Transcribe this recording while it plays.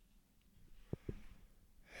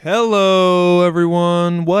Hello,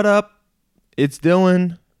 everyone. What up? It's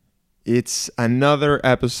Dylan. It's another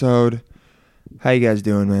episode. How you guys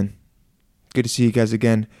doing, man? Good to see you guys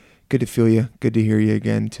again. Good to feel you. Good to hear you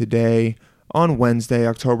again today on Wednesday,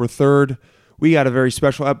 October 3rd. We got a very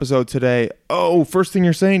special episode today. Oh, first thing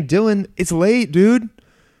you're saying, Dylan, it's late, dude.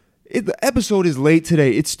 The episode is late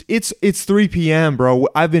today. It's 3 p.m., bro.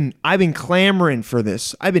 I've been clamoring for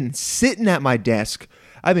this. I've been sitting at my desk.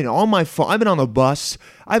 I've been on my phone. I've been on the bus.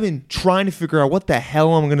 I've been trying to figure out what the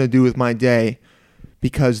hell I'm going to do with my day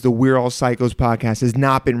because the We're All Psychos podcast has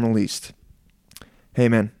not been released. Hey,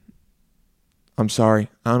 man. I'm sorry.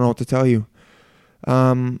 I don't know what to tell you.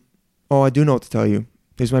 I do know what to tell you.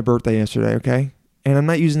 It was my birthday yesterday, okay? And I'm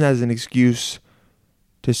not using that as an excuse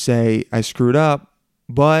to say I screwed up,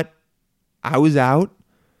 but I was out.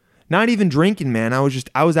 Not even drinking, man. I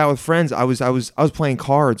was out with friends. I was playing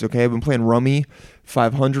cards, okay? I've been playing Rummy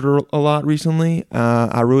 500 a lot recently.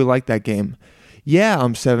 I really like that game. Yeah,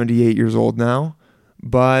 I'm 78 years old now,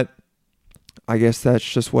 but I guess that's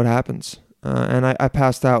just what happens. And I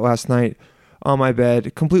passed out last night on my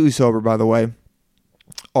bed, completely sober, by the way.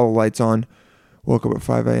 All the lights on. Woke up at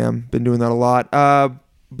 5 a.m. Been doing that a lot.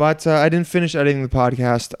 But I didn't finish editing the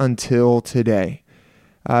podcast until today.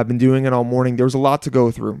 I've been doing it all morning. There was a lot to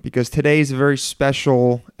go through because today is a very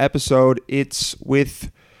special episode. It's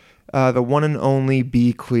with the one and only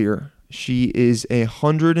Bea Klier. She is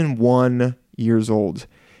 101 years old.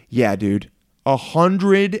 Yeah, dude.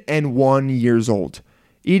 101 years old.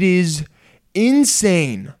 It is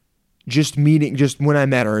insane. Just when I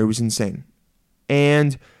met her, it was insane.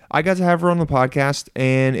 And I got to have her on the podcast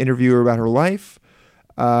and interview her about her life,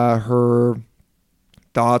 her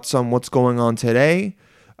thoughts on what's going on today,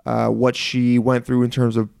 what she went through in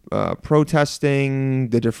terms of protesting,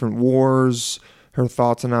 the different wars, her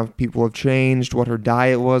thoughts on how people have changed, what her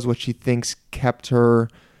diet was, what she thinks kept her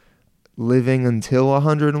living until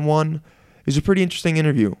 101. It was a pretty interesting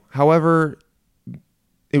interview. However,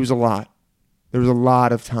 it was a lot. There was a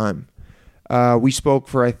lot of time. We spoke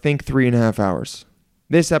for, I think, 3.5 hours.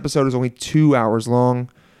 This episode is only 2 hours long,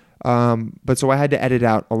 but so I had to edit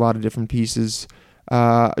out a lot of different pieces,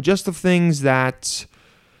 just of things that...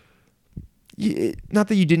 Not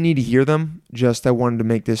that you didn't need to hear them, just I wanted to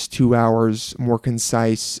make this 2 hours more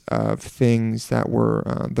concise of things that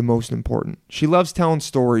were the most important. She loves telling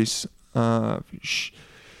stories.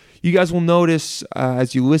 You guys will notice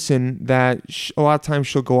as you listen that a lot of times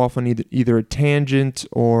she'll go off on either a tangent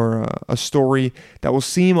or a story that will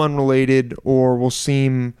seem unrelated or will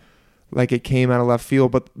seem like it came out of left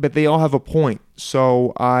field, but they all have a point.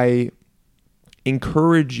 So I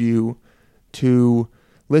encourage you to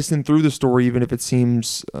listen through the story, even if it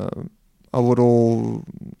seems a little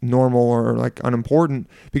normal or like unimportant,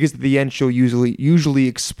 because at the end she'll usually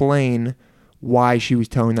explain why she was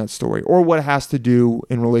telling that story or what it has to do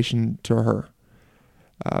in relation to her.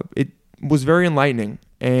 It was very enlightening,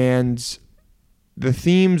 and the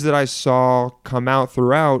themes that I saw come out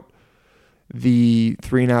throughout the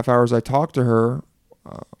 3.5 hours I talked to her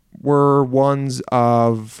were ones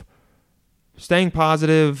of staying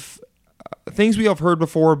positive, things we have heard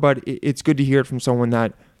before, but it's good to hear it from someone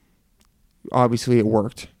that obviously it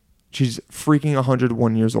worked. She's freaking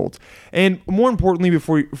 101 years old. And more importantly,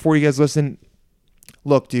 before you guys listen,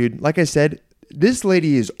 look, dude, like I said, this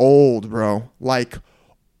lady is old, bro. Like,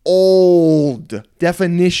 old.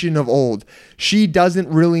 Definition of old. She doesn't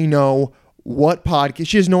really know what podcast...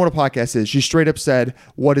 She doesn't know what a podcast is. She straight up said,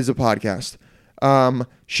 what is a podcast?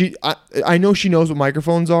 I know she knows what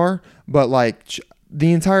microphones are, but like...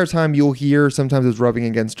 The entire time you'll hear sometimes it's rubbing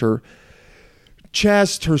against her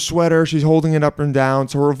chest, her sweater. She's holding it up and down.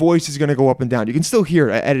 So her voice is going to go up and down. You can still hear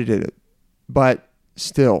it. I edited it. But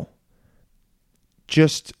still,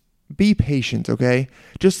 just be patient, okay?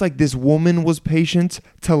 Just like this woman was patient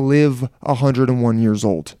to live 101 years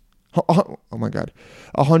old. Oh my God.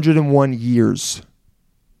 101 years.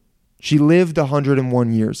 She lived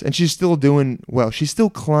 101 years and she's still doing well. She still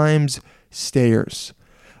climbs stairs.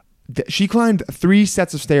 She climbed 3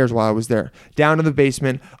 sets of stairs while I was there. Down to the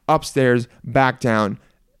basement, upstairs, back down,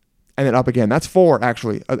 and then up again. That's 4,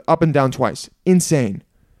 actually. Up and down twice. Insane.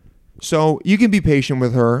 So you can be patient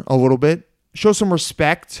with her a little bit. Show some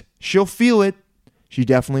respect. She'll feel it. She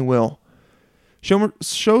definitely will.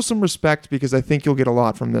 Show some respect because I think you'll get a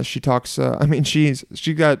lot from this. She talks,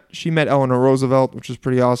 she met Eleanor Roosevelt, which was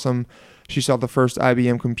pretty awesome. She saw the first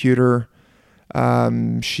IBM computer.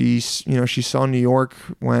 She saw New York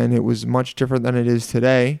when it was much different than it is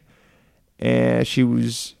today, and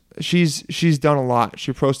she's done a lot.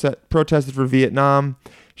 She protested for Vietnam.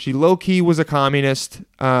 She low-key was a communist,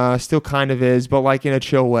 still kind of is, but like in a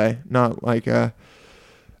chill way, not like a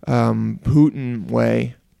Putin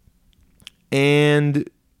way. And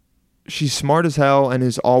she's smart as hell and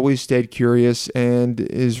has always stayed curious and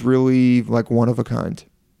is really like one of a kind,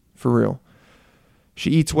 for real. She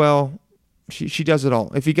eats well. She does it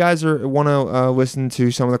all. If you guys want to listen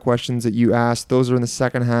to some of the questions that you asked, those are in the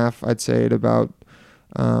second half. I'd say at about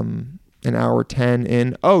an hour 10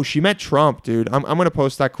 in. Oh, she met Trump, dude. I'm going to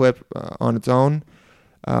post that clip on its own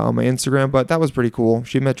on my Instagram, but that was pretty cool.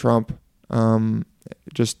 She met Trump.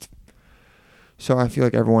 Just so I feel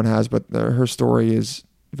like everyone has, but her story is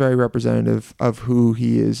very representative of who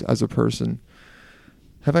he is as a person.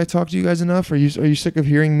 Have I talked to you guys enough? Are you sick of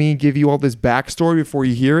hearing me give you all this backstory before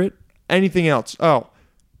you hear it? Anything else? Oh,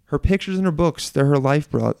 her pictures and her books, they're her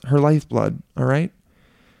lifeblood, all right?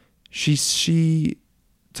 She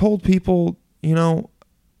told people,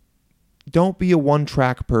 don't be a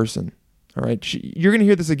one-track person, all right? You're going to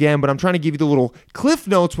hear this again, but I'm trying to give you the little cliff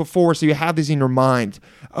notes before so you have these in your mind.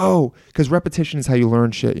 Oh, because repetition is how you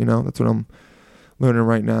learn shit, That's what I'm learning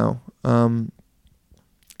right now. And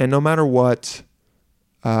no matter what,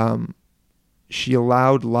 she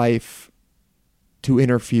allowed life to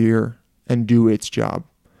interfere and do its job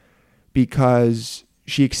because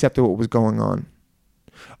she accepted what was going on.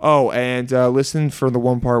 Oh, and listen for the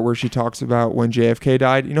one part where she talks about when JFK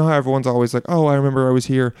died. You know how everyone's always like, oh, I remember I was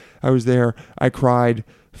here, I was there, I cried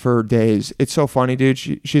for days. It's so funny, dude.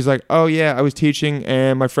 She's like, oh yeah, I was teaching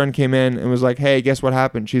and my friend came in and was like, hey, guess what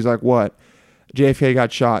happened? She's like, what? JFK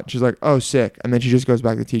got shot. She's like, oh, sick. And then she just goes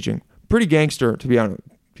back to teaching. Pretty gangster, to be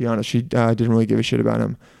honest. She didn't really give a shit about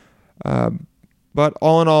him. But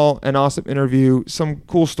all in all, an awesome interview. Some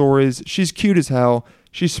cool stories. She's cute as hell.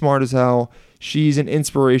 She's smart as hell. She's an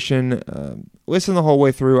inspiration. Listen the whole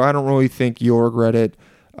way through. I don't really think you'll regret it.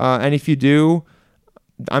 And if you do,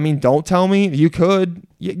 don't tell me. You could.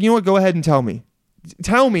 You know what? Go ahead and tell me.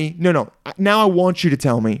 Tell me. No. Now I want you to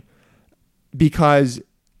tell me because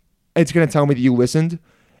it's going to tell me that you listened.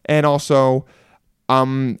 And also,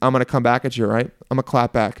 I'm going to come back at you, right? I'm going to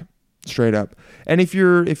clap back straight up. And if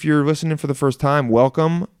you're listening for the first time,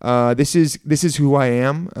 welcome. This is who I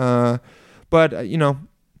am. But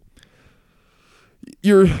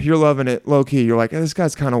you're loving it low key. You're like, this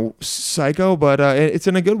guy's kind of psycho, but it's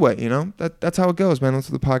in a good way. That's how it goes, man. That's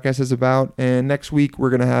what the podcast is about. And next week we're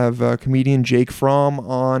gonna have comedian Jake Fromm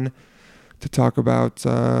on to talk about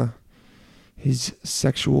his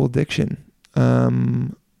sexual addiction.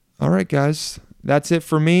 All right, guys, that's it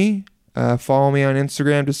for me. Follow me on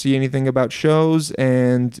Instagram to see anything about shows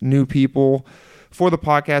and new people for the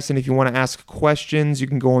podcast. And if you want to ask questions, you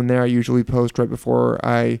can go in there. I usually post right before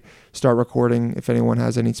I start recording if anyone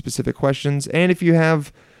has any specific questions. And if you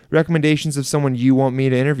have recommendations of someone you want me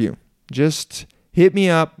to interview, just hit me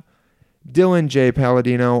up, Dylan J.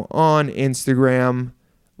 Palladino on Instagram.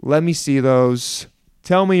 Let me see those.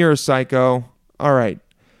 Tell me you're a psycho. All right.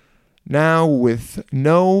 Now, with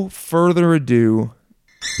no further ado,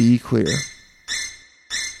 be clear.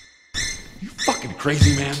 You fucking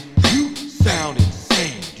crazy, man. You sound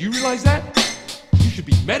insane. Do you realize that? You should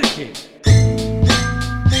be medicated.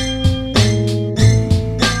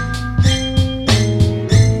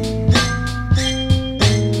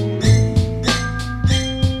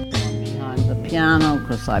 Behind the piano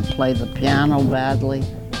because I play the piano badly.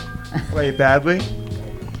 Play it badly?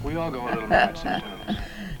 We all go a little mad sometimes.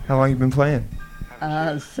 How long you been playing?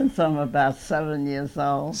 Since I'm about 7 years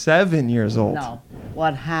old. 7 years old? No.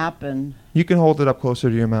 What happened... You can hold it up closer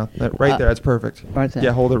to your mouth. Right there, that's perfect. Right there.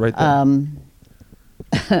 Yeah, hold it right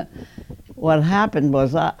there. What happened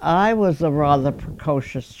was I was a rather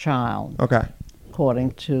precocious child. Okay.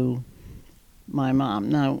 According to my mom.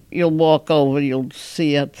 Now, you'll walk over, you'll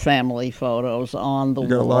see it, family photos on the wall.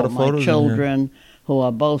 You got a lot of photos in my children, who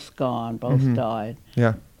are both gone, both died.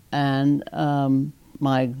 Yeah. And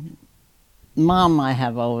my mom I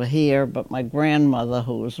have over here, but my grandmother,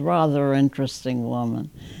 who was a rather interesting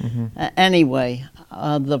woman. Anyway,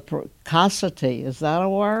 the precocity, is that a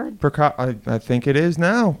word? I think it is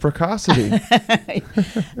now, precocity.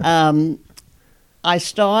 I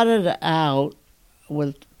started out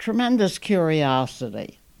with tremendous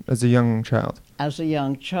curiosity. As a young child? As a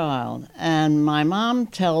young child. And my mom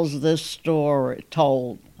tells this story,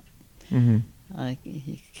 told. I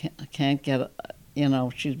can't get...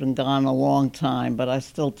 she's been gone a long time, but I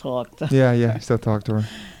still talk to her. Yeah, I still talk to her.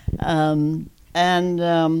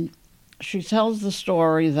 She tells the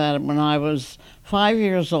story that when I was 5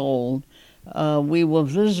 years old, we were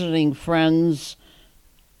visiting friends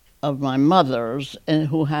of my mother's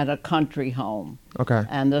who had a country home. Okay.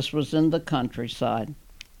 And this was in the countryside.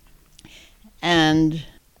 And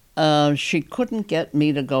she couldn't get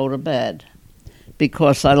me to go to bed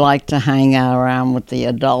because I like to hang around with the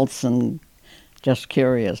adults and just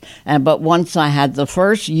curious. But once I had the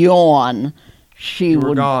first yawn, she You were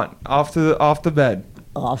would gone off the bed.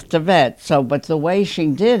 off to bed. So, but the way she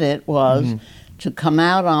did it was Mm-hmm. to come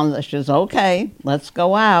out on she says, okay, let's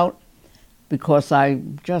go out, because I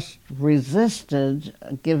just resisted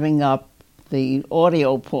giving up the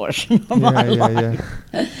audio portion of my life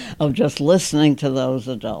of just listening to those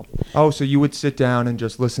adults. Oh, so you would sit down and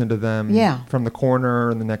just listen to them Yeah. from the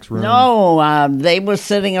corner in the next room? No, they were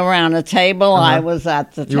sitting around a table. Uh-huh. I was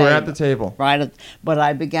at the table. You were at the table. Right, but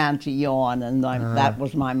I began to yawn, and that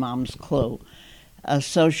was my mom's clue.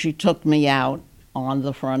 So she took me out on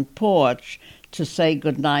the front porch to say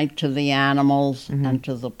goodnight to the animals and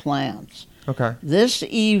to the plants. Okay. This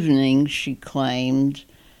evening, she claimed,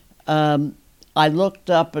 I looked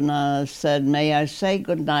up and said, may I say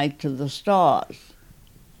goodnight to the stars?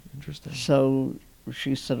 Interesting. So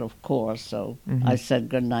she said, of course. So I said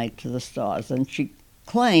goodnight to the stars. And she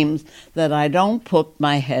claims that I don't put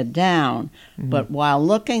my head down, but while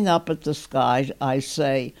looking up at the sky, I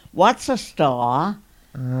say, what's a star?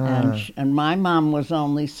 And my mom was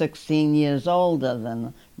only 16 years older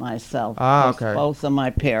than myself. Okay. Both of my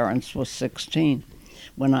parents were 16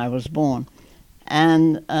 when I was born.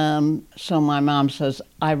 And so my mom says,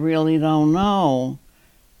 I really don't know.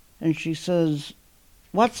 And she says,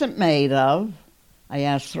 what's it made of? I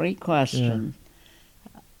asked 3 questions.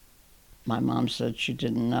 My mom said she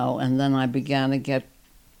didn't know. And then I began to get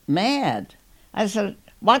mad. I said,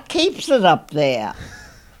 what keeps it up there?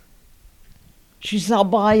 She said, I'll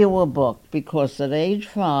buy you a book, because at age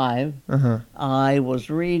 5, I was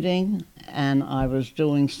reading and I was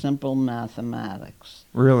doing simple mathematics.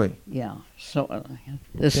 Really? Yeah. So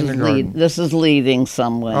this Kindergarten. is leading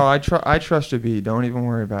somewhere. Oh, I trust you, B. Don't even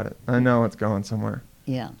worry about it. I know it's going somewhere.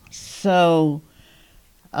 Yeah. So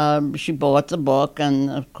she bought the book, and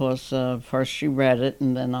of course, first she read it,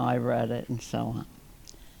 and then I read it, and so on.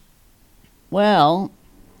 Well,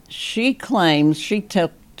 she claims she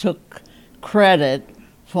took credit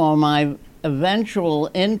for my eventual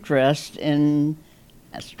interest in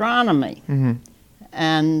astronomy.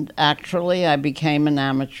 And actually, I became an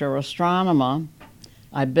amateur astronomer.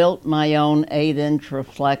 I built my own 8-inch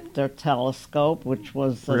reflector telescope, which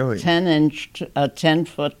was a Really?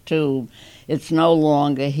 10-foot tube. It's no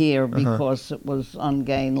longer here because it was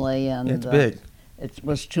ungainly and It's big. it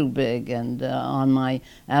was too big. And on my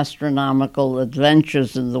astronomical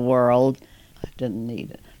adventures in the world, I didn't need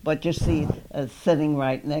it. But you see, sitting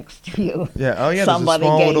right next to you. Yeah. Oh, yeah. Somebody there's a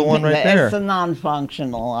small gave little one me right that. there. It's a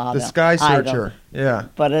non-functional. The Sky item, Searcher. Yeah.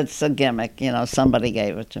 but it's a gimmick. Somebody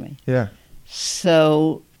gave it to me. Yeah.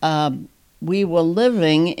 So we were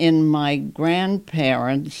living in my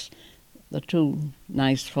grandparents', the 2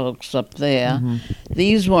 nice folks up there.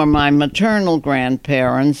 These were my maternal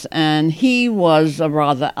grandparents, and he was a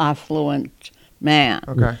rather affluent man.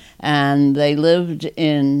 Okay. And they lived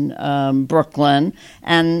in Brooklyn.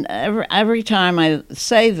 And every time I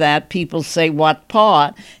say that, people say, what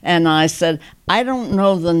part? And I said, I don't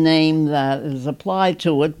know the name that is applied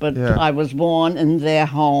to it, but Yeah. I was born in their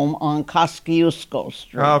home on Kosciuszko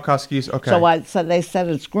Street. Oh, Koskies. Okay. So they said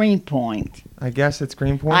it's Greenpoint. I guess it's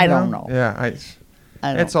Greenpoint. I now? don't know. Yeah. I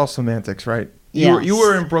don't- It's all semantics, right? Yes. You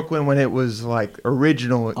were in Brooklyn when it was like the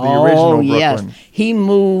original Oh, Brooklyn. yes. He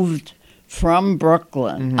moved from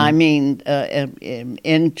Brooklyn, I mean,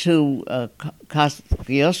 into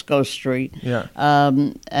Kosciuszko Street, Yeah.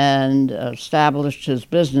 and established his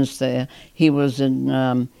business there. He was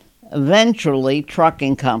in eventually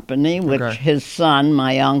trucking company, which Okay. his son,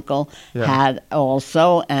 my uncle, Yeah. had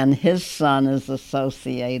also, and his son is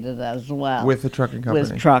associated as well. With the trucking company.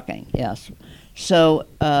 With trucking, yes. So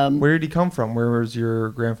Where did he come from? Where was your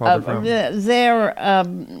grandfather from? they're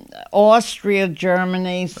Austria,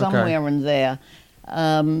 Germany, somewhere in there.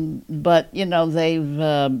 But they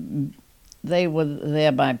were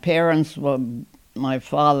there. My parents were. My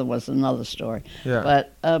father was another story. Yeah.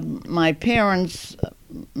 But my parents,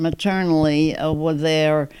 maternally, were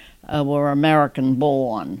there. Were American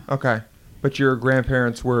born. Okay. But your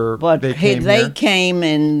grandparents were. But they came they here? came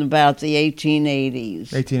in about the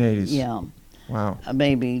 1880s. 1880s. Yeah. Wow.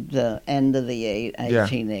 Maybe the end of the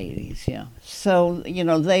 1880s, yeah. So,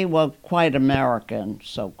 they were quite American,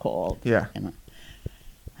 so-called. Yeah.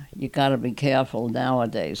 You got to be careful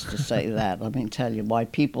nowadays to say that. Let me tell you, why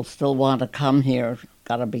people still want to come here,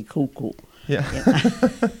 got to be cuckoo. Yeah.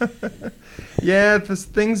 Yeah, this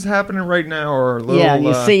things happening right now are a little. Yeah,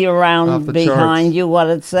 you see off around the behind charts. you what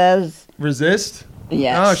it says? Resist?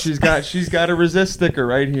 Yes. Oh, she's got a resist sticker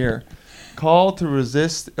right here. Call to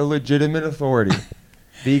resist illegitimate authority.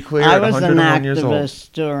 Bea Klier I at was an 101 years old.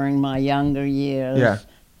 activist during my younger years. Yeah.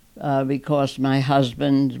 Because my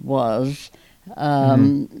husband was,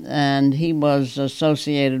 Mm-hmm. and he was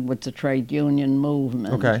associated with the trade union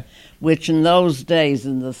movement, Okay. which in those days,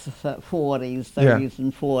 in the 40s, 30s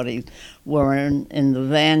and 40s, were in the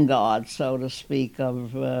vanguard, so to speak,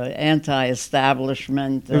 of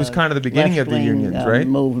anti-establishment. It was kind of the beginning of the left-wing, unions, right?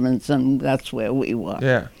 movements, and that's where we were.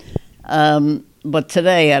 Yeah. But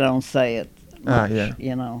today I don't say it much, Yeah.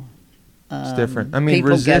 you know. It's different. I mean,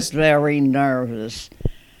 people resist. get very nervous.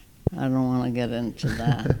 I don't want to get into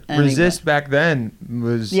that. Anyway. Resist back then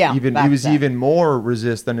was even more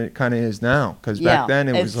resist than it kind of is now. Because back then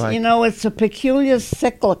it was like, you know, it's a peculiar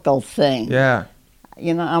cyclical thing. yeah,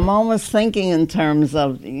 You know, I'm almost thinking in terms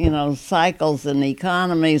of, you know, cycles in the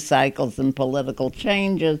economy, cycles in political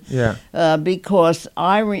changes. yeah, Because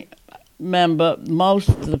I remember most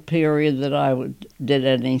of the period that I did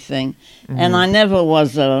anything, and I never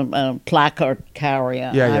was a placard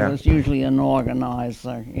carrier. Yeah, yeah. I was usually an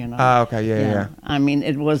organizer, you know. okay, yeah. I mean,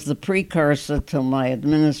 it was the precursor to my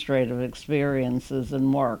administrative experiences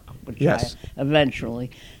and work, which Yes. I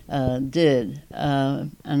eventually did.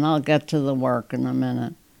 And I'll get to the work in a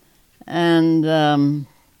minute. And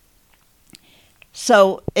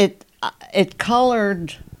so it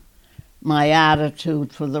colored my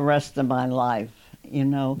attitude for the rest of my life, you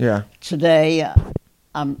know. Yeah. Today,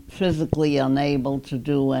 I'm physically unable to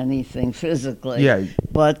do anything physically. Yeah.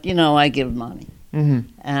 But, you know, I give money. Mm-hmm.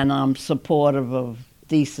 And I'm supportive of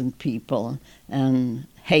decent people and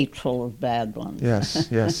hateful of bad ones. Yes,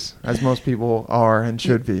 yes. As most people are and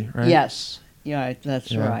should be, right? Yes. Yeah, right,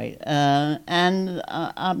 that's Yeah. right. And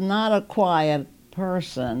I'm not a quiet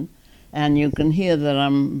person. And you can hear that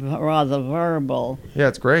I'm rather verbal. Yeah,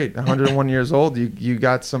 it's great. 101 years old, you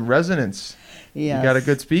got some resonance. Yes. You got a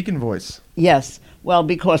good speaking voice. Yes. Well,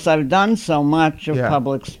 because I've done so much of Yeah.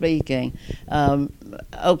 public speaking.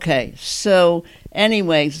 Okay. So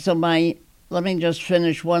anyway, let me just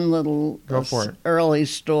finish one little Go for it. early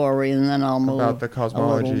story, and then I'll move About the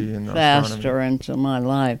cosmology a little and faster astronomy. into my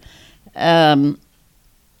life.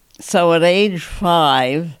 So at age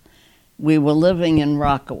 5, we were living in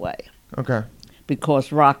Rockaway. Okay.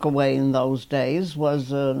 Because Rockaway in those days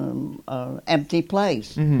was an empty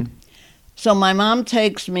place. Mm-hmm. So my mom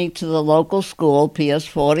takes me to the local school, PS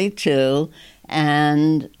 42,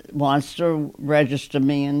 and wants to register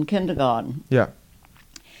me in kindergarten. Yeah.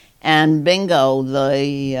 And bingo,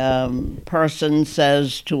 the person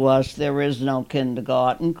says to us, there is no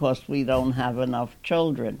kindergarten because we don't have enough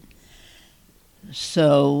children.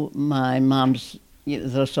 So my mom's,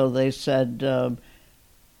 so they said,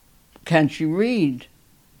 can she read?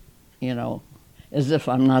 You know, as if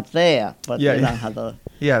I'm not there, but Yeah, you know yeah. how the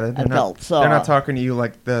Yeah, adults are. they're not talking to you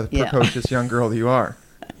like the Yeah. precocious young girl that you are.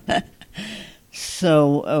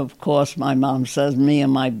 So, of course, my mom says, me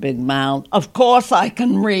and my big mouth, of course I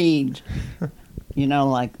can read. You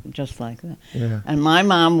know, just like that. Yeah. And my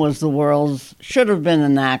mom was the world's, should have been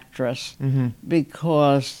an actress, Mm-hmm.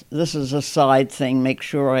 because this is a side thing, make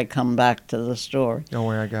sure I come back to the story. Don't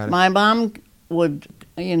worry, I got it. My mom would,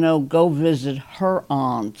 you know, go visit her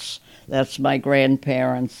aunts. That's my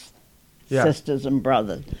grandparents, Yeah. sisters and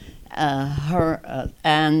brothers.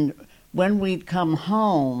 And when we'd come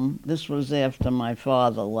home, this was after my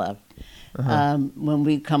father left. Uh-huh. When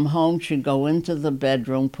we'd come home, she'd go into the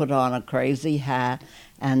bedroom, put on a crazy hat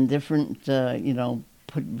and different,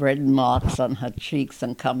 put red marks on her cheeks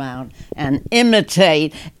and come out and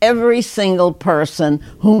imitate every single person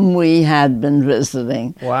whom we had been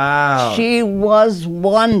visiting. Wow. She was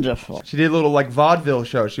wonderful. She did a little like vaudeville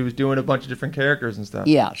show. She was doing a bunch of different characters and stuff.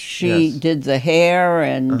 Yeah, she Yes. did the hair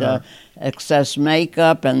and excess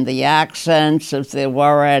makeup and the accents, if there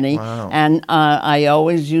were any. Wow. And I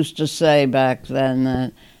always used to say back then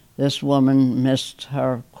that this woman missed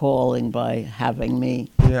her calling by having me.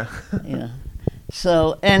 Yeah.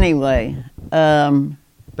 So anyway,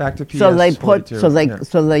 Back to PS so they 42.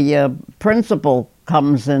 the principal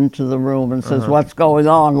comes into the room and says, Uh-huh. "What's going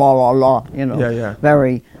on?" La la la. Yeah.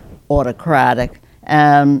 Very autocratic.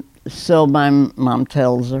 So my mom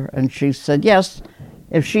tells her, and she said, "Yes,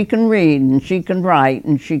 if she can read and she can write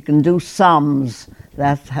and she can do sums."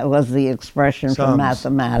 That was the expression for Sums.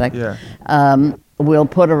 mathematics. Yeah. We'll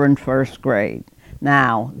put her in first grade.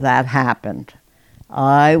 Now that happened.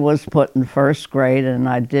 I was put in first grade, and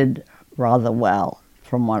I did rather well,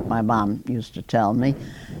 from what my mom used to tell me.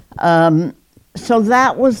 So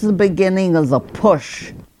that was the beginning of the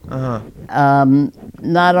push. Uh-huh.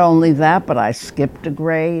 Not only that, but I skipped a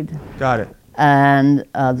grade, Got it. and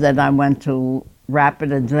then I went to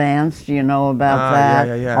Rapid Advanced. You know about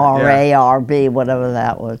that? Yeah. RA, RB, whatever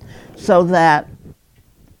that was. So that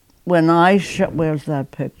when I show, where's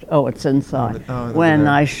that picture? Oh, it's inside. Oh, when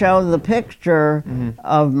there. I show the picture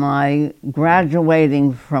of my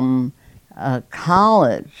graduating from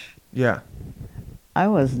college, Yeah. I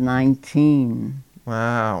was 19.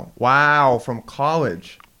 Wow, from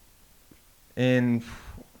college. In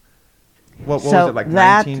what was So it, like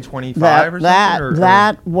that- 1925 or something? Or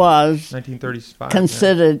that was 1935.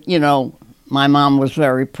 considered, my mom was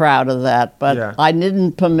very proud of that, but Yeah. I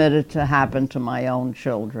didn't permit it to happen to my own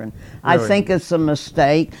children. I Really? think it's a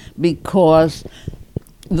mistake because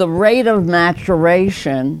the rate of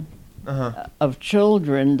maturation of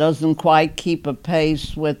children doesn't quite keep a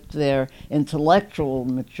pace with their intellectual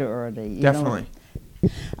maturity. Definitely.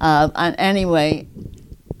 And anyway,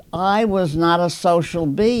 I was not a social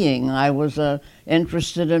being. I was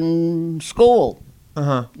interested in school.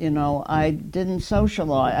 I didn't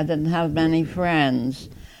socialize. I didn't have many friends.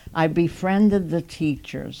 I befriended the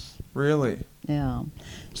teachers. Really? Yeah.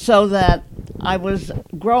 So that I was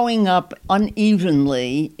growing up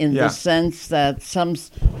unevenly in Yeah. the sense that some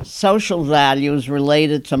social values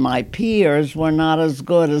related to my peers were not as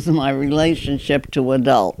good as my relationship to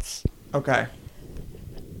adults. Okay.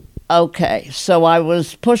 Okay, so I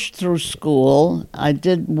was pushed through school. I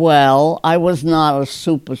did well. I was not a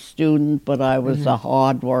super student, but I was a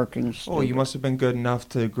hard-working student. Oh, you must have been good enough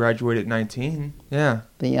to graduate at 19. Yeah.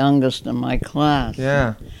 The youngest in my class.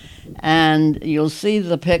 Yeah. And you'll see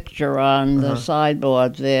the picture on the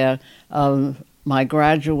sideboard there of my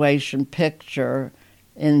graduation picture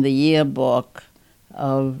in the yearbook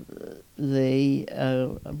of the,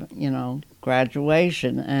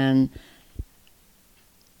 graduation. And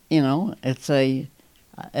it's a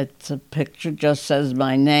picture, just says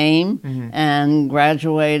my name, and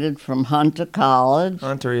graduated from Hunter College.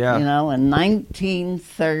 Hunter, yeah. In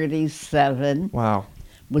 1937 Wow.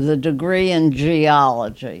 with a degree in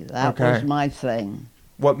geology. That Okay. was my thing.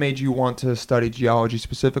 What made you want to study geology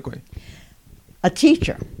specifically? A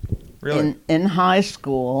teacher. Really? In high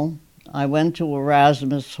school, I went to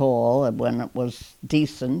Erasmus Hall when it was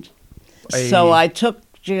decent. So I took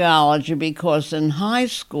geology because in high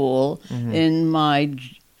school, in my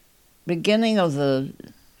beginning of the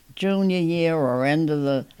junior year or end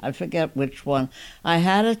of I forget which one, I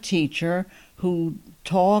had a teacher who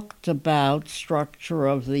talked about structure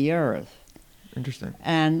of the earth. Interesting.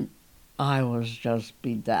 And I was just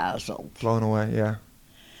bedazzled. Blown away, yeah.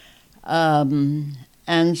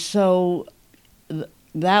 And so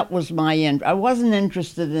that was my end. I wasn't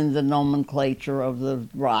interested in the nomenclature of the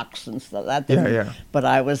rocks and stuff. That didn't, Yeah. But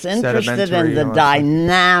I was interested Sedimentary in the and all that stuff.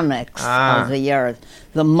 dynamics of the earth,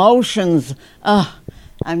 the motions.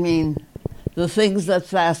 The things that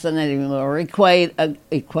fascinated me were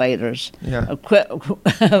equators, Yeah.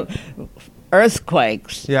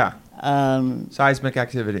 earthquakes. Yeah. Seismic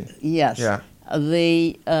activity. Yes. Yeah.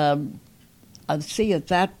 See, at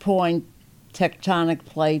that point, tectonic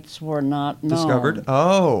plates were not known. Discovered?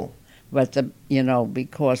 Oh. But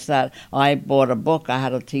because that I bought a book, I had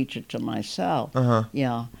to teach it to myself.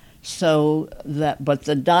 Yeah. So but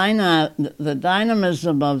the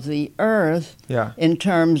dynamism of the earth, Yeah. in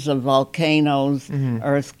terms of volcanoes,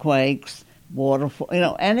 earthquakes, waterfall,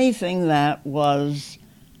 anything that was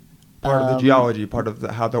Part of the geology, part of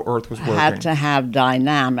how the earth was working. had to have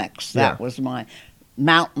dynamics. That was my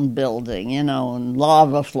mountain building, and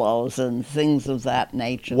lava flows and things of that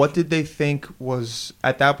nature. What did they think was,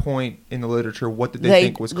 at that point in the literature, what did they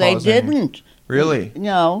think was causing? They didn't. Really?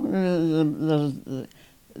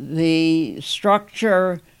 The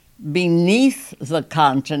structure beneath the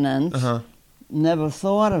continents never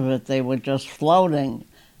thought of it. They were just floating.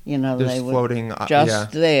 They were floating,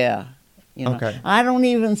 just there. Okay. I don't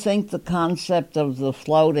even think the concept of the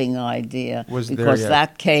floating idea Was there because yet.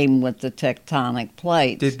 that came with the tectonic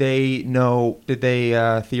plates. Did they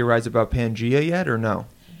theorize about Pangea yet, or no?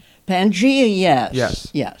 Pangea, yes.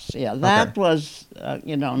 Yes. Yeah. That was, was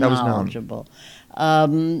knowledgeable.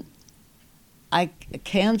 I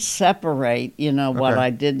can't separate, what I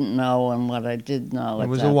didn't know and what I did know. It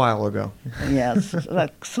was a while ago. Yes,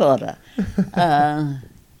 sort of.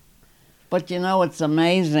 But, it's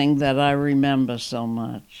amazing that I remember so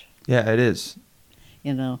much. Yeah, it is.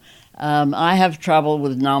 I have trouble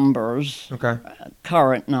with numbers. Okay.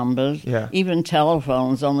 Current numbers. Yeah. Even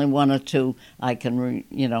telephones, only one or two I can,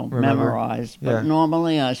 memorize. But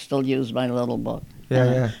normally I still use my little book.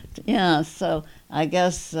 Yeah. Yeah, so I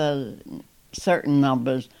guess certain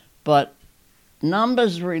numbers, but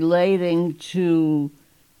numbers relating to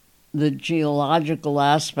the geological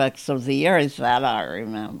aspects of the earth, that I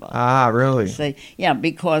remember. Ah, really? See, yeah,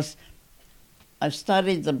 because I've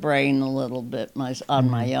studied the brain a little bit on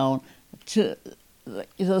my own.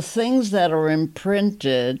 The things that are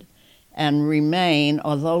imprinted and remain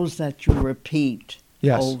are those that you repeat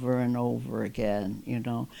Yes. over and over again, you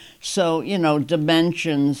know. So, you know,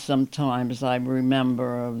 dimensions sometimes I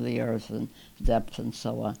remember of the earth and depth and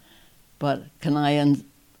so on. But can I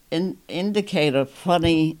indicate a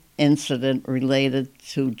funny incident related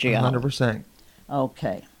to geology? 100%.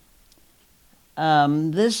 Okay.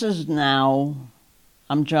 This is now,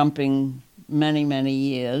 I'm jumping many, many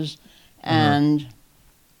years, and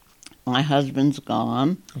my husband's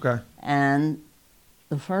gone. Okay. And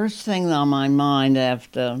the first thing on my mind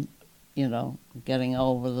after, you know, getting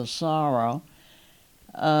over the sorrow,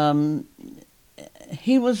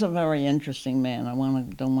 he was a very interesting man.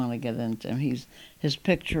 Don't want to get into him. His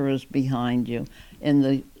picture is behind you in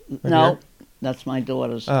the Here? that's my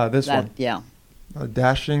daughter's. This one. Yeah. A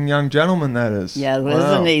dashing young gentleman, that is. Yeah, Wow.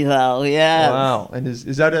 isn't he though? Yeah. Wow. And is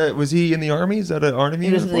that was he in the Army? Is that an Army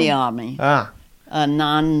He was in uniform? the Army. Ah, A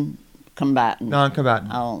non-combatant.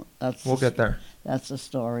 non-combatant. That's We'll get there. That's a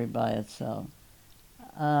story by itself.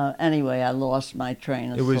 Anyway, I lost my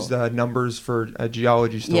train of It was thought. numbers for a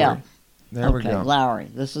geology story. Yeah. There we go. Larry.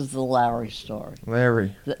 This is the Larry story.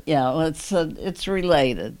 Larry. Yeah, well, it's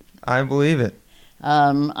related. I believe it.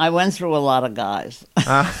 I went through a lot of guys.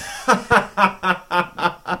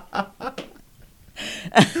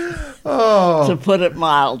 Oh, To put it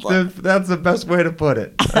mildly. that's the best way to put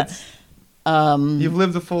it. You've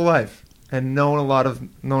lived a full life and known a lot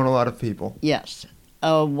of people. Yes.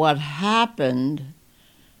 What happened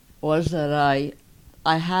was that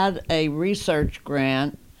I had a research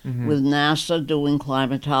grant with NASA doing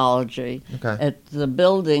climatology. Okay. The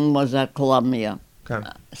building was at Columbia. Okay.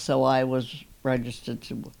 So I was registered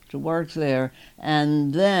to work there.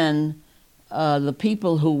 And then the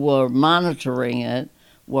people who were monitoring it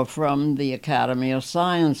were from the Academy of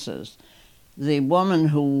Sciences. The woman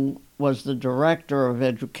who was the director of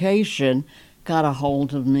education got a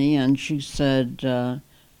hold of me and she said,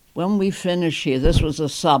 when we finish here, this was a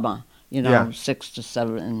summer, you know, Yeah. 6 to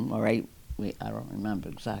 7 or 8 weeks, I don't remember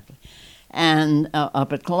exactly, and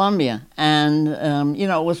up at Columbia. And, you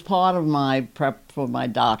know, it was part of my prep for my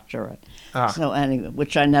doctorate. Ah. So anyway,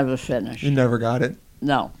 which I never finished. You never got it.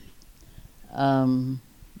 No.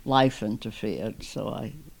 Life interfered, so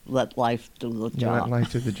I let life do the You let job.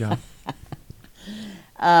 life do the job.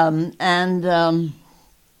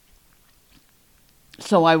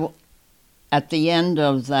 So at the end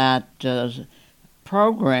of that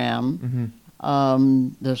program,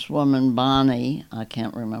 this woman, Bonnie, I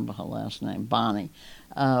can't remember her last name, Bonnie,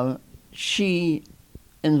 she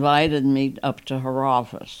invited me up to her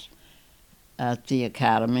office at the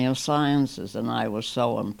Academy of Sciences, and I was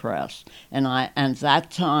so impressed. And at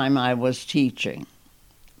that time, I was teaching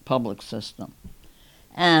public system.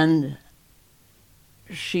 And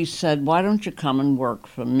she said, why don't you come and work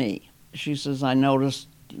for me? She says, I noticed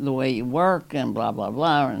the way you work and blah, blah,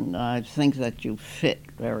 blah, and I think that you fit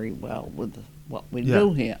very well with what we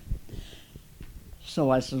do here.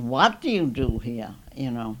 So I said, what do you do here?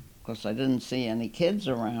 You know, because I didn't see any kids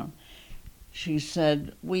around. She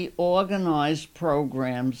said, we organize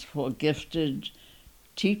programs for gifted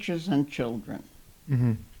teachers and children.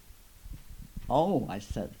 Mm-hmm. Oh, I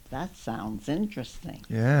said, that sounds interesting.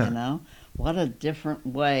 Yeah. You know, what a different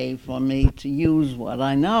way for me to use what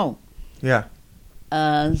I know. Yeah.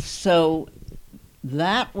 So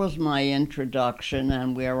that was my introduction,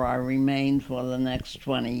 and where I remained for the next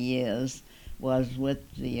 20 years was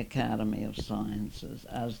with the Academy of Sciences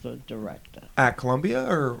as the director. At Columbia,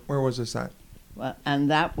 or where was this at? And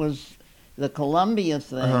that was, the Columbia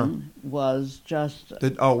thing was just...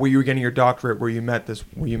 Where you were getting your doctorate, where you met this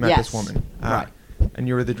Yes, woman. right. And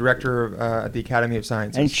you were the director of at the Academy of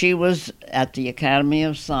Sciences. And she was at the Academy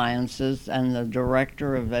of Sciences and the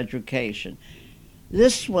director of education.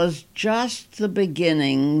 This was just the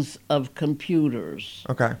beginnings of computers.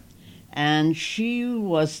 Okay. And she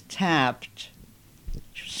was tapped,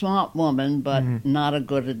 smart woman, but not a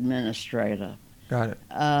good administrator. Got it.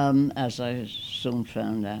 As I soon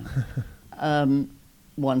found out.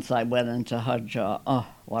 Once I went into her job, oh,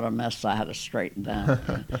 what a mess I had to straighten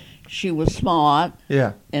down. She was smart,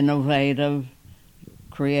 Yeah. innovative,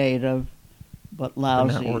 creative, but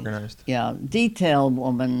lousy. But not organized. Yeah, detailed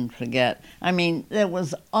woman, forget. I mean, there were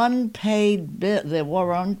unpaid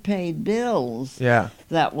bills Yeah.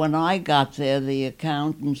 that when I got there, the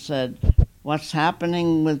accountant said, what's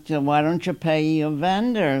happening with why don't you pay your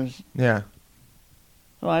vendors? Yeah.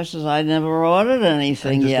 So I says, I never ordered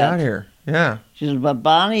anything I just yet. got here. Yeah. She says, but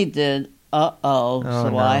Bonnie did. Oh, So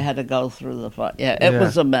no. I had to go through the it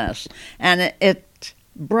was a mess. And it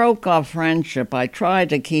broke our friendship. I tried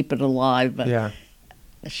to keep it alive, but Yeah.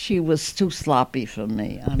 she was too sloppy for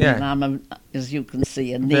me. I Yeah. mean, I'm, as you can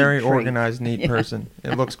see, a neat Very freak. organized, neat Yeah. person.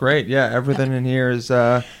 It looks great. Yeah, everything in here is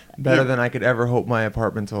better than I could ever hope my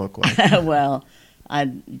apartment to look like. Well, I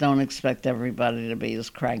don't expect everybody to be as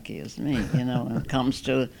cranky as me, when it comes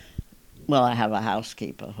to, well, I have a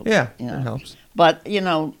housekeeper. Who, Yeah, you know. it helps. But,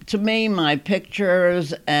 to me, my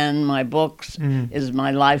pictures and my books is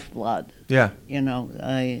my lifeblood, Yeah,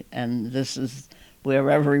 and this is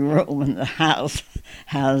where every room in the house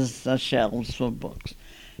has shelves for books.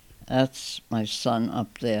 That's my son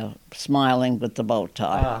up there, smiling with the bow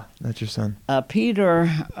tie. that's your son. Peter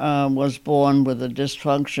was born with a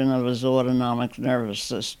dysfunction of his autonomic nervous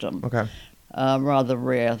system. Okay. A rather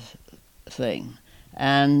rare thing.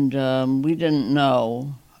 And we didn't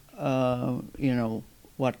know,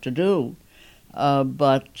 what to do.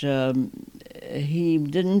 But he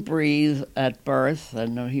didn't breathe at birth,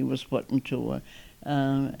 and he was put into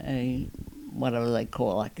a whatever they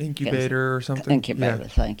call it. Incubator or something? Incubator, Yeah.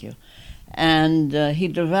 thank you. And he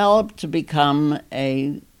developed to become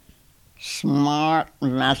a smart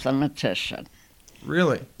mathematician.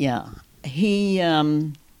 Really? Yeah. He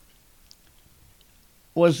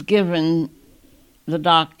was given, the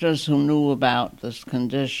doctors who knew about this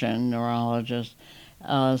condition, neurologists,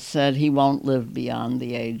 said he won't live beyond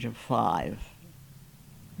the age of 5.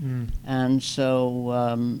 And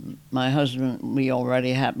so my husband, we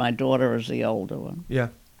already had, my daughter is the older one. Yeah.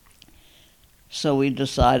 So we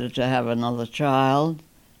decided to have another child.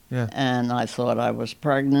 Yeah. And I thought I was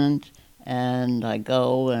pregnant. And I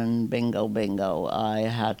go and bingo, bingo. I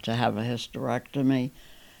had to have a hysterectomy.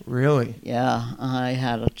 Really? Yeah, I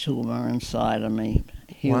had a tumor inside of me.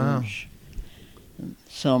 Huge. Wow.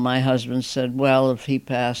 So my husband said, well, if he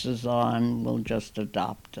passes on, we'll just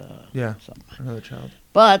adopt Yeah. somebody. Another child.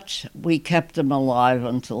 But we kept him alive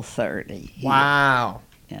until 30. Wow.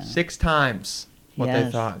 Yeah. 6 times what they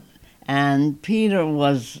Yes. thought. And Peter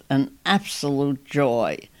was an absolute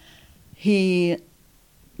joy. He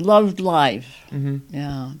loved life. Mm-hmm.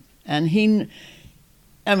 Yeah. And he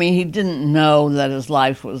didn't know that his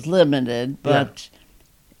life was limited, but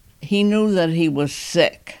he knew that he was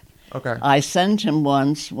sick. Okay. I sent him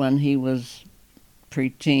once when he was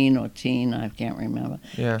preteen or teen, I can't remember,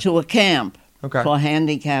 Yeah. to a camp Okay. for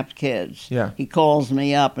handicapped kids. Yeah. He calls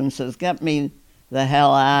me up and says, get me the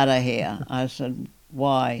hell out of here. I said,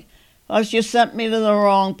 why? Because you sent me to the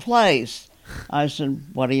wrong place. I said,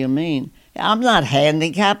 what do you mean? I'm not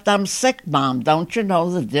handicapped, I'm sick, Mom. Don't you know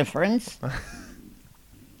the difference?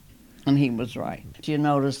 And he was right. You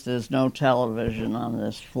notice there's no television on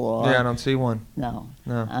this floor. Yeah, I don't see one. No.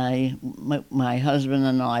 No. My husband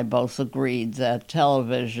and I both agreed that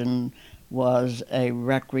television was a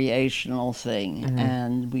recreational thing,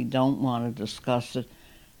 and we don't want to discuss it.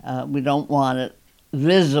 We don't want it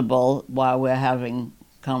visible while we're having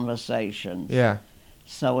conversations. Yeah.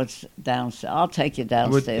 So it's downstairs. I'll take you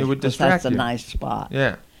downstairs. It would because distract that's a you. nice spot.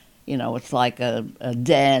 Yeah. It's like a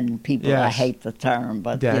den. People, I Yes. hate the term,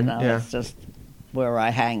 but, Den, yeah. it's just where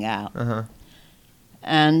I hang out. Uh-huh.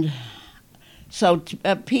 And so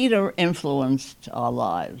Peter influenced our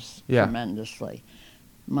lives Yeah. tremendously.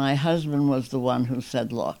 My husband was the one who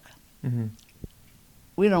said, look, Mm-hmm.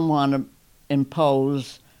 we don't want to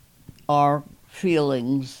impose our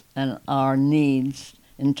feelings and our needs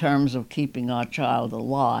in terms of keeping our child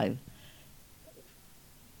alive.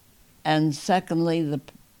 And secondly,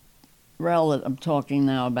 I'm talking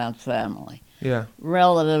now about family. Yeah.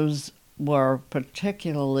 Relatives were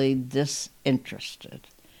particularly disinterested.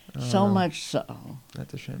 So much so.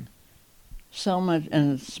 That's a shame. So much,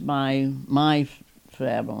 and it's my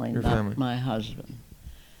family, Your not family. my husband.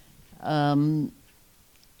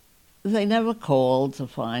 They never called to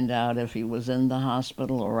find out if he was in the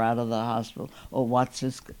hospital or out of the hospital or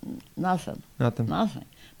nothing. Nothing.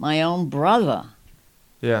 My own brother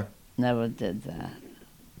Yeah. never did that.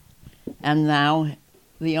 And now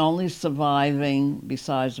the only surviving,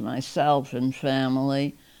 besides myself and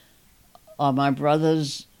family, are my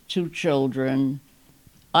brother's 2 children.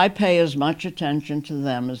 I pay as much attention to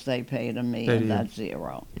them as they pay to me, They and do. that's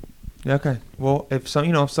 0. Yeah, okay. Well, if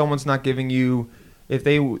someone's not giving you, if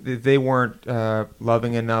they weren't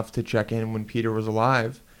loving enough to check in when Peter was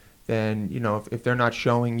alive, then if they're not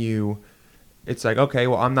showing you, it's like, okay,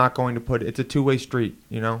 well, I'm not going to put. It's a 2-way street,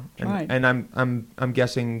 And, Right. and I'm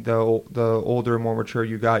guessing the older and more mature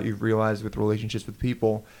you've realized with relationships with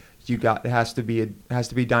people, it has to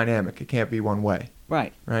be dynamic. It can't be one way,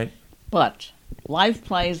 Right. right? But life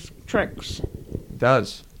plays tricks. It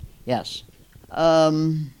does. Yes.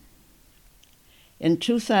 In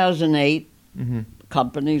 2008, Mm-hmm.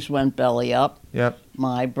 companies went belly up. Yep.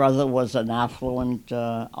 My brother was an affluent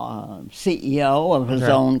CEO of his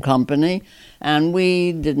Okay. own company, and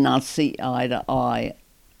we did not see eye to eye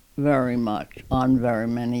very much on very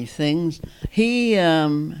many things. He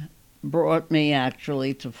brought me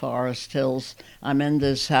actually to Forest Hills. I'm in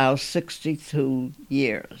this house 62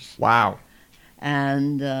 years, Wow.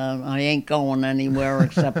 and I ain't going anywhere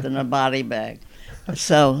except in a body bag.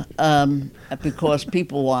 So, because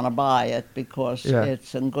people want to buy it, because Yeah.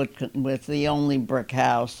 it's in with the only brick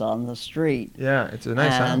house on the street. Yeah, it's a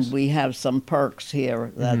nice And house. we have some perks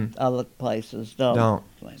here that other places don't. Don't.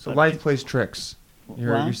 So But- life plays tricks.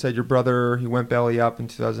 What? You said your brother, he went belly up in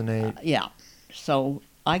 2008. Yeah. So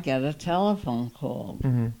I get a telephone call.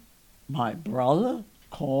 Mm-hmm. My brother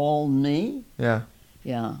called me? Yeah.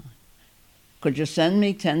 Yeah. Could you send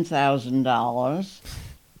me $10,000?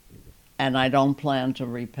 And I don't plan to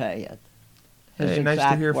repay it. His Hey, nice to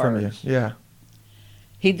exact hear from you. words. Yeah.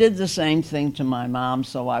 He did the same thing to my mom,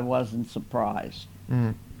 so I wasn't surprised.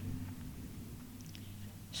 Mm.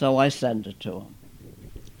 So I sent it to him.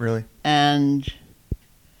 Really? And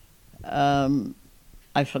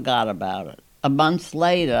I forgot about it. A month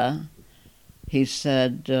later, he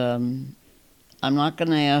said, I'm not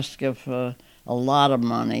going to ask you for a lot of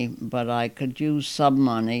money, but I could use some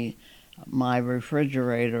money. My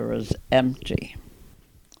refrigerator is empty.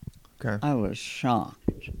 Okay. I was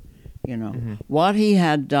shocked. You know, Mhm. what he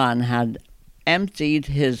had done had emptied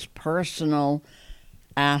his personal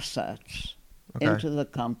assets Okay. into the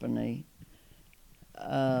company,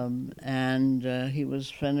 and he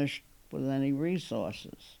was finished with any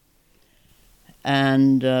resources.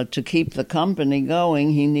 And to keep the company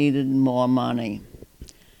going, he needed more money.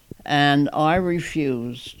 And I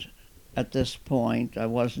refused at this point. I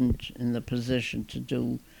wasn't in the position to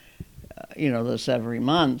do, this every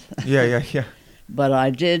month. Yeah. But I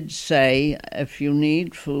did say, if you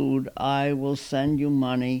need food, I will send you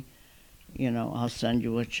money. I'll send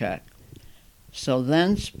you a check. So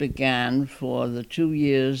thence began, for the 2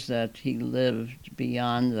 years that he lived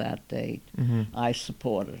beyond that date, Mm-hmm. I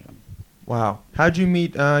supported him. Wow. How'd you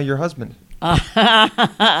meet your husband?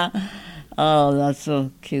 Oh, that's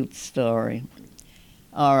a cute story.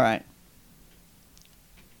 All right.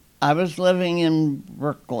 I was living in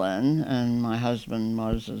Brooklyn, and my husband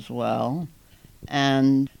was as well.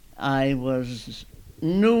 And I was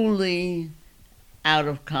newly out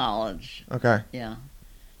of college. Okay. Yeah.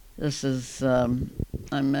 This is, I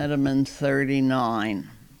met him in 1939.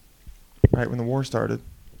 Right when the war started.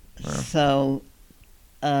 Wow. So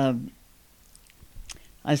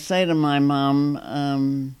I say to my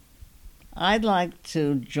mom, I'd like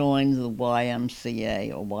to join the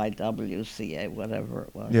YMCA or YWCA, whatever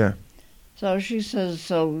it was. Yeah. So she says,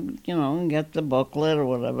 get the booklet or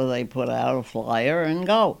whatever they put out, a flyer, and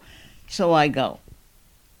go. So I go.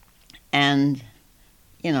 And,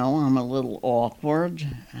 I'm a little awkward,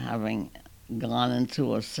 having gone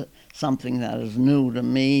into something that is new to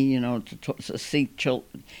me, to see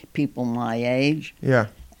people my age. Yeah.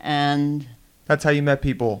 And, That's how you met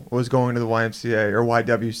people, was going to the YMCA or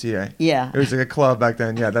YWCA. yeah. It was like a club back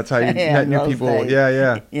then. Yeah, that's how you Yeah, met new those people. days.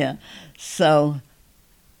 Yeah. Yeah. So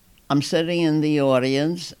I'm sitting in the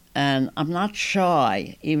audience, and I'm not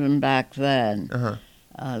shy, even back then. Uh-huh.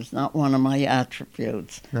 It's not one of my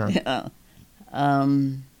attributes. No.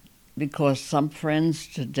 Because some friends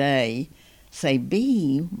today say,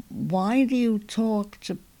 Bea, why do you talk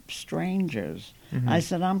to strangers? Mhm. I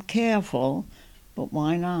said, I'm careful, but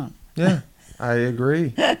why not? Yeah, I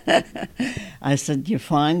agree. I said, you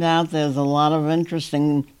find out there's a lot of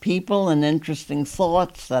interesting people and interesting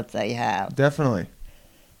thoughts that they have. Definitely.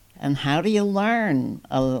 And how do you learn?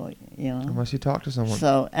 Unless you talk to someone.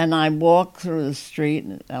 So, and I walk through the street,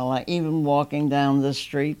 like even walking down the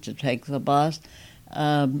street to take the bus,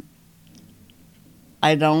 I'm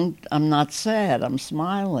not sad, I'm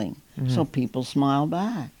smiling. Mhm. So people smile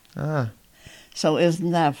back. Ah, So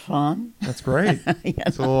isn't that fun? that's great. You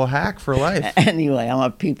It's a know? little hack for life. Anyway, I'm a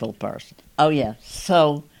people person. Oh, yeah.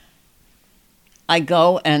 So I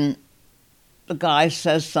go, and the guy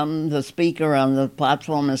says something, the speaker on the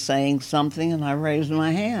platform is saying something, and I raise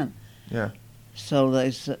my hand. Yeah. So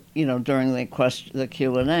they said, during the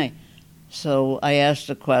Q&A. So I asked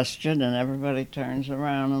a question, and everybody turns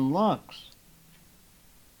around and looks.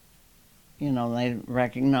 They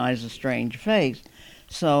recognize a strange face.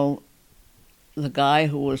 So the guy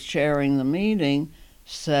who was chairing the meeting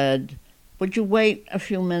said, would you wait a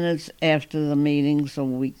few minutes after the meeting so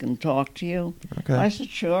we can talk to you? Okay. I said,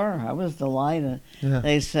 sure. I was delighted. Yeah.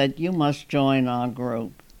 They said, you must join our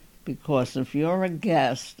group. Because if you're a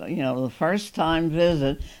guest, the first time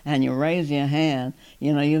visit, and you raise your hand,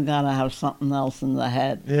 you got to have something else in the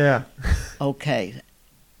head. Yeah. Okay.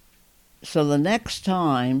 So the next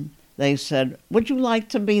time they said, would you like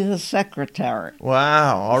to be the secretary?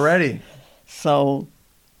 Wow, already. So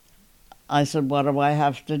I said, what do I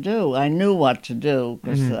have to do? I knew what to do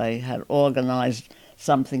because I had organized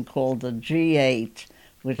something called the G8,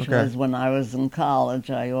 which was when I was in college.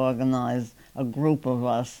 I organized a group of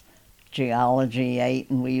us, Geology 8,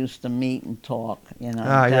 and we used to meet and talk, you know.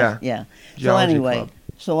 Yeah. So Geology anyway, club.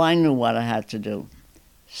 so I knew what I had to do.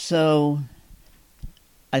 So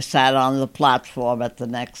I sat on the platform at the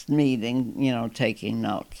next meeting, you know, taking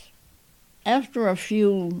notes. After a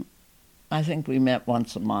few, I think we met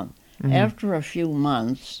once a month. After a few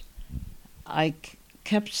months, I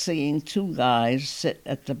kept seeing two guys sit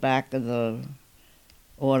at the back of the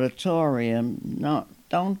auditorium. No,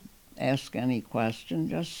 don't ask any question,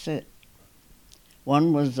 just sit.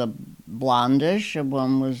 One was a blondish and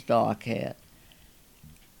one was dark-haired.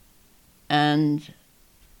 And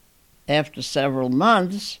after several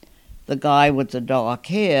months, the guy with the dark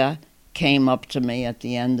hair came up to me at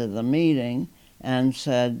the end of the meeting and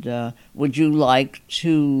said, would you like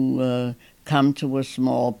to come to a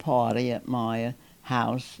small party at my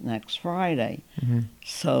house next Friday?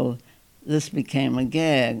 So this became a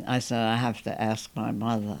gag. I said, I have to ask my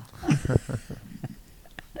mother.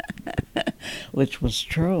 Which was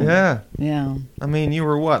true. Yeah. Yeah. I mean, you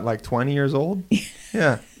were what, like 20 years old?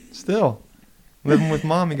 Yeah, still. Living with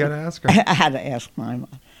Mom, you got to ask her. I had to ask my mom.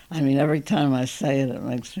 I mean, every time I say it, it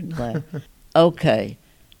makes me laugh. Okay.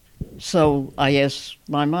 So I asked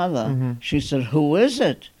my mother. She said, who is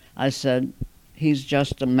it? I said, he's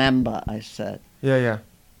just a member, I said. Yeah.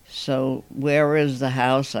 So where is the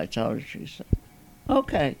house? I told her. She said,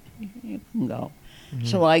 okay, you can go.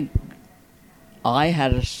 So I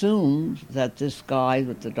had assumed that this guy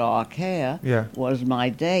with the dark hair was my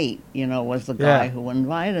date, you know, was the guy who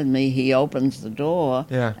invited me. He opens the door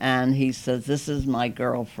and he says, this is my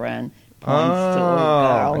girlfriend. Points to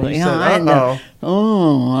a girl and you behind said, her.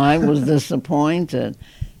 Oh, I was disappointed.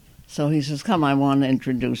 So he says, come, I want to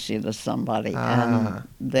introduce you to somebody. And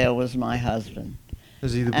there was my husband.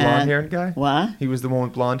 Is he the blonde-haired guy? What? He was the one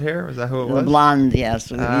with blonde hair? Was that who it was? The blonde,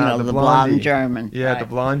 yes. You know, the blonde German. Yeah, right. the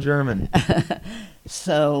blonde German.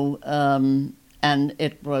 So, and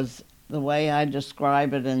it was the way I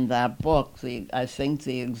describe it in that book. I think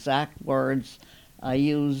the exact words I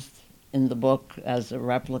used in the book as a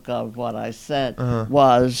replica of what I said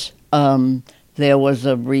was, there was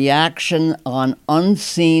a reaction on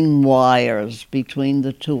unseen wires between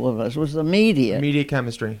the two of us. It was immediate. Immediate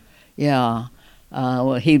chemistry. Yeah.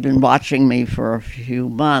 Well, he'd been watching me for a few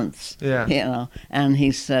months. Yeah. You know, and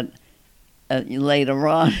he said, later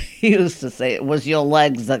on, he used to say, it was your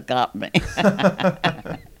legs that got me.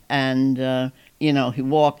 And, you know, he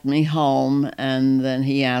walked me home, and then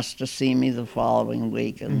he asked to see me the following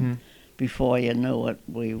week. And before you knew it,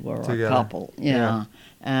 we were together. A couple. Yeah.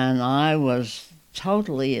 And I was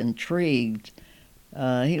totally intrigued.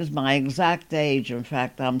 He was my exact age. In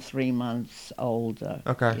fact, I'm 3 months older.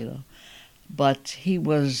 Okay. You know. But he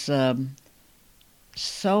was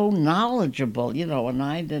so knowledgeable, you know, and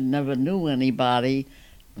I never knew anybody,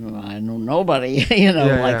 I knew nobody, you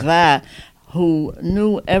know, that, who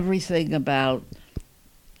knew everything about,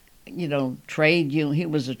 you know, trade union. He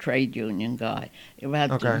was a trade union guy.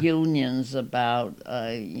 About the unions, about,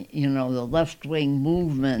 you know, the left-wing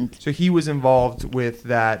movement. So he was involved with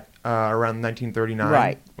that around 1939?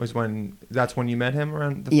 Right. That's when you met him,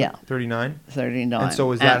 around 39? 39. And so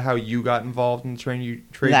was that how you got involved in trade union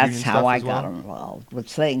stuff as well? That's how I got involved with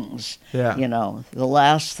things. Yeah. You know, the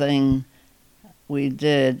last thing we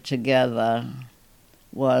did together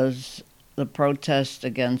was the protest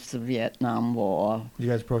against the Vietnam War. You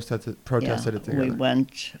guys protested it together?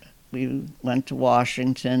 We went to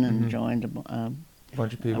Washington and joined a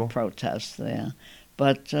bunch of people. A protest there.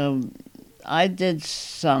 But I did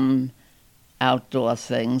some outdoor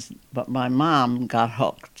things, but my mom got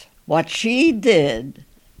hooked. What she did,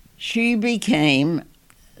 she became,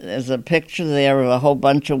 there's a picture there of a whole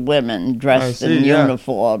bunch of women dressed in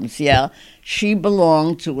uniforms. Yeah. She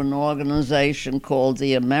belonged to an organization called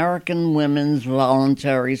the American Women's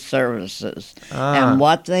Voluntary Services. And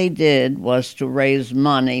what they did was to raise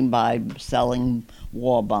money by selling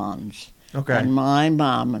war bonds. Okay. And my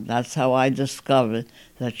mom, that's how I discovered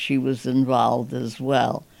that she was involved as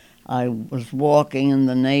well. I was walking in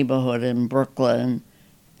the neighborhood in Brooklyn,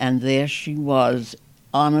 and there she was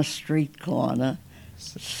on a street corner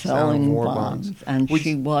selling war bonds. And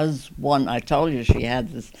she was one, I told you she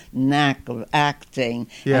had this knack of acting,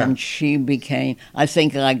 and she became, I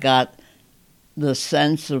think I got the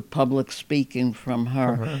sense of public speaking from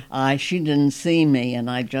her. She didn't see me, and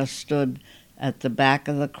I just stood at the back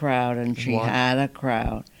of the crowd, and she had a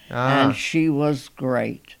crowd. and she was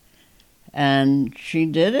great. And she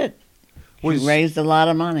did it. She raised a lot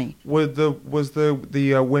of money. Was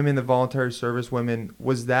the women, the voluntary service women,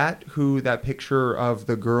 was that who that picture of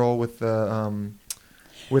the girl with the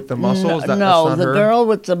muscles? No, the girl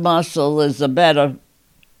with the muscle is a better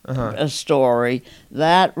a story.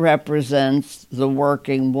 That represents the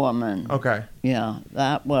working woman. Okay. Yeah,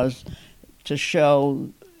 that was to show,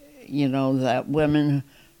 that women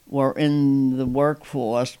were in the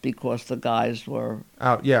workforce because the guys were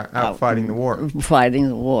out fighting the war. Fighting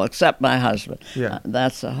the war, except my husband. Yeah.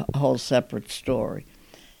 That's a whole separate story.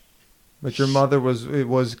 But your mother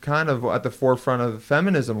was kind of at the forefront of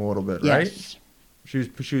feminism a little bit, right? Yes. She was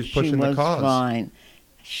pushing the cause.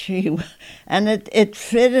 She was fine. And it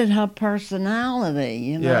fitted her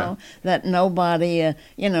personality, that nobody,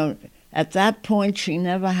 at that point she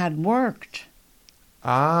never had worked.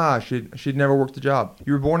 She'd never worked a job.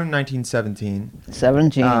 You were born in 1917.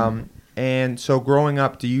 17. And so growing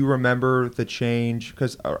up, do you remember the change?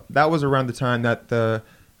 Because that was around the time that the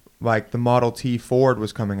Model T Ford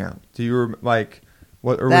was coming out. Do you what?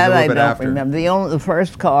 Or was that it a little I bit don't after? remember. The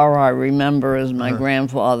first car I remember is my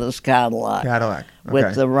grandfather's Cadillac. Okay.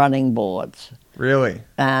 With the running boards. Really?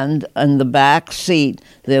 And in the back seat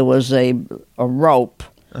there was a rope.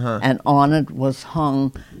 And on it was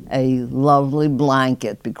hung a lovely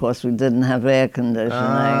blanket because we didn't have air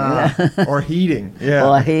conditioning. Or heating. Yeah.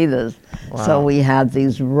 Or heaters. Wow. So we had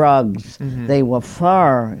these rugs. Mm-hmm. They were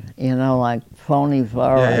fur, like phony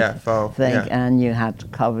fur. Yeah, faux. And you had to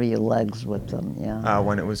cover your legs with them,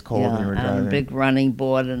 when it was cold and you were driving. And a big running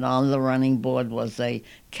board, and on the running board was a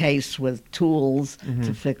case with tools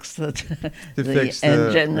to fix the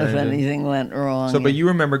engine if anything went wrong. So, but you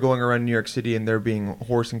remember going around New York City and there being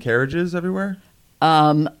horse and carriages everywhere?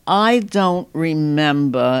 I don't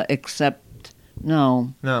remember, except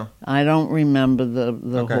no, I don't remember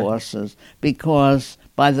the horses because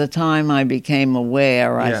by the time I became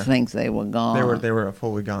aware, I think they were gone. They were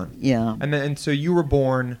fully gone. Yeah. And so you were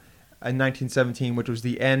born in 1917, which was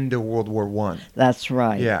the end of World War I. That's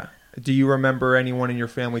right. Yeah. Do you remember anyone in your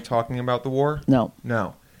family talking about the war? No.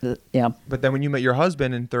 Yeah. But then when you met your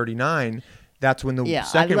husband in 1939, that's when the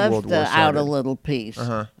Second World War started. I left out a little piece.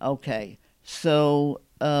 Okay. So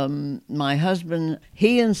my husband,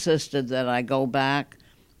 he insisted that I go back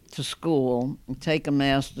to school and take a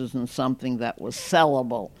master's in something that was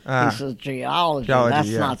sellable. He says, geology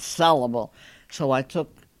that's not sellable. So I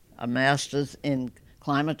took a master's in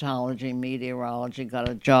climatology, meteorology, got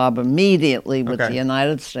a job immediately with the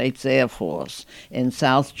United States Air Force in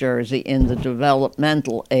South Jersey in the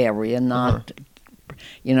developmental area, not,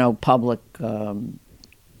 public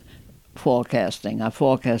forecasting. I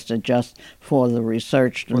forecasted just for the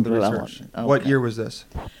research and development. Okay. What year was this?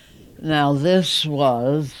 Now, this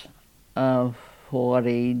was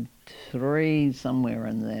 43, somewhere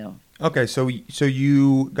in there. Okay, so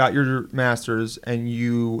you got your master's and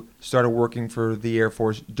you started working for the Air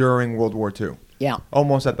Force during World War II. Yeah.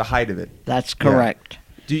 Almost at the height of it. That's correct. Yeah.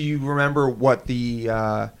 Do you remember what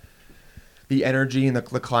the energy and the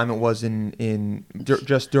climate was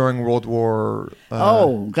just during World War?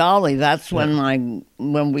 Oh golly, that's when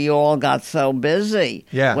we all got so busy.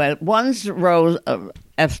 Yeah. When once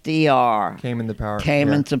FDR came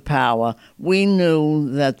into power, we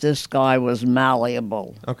knew that this guy was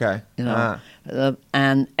malleable. Okay.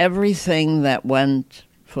 And everything that went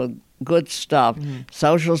for good stuff,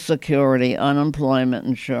 Social Security, unemployment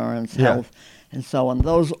insurance, health, and so on.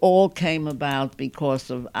 Those all came about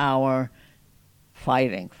because of our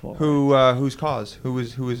fighting for whose cause? Who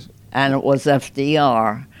was? And it was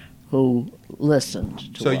FDR who listened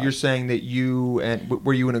to us. So you're saying that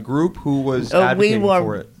were you in a group who was advocating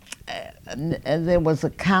for it? There was a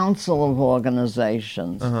council of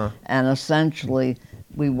organizations, and essentially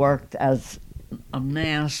we worked as a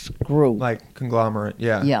mass group. Like conglomerate,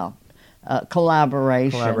 yeah. Yeah.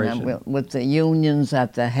 Collaboration. With the unions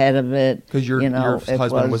at the head of it. Because your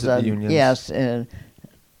husband was at the unions. Yes.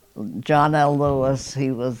 John L. Lewis,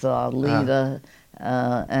 he was our leader,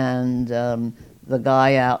 and the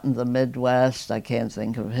guy out in the Midwest, I can't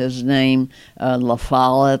think of his name, La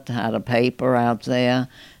Follette had a paper out there,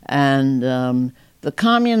 and the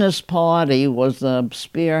Communist Party was the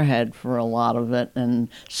spearhead for a lot of it and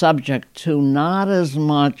subject to not as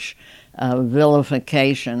much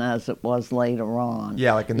vilification as it was later on.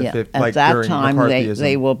 Yeah, like in the 50s. At that time,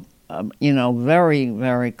 they were very,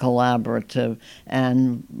 very collaborative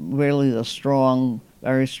and really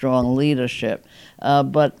very strong leadership.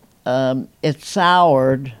 But it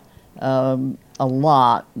soured a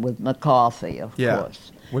lot with McCarthy, of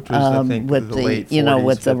course. Which was, I think, with the late 40s,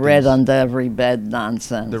 with the 50s. red under every bed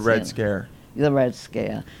nonsense. The Red Scare. The Red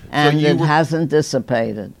Scare. And you it were- hasn't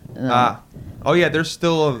dissipated. No. Oh yeah, there's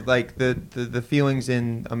still like the feelings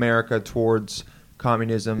in America towards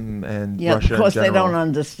communism and Yeah, Russia of course in they general. don't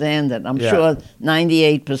understand it. I'm Yeah. sure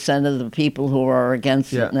 98% of the people who are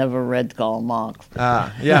against Yeah. it never read Karl Marx.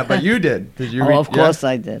 Yeah, but you did. Did you? Oh, read, of course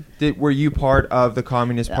I did. Were you part of the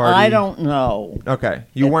Communist Party? I don't know. Okay,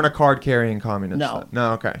 you weren't a card-carrying communist. No. then?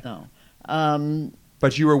 No. Okay. No.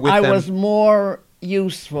 But you were with I them. was more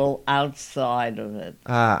useful outside of it,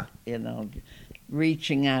 Ah. you know,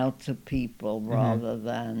 reaching out to people rather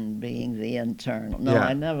than being the internal. No, Yeah.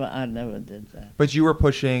 I never did that. But you were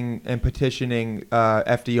pushing and petitioning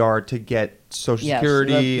FDR to get Social Yes,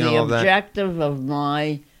 Security and the all that. objective of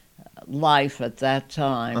my life at that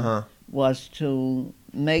time Uh-huh. was to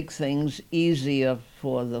make things easier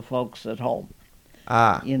for the folks at home.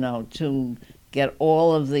 Ah. You know, to get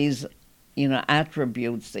all of these, you know,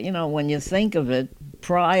 attributes. You know, when you think of it,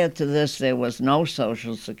 prior to this, there was no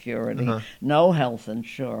Social Security, Uh-huh. no health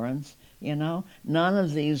insurance, you know, none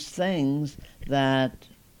of these things that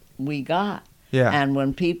we got. Yeah. And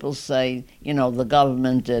when people say, you know, the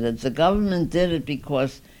government did it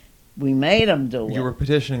because we made them do it. You were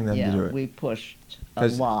petitioning them Yeah, to do it. we pushed a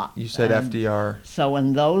 'Cause lot. You said And FDR. so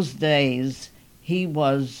in those days, he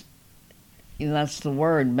was, you know, that's the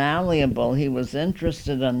word, malleable. He was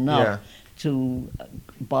interested enough Yeah. to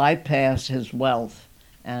bypass his wealth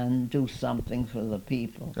and do something for the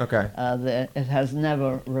people. Okay. It has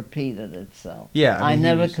never repeated itself. Yeah, I I mean, he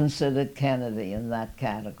never was- considered Kennedy in that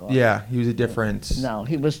category. Yeah, he was a different. No,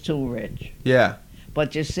 he was too rich. Yeah.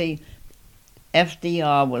 But you see,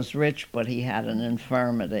 FDR was rich, but he had an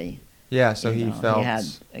infirmity. Yeah. So you he know, felt he had,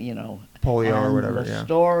 you know, polio or and whatever. the Yeah.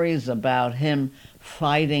 stories about him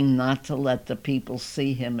fighting not to let the people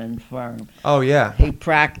see him infirm. Oh yeah. He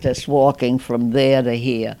practiced walking from there to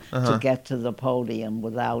here Uh-huh. to get to the podium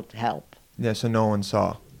without help. Yeah. So no one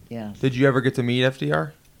saw. Yes. Did you ever get to meet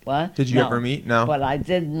FDR? What? Did you No. ever meet? No. But I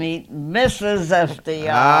did meet Mrs. FDR.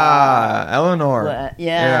 Ah, Eleanor. Well,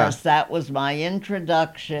 yes, that was my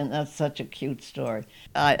introduction. That's such a cute story.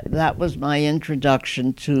 That was my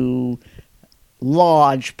introduction to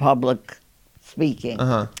large public speaking.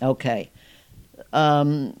 Uh-huh. Okay.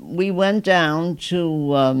 We went down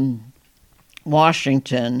to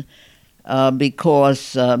Washington because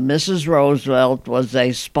Mrs. Roosevelt was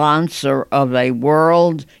a sponsor of a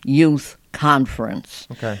World Youth Conference.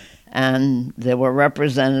 Okay. And there were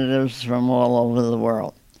representatives from all over the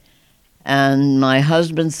world. And my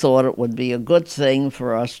husband thought it would be a good thing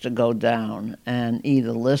for us to go down and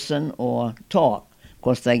either listen or talk. Of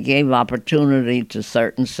course, they gave opportunity to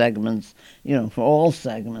certain segments, you know, for all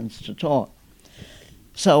segments to talk.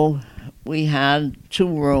 So we had 2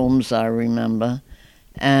 rooms, I remember,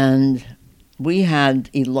 and we had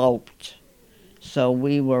eloped. So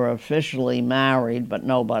we were officially married, but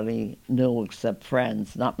nobody knew except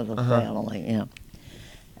friends, not with the family. Yeah.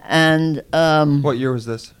 And What year was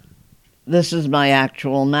this? this is my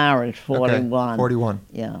actual marriage, Okay, 41. 41.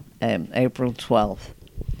 Yeah, April 12th.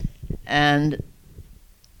 And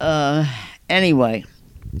anyway,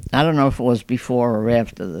 I don't know if it was before or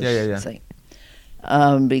after this Yeah.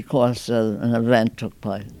 thing, because an event took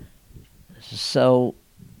place. So,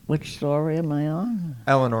 which story am I on?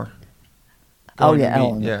 Eleanor. Oh, Going to yeah, meet,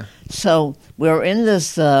 Eleanor. Yeah. So we're in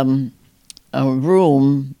this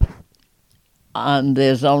room, and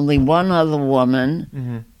there's only one other woman,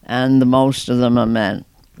 Mm-hmm. and the most of them are men.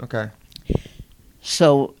 Okay.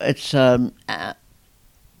 So it's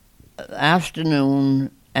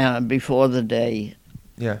afternoon before the day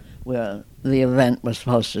Yeah. where the event was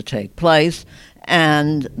supposed to take place,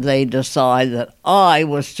 and they decide that I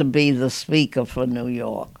was to be the speaker for New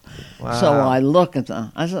York. Wow. So I look at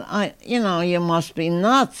them. I said, you must be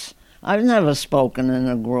nuts. I've never spoken in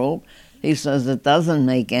a group. He says, it doesn't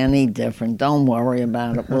make any difference. Don't worry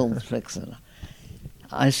about it. We'll fix it.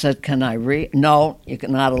 I said, can I read? No, you're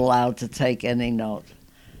not allowed to take any notes.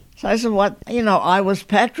 So I said, what? I was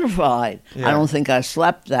petrified. Yeah. I don't think I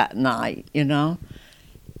slept that night,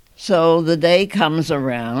 So the day comes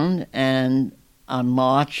around, and I'm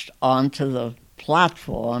marched onto the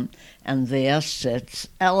platform, and there sits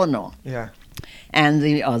Eleanor Yeah. and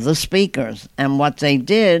the other speakers. And what they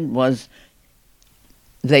did was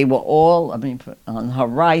they were all, on her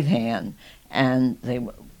right hand, and they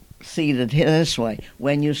were seated this way.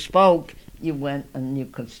 When you spoke, you went and you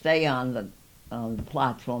could stay on the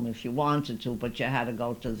platform if you wanted to, but you had to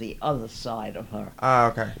go to the other side of her. Ah,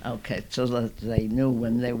 okay. Okay, so that they knew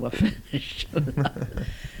when they were finished.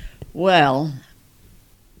 Well,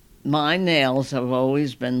 my nails have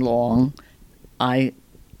always been long. I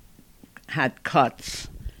had cuts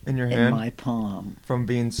In your in hand? my palm. From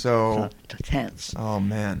being so... Tense. Oh,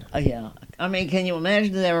 man. Yeah. I mean, can you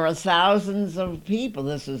imagine there are thousands of people?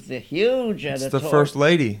 This is the huge It's editorial. the First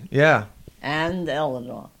Lady. Yeah. And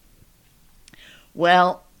Eleanor.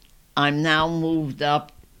 Well, I'm now moved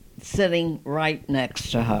up, sitting right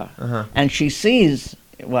next to her. Uh-huh. And she sees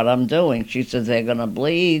what I'm doing. She says, they're going to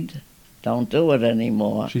bleed. Don't do it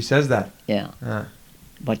anymore. She says that. Yeah. Uh.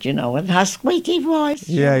 But you know, with her squeaky voice,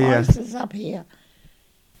 Yeah, her voice is up here.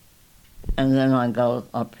 And then I go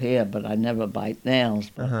up here, but I never bite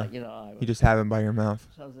nails. But, you know, You just have it by your mouth.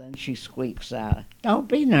 So then she squeaks out, don't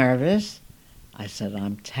be nervous. I said,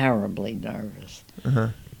 I'm terribly nervous. Uh-huh.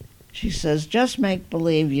 She says, just make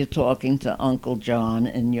believe you're talking to Uncle John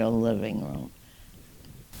in your living room.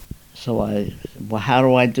 So well, how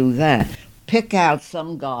do I do that? Pick out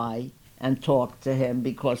some guy and talk to him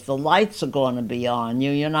because the lights are going to be on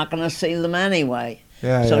you. You're not going to see them anyway.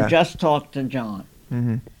 Yeah, so yeah. just talk to John.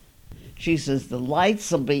 Mm-hmm. She says, the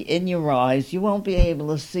lights will be in your eyes. You won't be able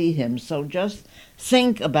to see him. So just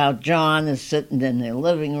think about John is sitting in their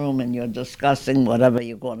living room and you're discussing whatever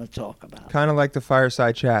you're going to talk about. Kind of like the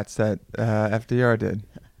fireside chats that FDR did.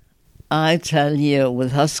 I tell you,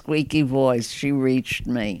 with her squeaky voice, she reached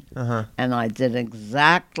me. Uh-huh. And I did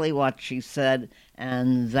exactly what she said.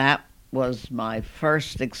 And that was my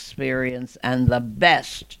first experience and the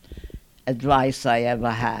best advice I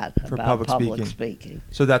ever had For about public speaking.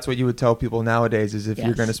 So that's what you would tell people nowadays is if you're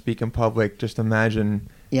Yes. going to speak in public, just imagine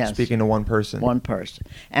Yes. speaking to one person. One person.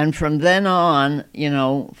 And from then on, you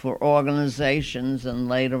know, for organizations and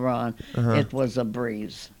later on, it was a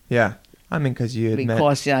breeze. Yeah. I mean, because you had met...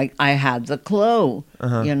 Because I had the clue,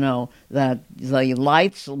 Uh-huh. you know, that the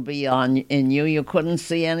lights will be on in you. You couldn't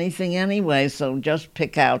see anything anyway, so just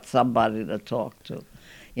pick out somebody to talk to.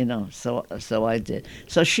 You know, so I did.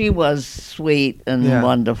 So she was sweet and Yeah.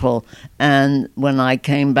 wonderful. And when I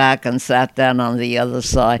came back and sat down on the other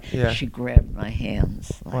side, Yeah. she grabbed my hands.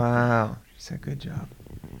 Like Wow. She said, good job.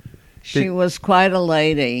 She was quite a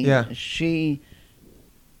lady. Yeah. She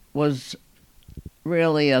was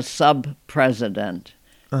really a sub-president.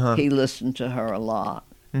 Uh-huh. He listened to her a lot.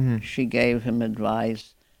 Mm-hmm. She gave him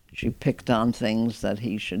advice. She picked on things that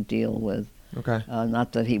he should deal with. Okay.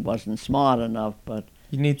 Not that he wasn't smart enough, but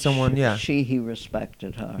You need someone, yeah. he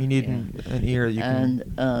respected her. You need yeah. an ear you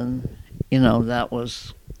can... And, you know, that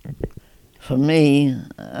was, for me,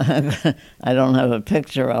 I don't have a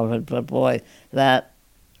picture of it, but boy, that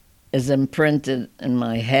is imprinted in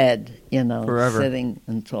my head, you know, Forever. sitting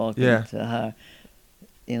and talking Yeah. to her.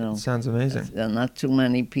 You know, Sounds amazing. not too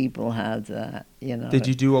many people had that, you know. Did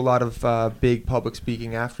you do a lot of big public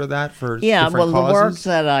speaking after that for Yeah, well, different the work causes?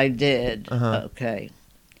 that I did, Uh-huh. okay.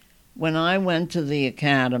 When I went to the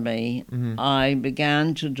academy, Mhm. I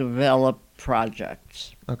began to develop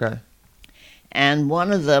projects. Okay. And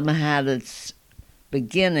one of them had its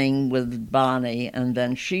beginning with Bonnie, and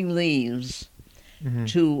then she leaves Mhm.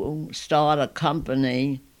 to start a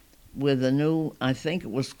company with a new, I think it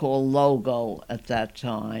was called Logo at that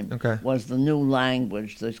time, Okay. was the new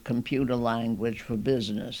language, the computer language for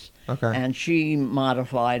business. Okay. And she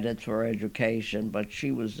modified it for education, but she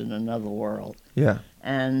was in another world. Yeah.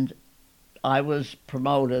 And I was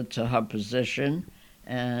promoted to her position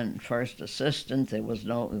and first assistant. There was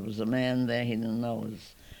a man there. He didn't know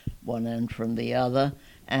his one end from the other.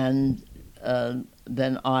 And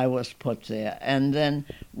then I was put there. And then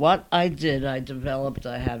what I did, I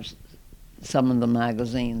have some of the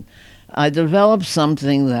magazine. I developed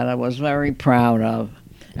something that I was very proud of,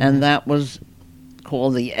 and that was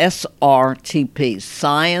called the SRTP,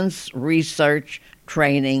 Science Research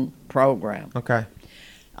Training Program. Okay.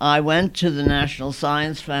 I went to the National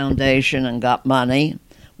Science Foundation and got money,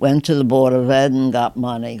 went to the Board of Ed and got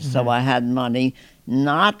money. So I had money,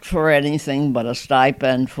 not for anything but a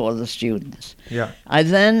stipend for the students. Yeah. I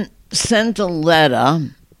then sent a letter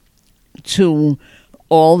to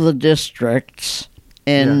all the districts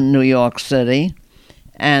in New York City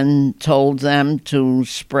and told them to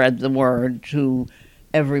spread the word to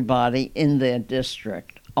everybody in their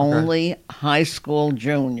district. Only high school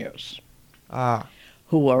juniors Ah.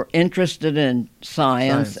 who are interested in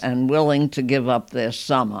science and willing to give up their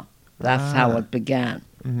summer. That's how it began.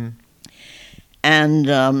 Mm-hmm.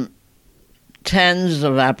 And tens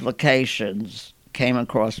of applications came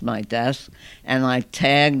across my desk, and I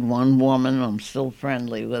tagged one woman. I'm still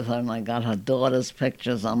friendly with her, and I got her daughter's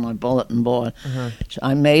pictures on my bulletin board. So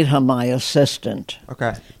I made her my assistant.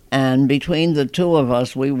 Okay. And between the two of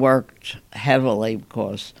us, we worked heavily, of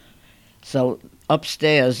course. So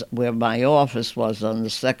upstairs, where my office was on the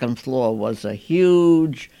second floor, was a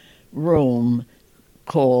huge room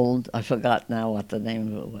called, I forgot now what the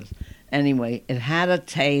name of it was, Anyway, it had a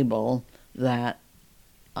table that,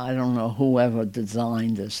 I don't know whoever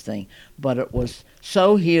designed this thing, but it was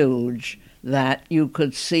so huge that you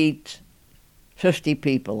could seat 50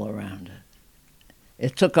 people around it.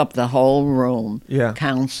 It took up the whole room, Yeah.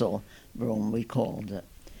 council room, we called it.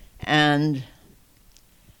 And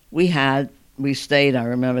we stayed, I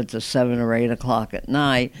remember, to 7 or 8 o'clock at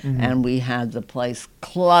night, and we had the place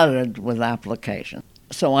cluttered with applications.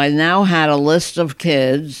 So I now had a list of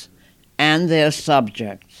kids and their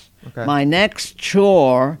subjects. Okay. My next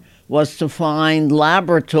chore was to find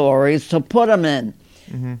laboratories to put them in.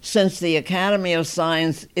 Since the Academy of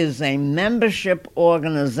Science is a membership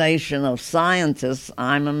organization of scientists,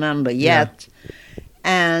 I'm a member yet,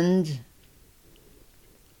 and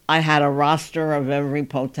I had a roster of every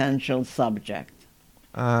potential subject.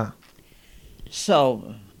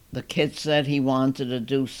 So the kid said he wanted to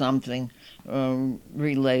do something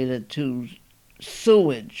related to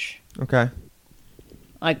sewage. Okay.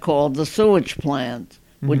 I called the sewage plant.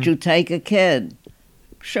 Would you take a kid?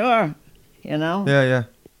 Sure, Yeah, yeah.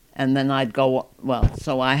 And then I'd go,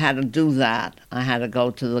 so I had to do that. I had to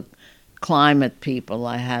go to the climate people.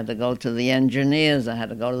 I had to go to the engineers. I had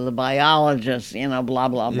to go to the biologists, blah, blah,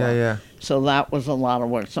 blah. Yeah, yeah. So that was a lot of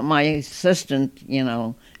work. So my assistant,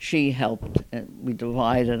 she helped. We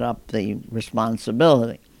divided up the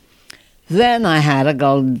responsibility. Then I had to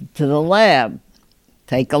go to the lab,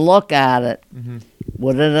 take a look at it.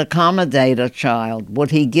 Would it accommodate a child?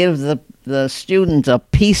 Would he give the student a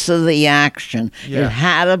piece of the action? Yeah. It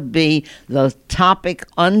had to be the topic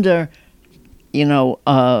under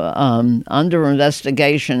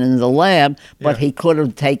investigation in the lab, but he could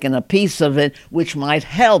have taken a piece of it, which might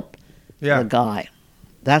help the guy.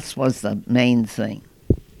 That was the main thing.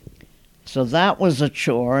 So that was a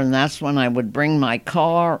chore, and that's when I would bring my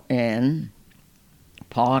car in,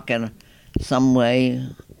 park it some way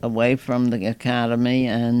away from the academy,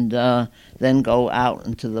 and then go out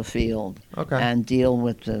into the field and deal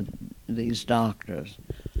with these doctors,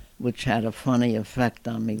 which had a funny effect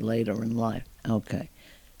on me later in life. Okay.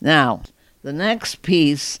 Now, the next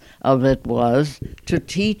piece of it was to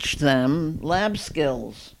teach them lab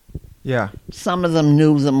skills. Yeah. Some of them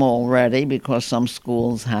knew them already because some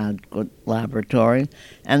schools had good laboratories,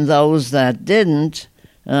 and those that didn't,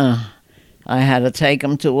 I had to take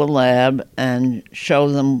them to a lab and show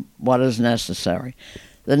them what is necessary.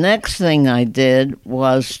 The next thing I did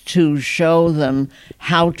was to show them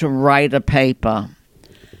how to write a paper.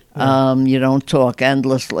 You don't talk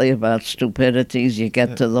endlessly about stupidities. You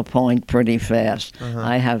get to the point pretty fast.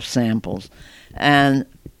 I have samples. And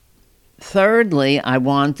thirdly, I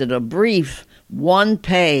wanted a brief 1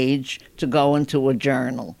 page to go into a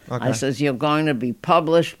journal. I says, you're going to be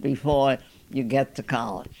published before you get to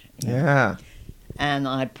college. Yeah. And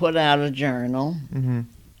I put out a journal.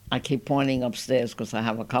 I keep pointing upstairs because I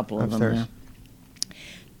have a couple of them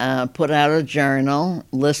now. Put out a journal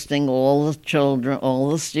listing all the children,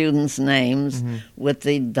 all the students' names with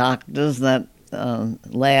the doctors that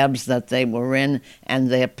labs that they were in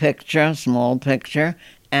and their picture, small picture,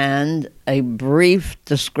 and a brief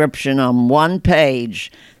description on 1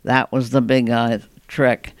 page. That was the big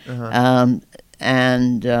trick.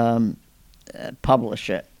 And publish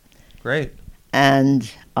it. Great.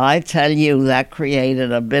 And I tell you, that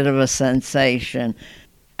created a bit of a sensation.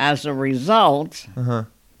 As a result,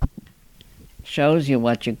 shows you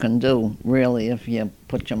what you can do, really, if you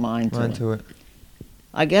put your mind to it.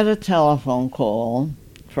 I get a telephone call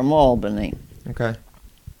from Albany. Okay.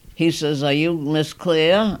 He says, are you Miss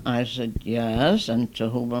Klier? I said, yes. And to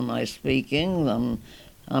whom am I speaking?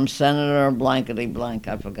 I'm Senator blankety blank.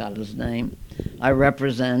 I forgot his name. I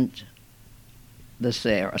represent this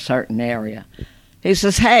area, a certain area. He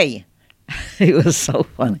says, hey, he was so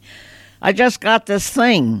funny. I just got this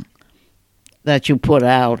thing that you put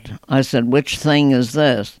out. I said, which thing is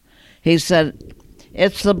this? He said,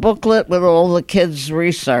 it's the booklet with all the kids'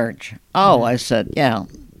 research. Oh, I said, yeah,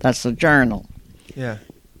 that's the journal. Yeah.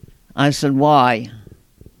 I said, why?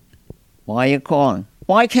 Why are you calling?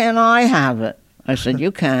 Why can't I have it? I said,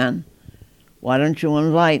 you can. Why don't you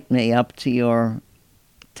invite me up to your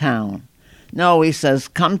town? No, he says,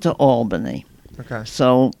 come to Albany. Okay.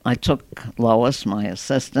 So I took Lois, my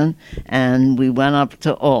assistant, and we went up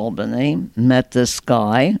to Albany, met this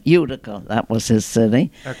guy, Utica, that was his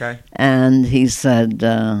city. Okay. And he said,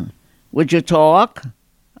 would you talk?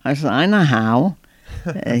 I said, I know how.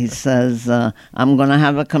 He says, I'm going to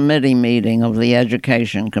have a committee meeting of the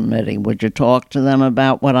education committee. Would you talk to them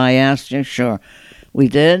about what I asked you? Sure. We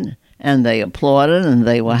did, and they applauded, and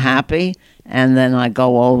they were happy. And then I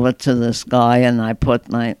go over to this guy, and I put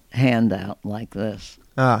my hand out like this.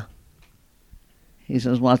 He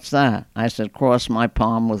says, what's that? I said, cross my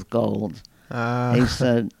palm with gold. He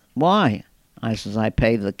said, why? I says, I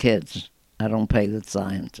pay the kids. I don't pay the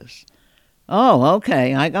scientists. Oh,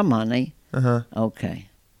 okay, I got money. Uh-huh. Okay.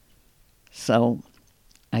 So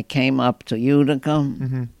I came up to Utica,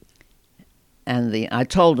 Mm-hmm. and I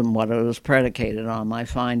told him what it was predicated on, my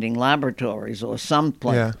finding laboratories or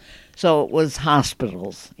someplace. Yeah. So it was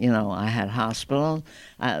hospitals. I had hospitals.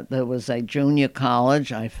 There was a junior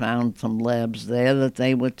college. I found some labs there that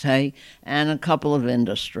they would take, and a couple of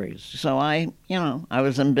industries. So I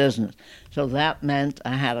was in business. So that meant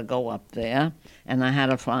I had to go up there, and I had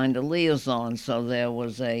to find a liaison. So there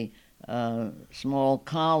was a small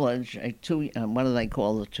college, what do they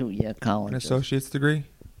call the 2-year college? An associate's degree?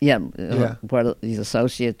 Yeah, Yeah. what are these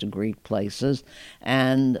associate degree places.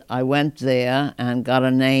 And I went there and got a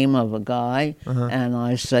name of a guy, and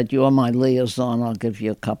I said, you're my liaison, I'll give you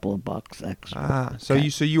a couple of bucks extra. So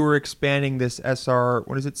you were expanding this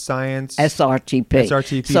what is it, science? SRTP.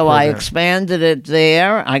 SRTP So I program. expanded it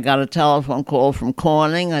there. I got a telephone call from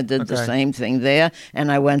Corning. I did the Okay. same thing there,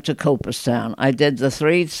 and I went to Cooperstown. I did the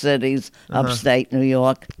 3 cities, upstate New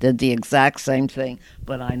York, did the exact same thing,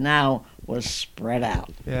 but I now was spread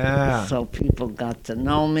out. Yeah. So people got to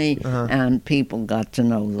know me, and people got to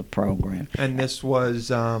know the program. And this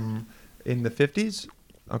was in the 50s?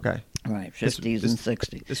 Okay. Right, 50s and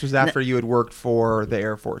 60s. This was after you had worked for the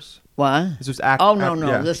Air Force. What? This was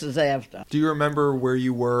No, this is after. Do you remember where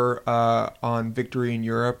you were on Victory in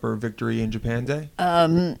Europe or Victory in Japan Day?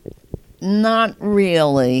 Not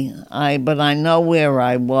really. But I know where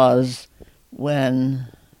I was when.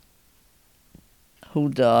 Who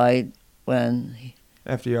died when?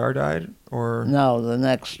 FDR died, or No, the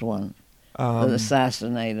next one, the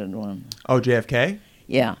assassinated one. JFK?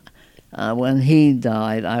 Yeah. When he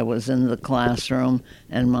died, I was in the classroom,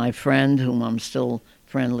 and my friend, whom I'm still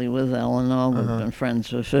friendly with, Eleanor, we've been friends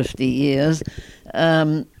for 50 years,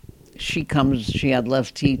 she had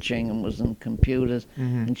left teaching and was in computers,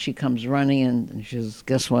 and she comes running in, and she says,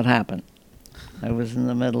 guess what happened? I was in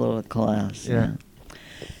the middle of a class. Yeah.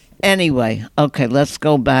 Anyway, okay, let's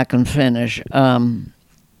go back and finish. I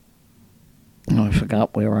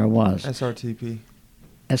forgot where I was. SRTP.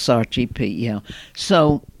 SRTP, yeah.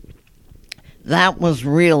 So that was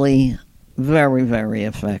really very, very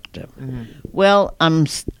effective. Mm-hmm. Well, I'm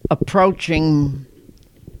approaching,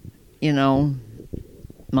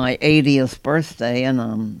 my 80th birthday, and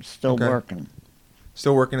I'm still working.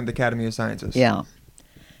 Still working at the Academy of Sciences. Yeah.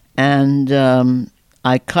 And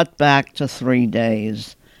I cut back to 3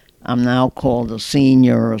 days. I'm now called a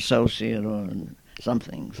senior associate or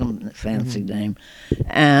something, some fancy name.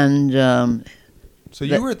 And so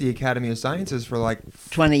you were at the Academy of Sciences for like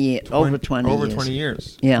 20 years, over 20 years. Over 20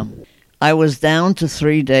 years. Yeah. I was down to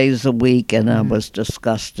 3 days a week, and I was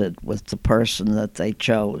disgusted with the person that they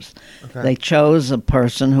chose. Okay. They chose a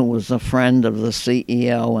person who was a friend of the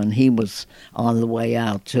CEO, and he was on the way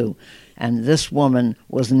out too. And this woman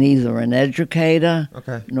was neither an educator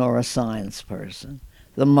nor a science person.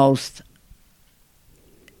 The most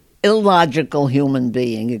illogical human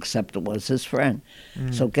being, except it was his friend.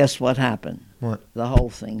 So guess what happened? What? The whole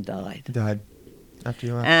thing died. He died after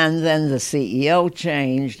you left. And then the CEO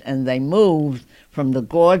changed, and they moved from the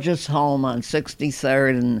gorgeous home on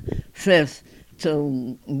 63rd and 5th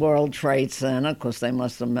to World Trade Center, because they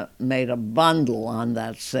must have made a bundle on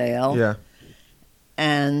that sale. Yeah.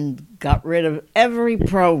 And got rid of every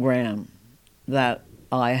program that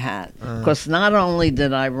I had. Because not only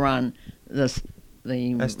did I run the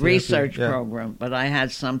STFP, research program, but I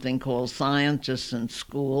had something called Scientists in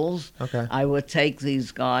Schools. Okay. I would take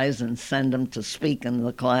these guys and send them to speak in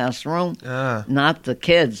the classroom. Ah. Not the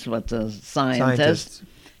kids, but the scientists.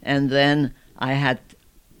 And then I had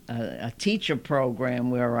a teacher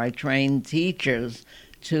program where I trained teachers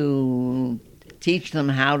to teach them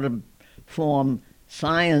how to form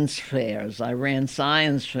science fairs. I ran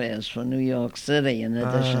science fairs for New York City in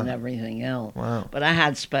addition to everything else. Wow. But I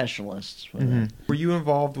had specialists for that. Were you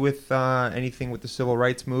involved with anything with the civil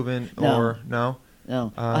rights movement? No. Or no?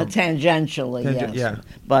 No, tangentially, yes. Yeah.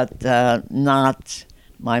 But not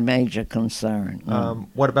my major concern. No.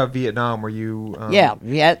 What about Vietnam? Were you... Yeah,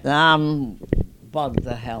 Vietnam bugged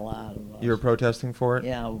the hell out of us. You were protesting for it?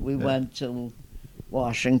 Yeah, we went to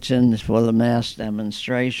Washington for the mass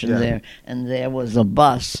demonstration there, and there was a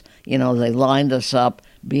bus. They lined us up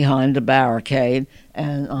behind a barricade,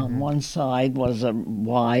 and on one side was a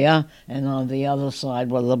wire, and on the other side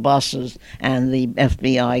were the buses, and the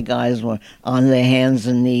FBI guys were on their hands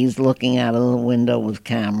and knees looking out of the window with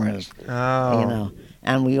cameras. Oh.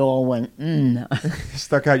 And we all went,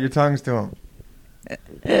 Stuck out your tongues to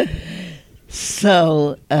them.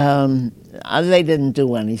 So they didn't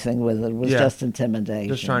do anything with it. It was just intimidation.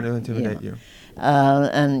 Just trying to intimidate you.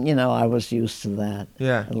 And, I was used to that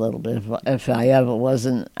a little bit. If I ever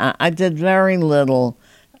wasn't, I did very little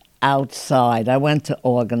outside. I went to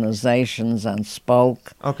organizations and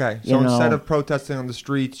spoke. Okay, so instead of protesting on the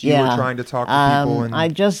streets, you were trying to talk to people. And I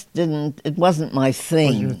just didn't, it wasn't my thing.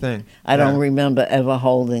 Wasn't your thing. I don't remember ever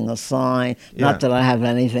holding a sign. Not that I have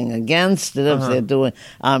anything against it. If they're doing,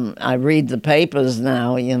 I read the papers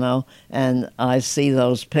now, and I see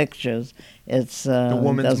those pictures. It's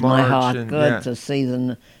does my heart good to see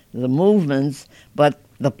the movements. But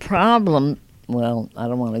the problem, well, I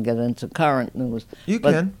don't want to get into current news. You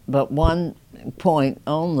can. But one point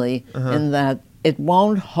only, in that it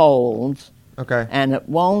won't hold. Okay. And it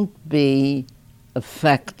won't be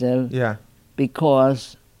effective. Yeah.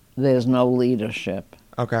 Because there's no leadership.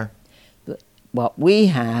 Okay. What we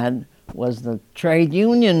had was the trade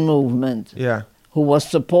union movement. Yeah. Who was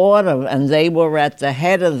supportive, and they were at the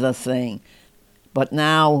head of the thing. But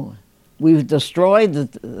now we've destroyed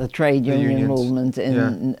the trade union movement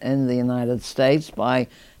in the United States by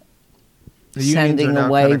sending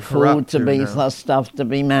away food to be stuff to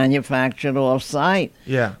be manufactured off-site.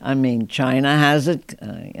 Yeah. I mean, China has it.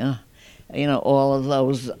 All of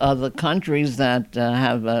those other countries that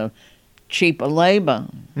have cheaper labor.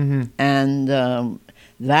 Mm-hmm. And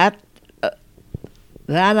that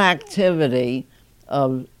activity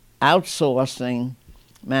of outsourcing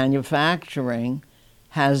manufacturing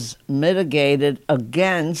has mitigated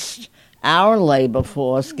against our labor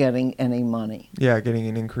force getting any money. Yeah, getting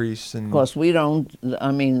an increase. Of course, we don't,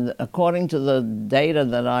 according to the data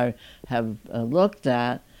that I have looked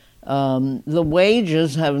at, the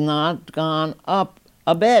wages have not gone up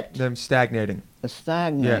a bit. They're stagnating.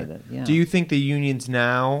 Stagnated, yeah. Do you think the unions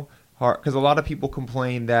now, because a lot of people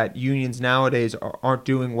complain that unions nowadays aren't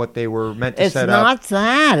doing what they were meant to set up? It's not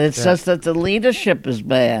that. It's just that the leadership is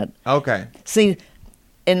bad. Okay. See,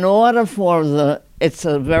 in order for it's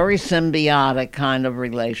a very symbiotic kind of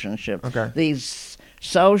relationship. Okay. These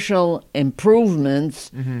social improvements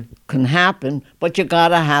can happen, but you got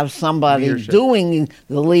to have somebody doing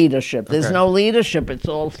the leadership. There's no leadership. It's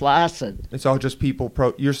all flaccid. It's all just people.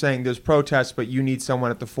 You're saying there's protests, but you need someone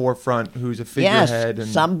at the forefront who's a figurehead. Yes,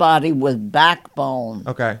 somebody with backbone.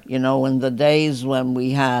 Okay. In the days when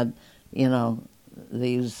we had,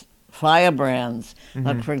 these firebrands.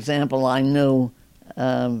 Like, for example, I knew,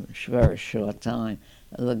 very short time,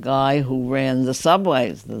 the guy who ran the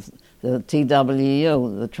subways, the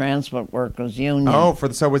TWU, the Transport Workers Union. Oh, for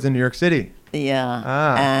the subways in New York City. Yeah.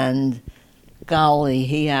 Ah. And golly,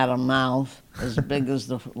 he had a mouth as big as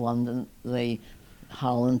the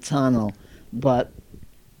Holland Tunnel, but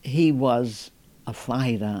he was a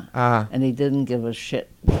fighter. Ah. And he didn't give a shit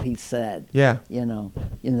what he said. Yeah. And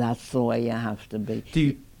that's the way you have to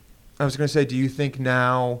be. I was going to say, do you think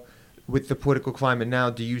now, with the political climate now,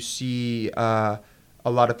 do you see a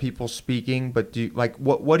lot of people speaking, but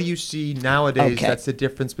what do you see nowadays that's the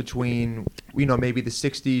difference between, maybe the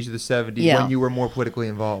 60s or the 70s when you were more politically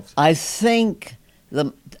involved? I think,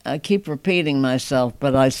 I keep repeating myself,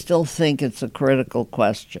 but I still think it's a critical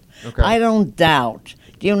question. Okay. I don't doubt.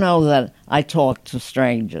 Do you know that I talk to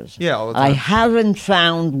strangers? Yeah, all the time. I haven't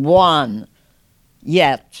found one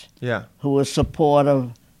yet who is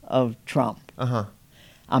supportive of Trump. Uh-huh.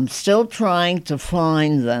 I'm still trying to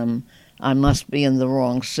find them. I must be in the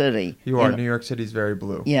wrong city. You are. New York City's very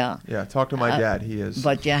blue. Yeah. Yeah, talk to my dad. He is.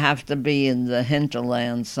 But you have to be in the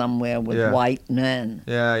hinterland somewhere with white men.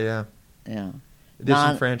 Yeah. Yeah.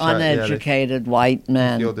 Disenfranchised. Uneducated white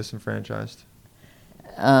men. Feel disenfranchised.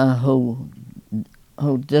 Who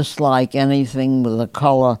dislike anything with a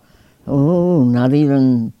color, not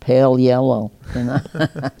even pale yellow.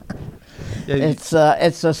 It's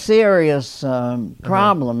a serious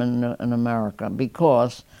problem in America,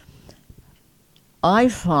 because I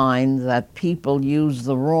find that people use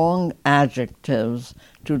the wrong adjectives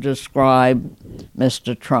to describe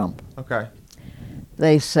Mr. Trump. Okay.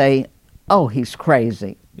 They say, oh, he's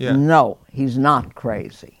crazy. Yeah. No, he's not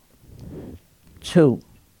crazy. 2,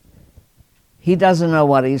 he doesn't know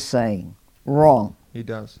what he's saying. Wrong. He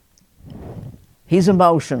does. He's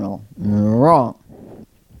emotional. Wrong.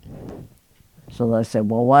 So they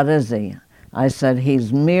said, well, what is he? I said,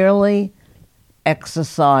 he's merely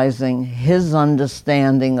exercising his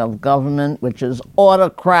understanding of government, which is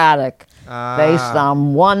autocratic, based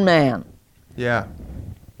on one man. Yeah.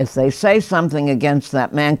 If they say something against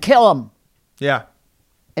that man, kill him. Yeah.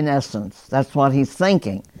 In essence, that's what he's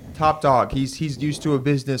thinking. Top dog. He's used to a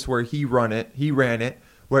business where he ran it,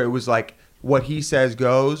 where it was like, what he says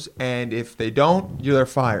goes, and if they don't, they're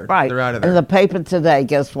fired. Right. They're out of there. In the paper today,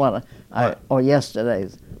 guess what? or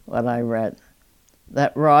yesterday's, what I read.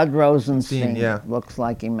 That Rod Rosenstein yeah. looks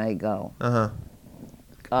like he may go. Uh-huh.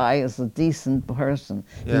 Guy is a decent person.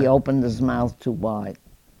 Yeah. He opened his mouth too wide.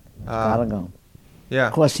 Gotta go. Yeah.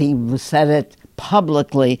 Of course, he said it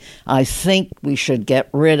publicly. I think we should get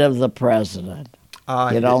rid of the president.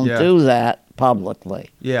 You don't do that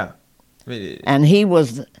publicly. Yeah. And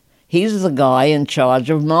he's the guy in charge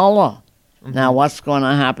of Mueller. Mm-hmm. Now, what's going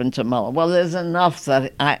to happen to Mueller? Well, there's enough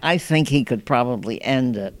that I think he could probably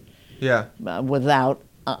end it. Yeah. Without,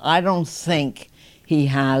 I don't think he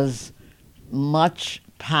has much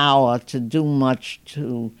power to do much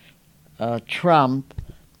to Trump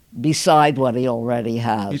beside what he already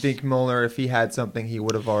has. You think Mueller, if he had something, he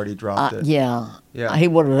would have already dropped it? Yeah. Yeah. He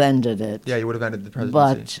would have ended it. Yeah, he would have ended the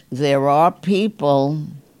presidency. But there are people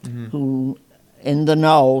who, in the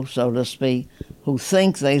know, so to speak, who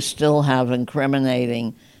think they still have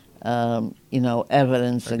incriminating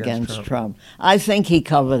evidence against Trump. I think he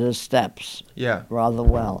covered his steps rather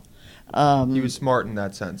well. He was smart in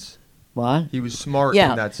that sense. What? He was smart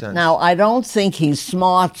in that sense. Now, I don't think he's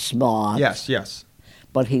smart. Yes.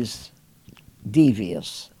 But he's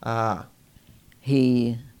devious. Ah.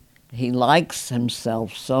 He likes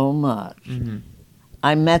himself so much. Mm-hmm.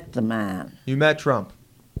 I met the man. You met Trump?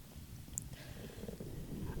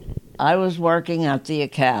 I was working at the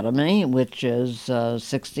Academy, which is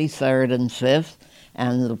 63rd and 5th,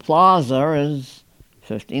 and the Plaza is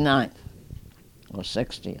 59th or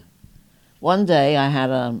 60th. One day I had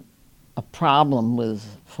a problem with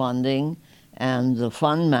funding, and the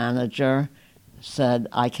fund manager said,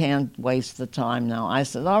 I can't waste the time now. I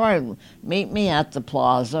said, all right, meet me at the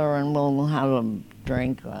Plaza and we'll have a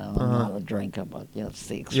drink. Well, I'm not a drinker, but that's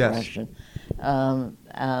the expression. Yes.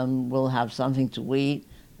 We'll have something to eat.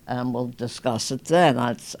 And we'll discuss it then.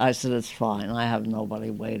 I said, it's fine. I have nobody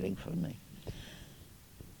waiting for me.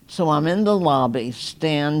 So I'm in the lobby,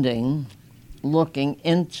 standing, looking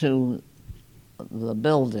into the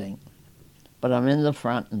building. But I'm in the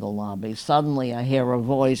front of the lobby. Suddenly I hear a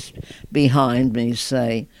voice behind me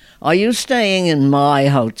say, are you staying in my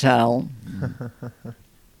hotel?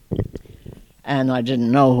 And I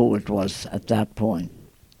didn't know who it was at that point.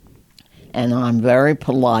 And I'm very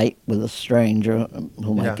polite with a stranger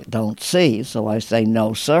whom I don't see, so I say,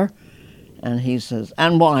 no, sir. And he says,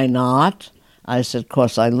 and why not? I said,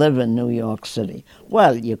 'cause I live in New York City.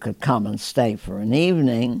 Well, you could come and stay for an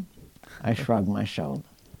evening. I shrugged my shoulders.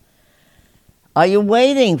 Are you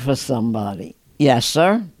waiting for somebody? Yes,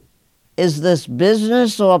 sir. Is this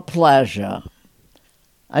business or pleasure?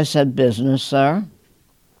 I said, business, sir.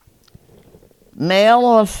 Male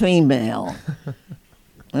or female?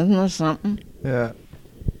 Isn't that something? Yeah.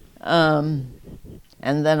 And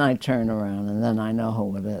then I turn around, and then I know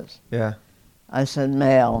who it is. Yeah. I said,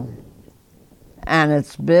 male. And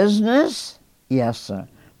it's business? Yes, sir.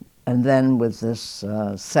 And then with this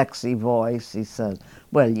sexy voice, he said,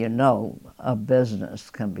 well, you know, a business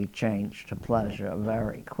can be changed to pleasure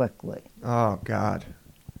very quickly. Oh, God.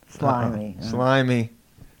 Slimy. Slimy.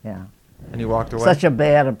 Yeah. And he walked away. Such a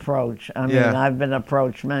bad approach. I mean, I've been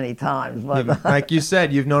approached many times. But like you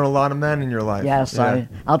said, you've known a lot of men in your life. Yes,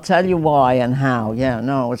 I'll tell you why and how. Yeah,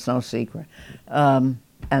 no, it's no secret.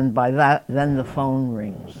 And by that, then the phone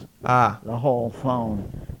rings. Ah. The whole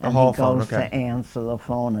phone. The whole phone, he goes to answer the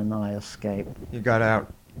phone, and I escape. You got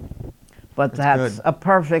out. But that's a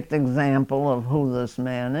perfect example of who this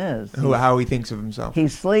man is. How he thinks of himself.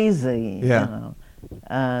 He's sleazy, you know.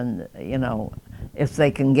 And, you know, if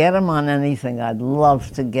they can get him on anything, I'd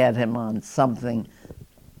love to get him on something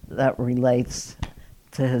that relates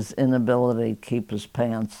to his inability to keep his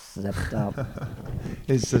pants zipped up.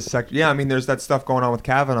 I mean, there's that stuff going on with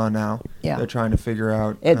Kavanaugh now. Yeah. They're trying to figure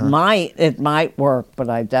out. It might work, but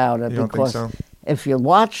I doubt it. You don't because think so? If you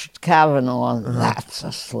watched Kavanaugh, that's a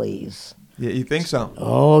sleaze. Yeah, you think so?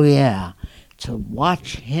 Oh, yeah. To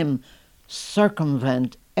watch him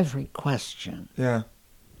circumvent every question. Yeah.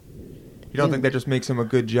 You don't think that just makes him a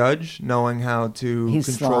good judge, knowing how to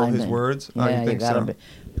control his words? Yeah, you think gotta so? be.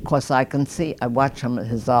 Of course, I can see. I watch him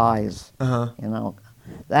his eyes. Uh-huh. You know,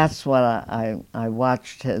 that's what I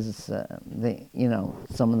watched his some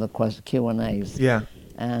of the Q&As. Yeah.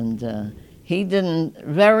 And he didn't.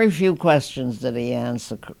 Very few questions did he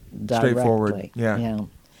answer directly. Straightforward. Yeah. Yeah.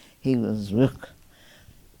 He was.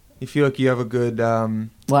 You feel like you have a good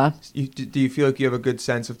What? do you feel like you have a good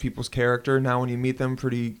sense of people's character now when you meet them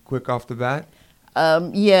pretty quick off the bat?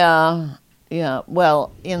 Yeah.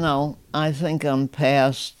 Well, you know, I think I'm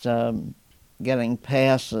past getting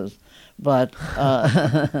passes, but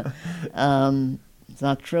It's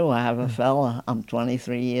not true. I have a fella. I'm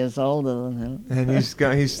 23 years older than him. And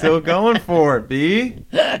he's still going for it, B.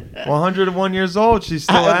 101 years old. She's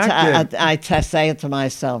still active. I say it to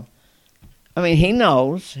myself. I mean, he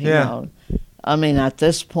knows. He knows. I mean, at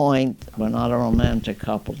this point, we're not a romantic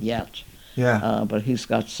couple yet. Yeah. But he's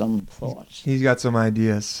got some thoughts. He's got some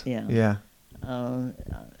ideas. Yeah. Yeah.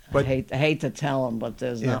 I hate to tell him, but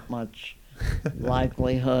there's not much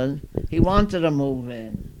likelihood. He wanted to move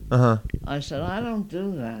in. Uh-huh. I said, I don't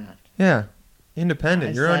do that. Yeah.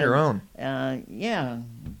 Independent. You're on your own. Yeah.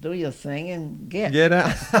 Do your thing and get. Get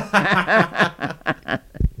out.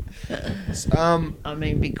 I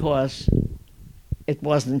mean, because it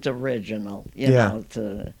wasn't original, you know,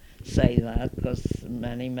 to say that, because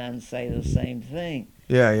many men say the same thing.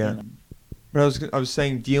 Yeah. You know. But I was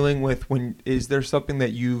saying, dealing with is there something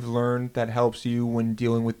that you've learned that helps you when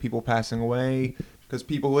dealing with people passing away? Because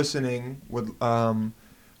people listening would,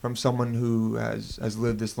 from someone who has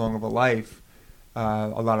lived this long of a life, a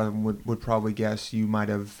lot of them would probably guess you might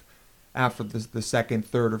have, after the second,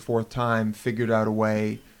 third, or fourth time, figured out a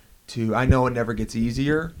way to. I know it never gets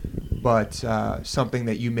easier, but something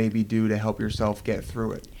that you maybe do to help yourself get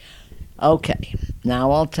through it. Okay,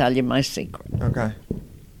 now I'll tell you my secret. Okay.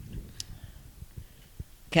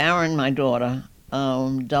 Karen, my daughter,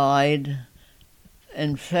 died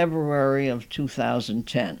in February of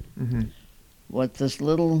 2010. Mm-hmm. What this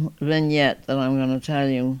little vignette that I'm going to tell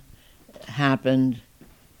you happened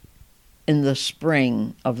in the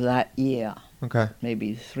spring of that year. Okay.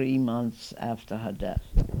 Maybe 3 months after her death.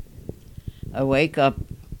 I wake up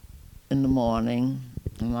in the morning.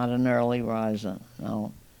 I'm not an early riser,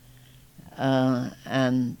 no.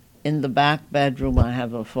 And in the back bedroom, I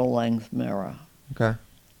have a full-length mirror. Okay.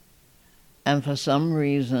 And for some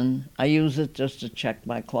reason, I use it just to check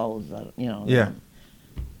my clothes. Yeah.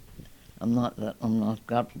 I'm not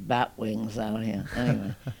got bat wings out here.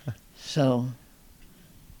 Anyway, so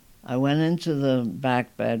I went into the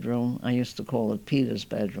back bedroom. I used to call it Peter's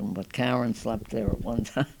bedroom, but Karen slept there at one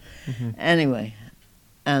time. Mm-hmm. Anyway,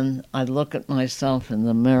 and I look at myself in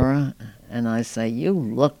the mirror, and I say, "You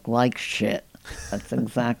look like shit." That's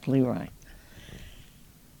exactly right.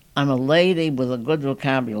 I'm a lady with a good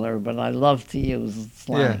vocabulary, but I love to use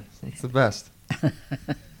slang. Yeah, it's the best.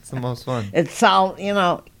 It's the most fun. It's all,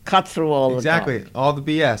 cut through all exactly. the All the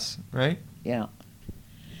BS, right? Yeah.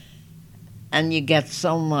 And you get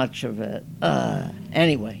so much of it.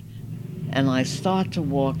 Anyway, and I start to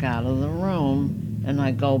walk out of the room, and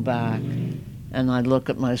I go back, and I look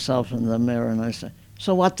at myself in the mirror, and I say,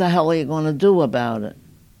 so what the hell are you going to do about it?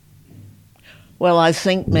 Well, I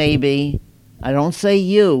think maybe... I don't say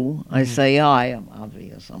you. I say I. I'm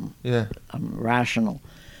obvious. I'm rational.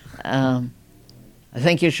 I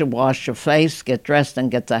think you should wash your face, get dressed,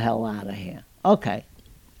 and get the hell out of here. Okay.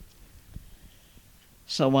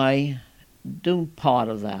 So I do part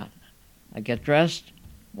of that. I get dressed,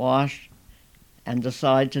 wash, and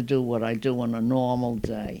decide to do what I do on a normal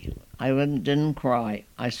day. I didn't cry.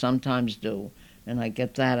 I sometimes do. And I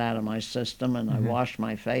get that out of my system, and I wash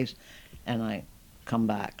my face, and I come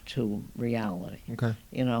back to reality. Okay.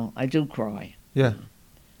 I do cry. Yeah.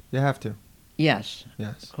 You have to. Yes.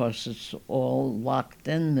 Yes. Because it's all locked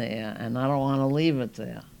in there, and I don't want to leave it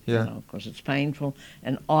there. Yeah. Because it's painful,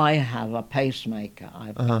 and I have a pacemaker.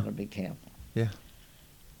 I've got to be careful. Yeah.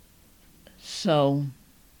 So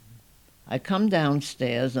I come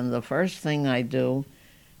downstairs, and the first thing I do,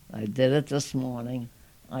 I did it this morning,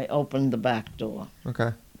 I opened the back door.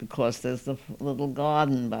 Okay. Because there's the little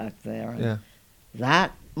garden back there. Yeah.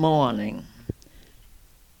 That morning,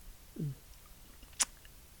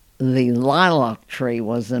 the lilac tree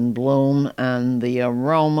was in bloom, and the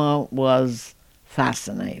aroma was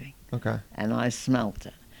fascinating. Okay. And I smelt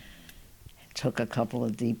it. Took a couple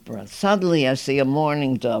of deep breaths. Suddenly, I see a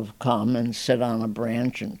mourning dove come and sit on a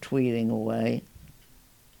branch and tweeting away.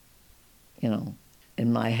 In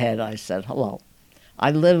my head, I said, hello.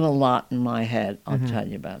 I live a lot in my head. I'll tell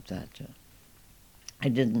you about that, too. I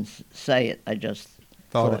didn't say it. I just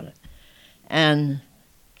thought it. And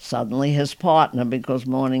suddenly his partner, because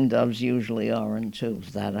mourning doves usually are in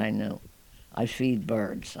twos, that I knew. I feed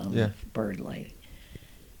birds. I'm a bird lady.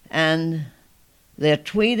 And they're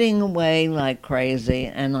tweeting away like crazy,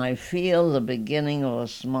 and I feel the beginning of a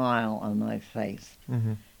smile on my face.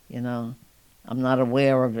 I'm not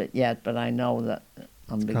aware of it yet, but I know that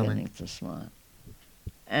I'm beginning to smile.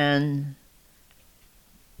 And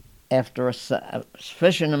after a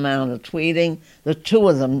sufficient amount of tweeting, the two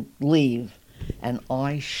of them leave, and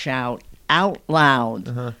I shout out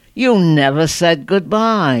loud, you never said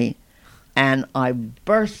goodbye. And I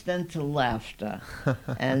burst into laughter.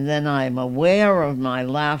 And then I'm aware of my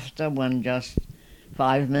laughter when just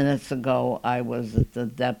 5 minutes ago I was at the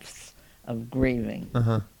depths of grieving.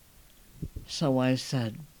 Uh-huh. So I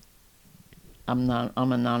said, I'm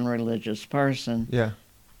a non-religious person. Yeah.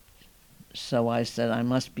 So I said, I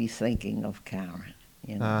must be thinking of Karen,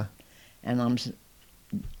 and I'm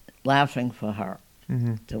laughing for her,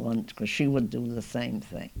 because she would do the same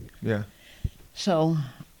thing. Yeah. So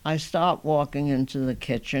I start walking into the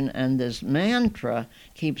kitchen, and this mantra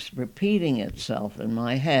keeps repeating itself in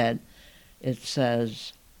my head. It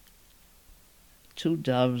says, 2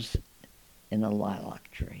 doves in a lilac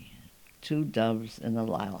tree. 2 doves in a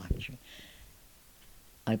lilac tree.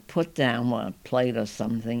 I put down a plate or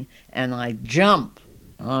something, and I jump.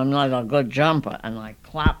 I'm not a good jumper, and I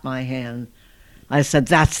clap my hand. I said,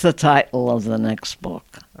 that's the title of the next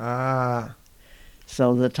book. Ah.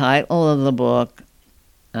 So the title of the book,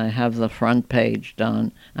 I have the front page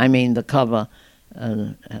done. I mean, the cover.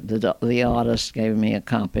 The artist gave me a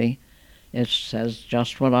copy. It says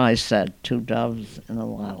just what I said, 2 doves in a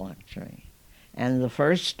lilac tree. And the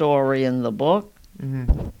first story in the book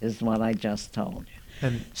is what I just told you.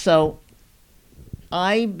 And so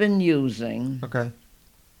I've been using okay.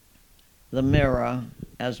 the mirror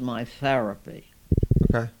as my therapy.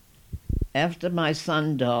 Okay. After my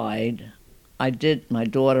son died, my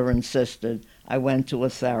daughter insisted, I went to a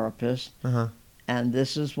therapist, and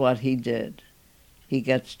this is what he did. He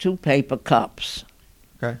gets 2 paper cups.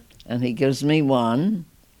 Okay. And he gives me one,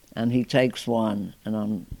 and he takes one, and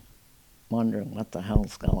I'm wondering what the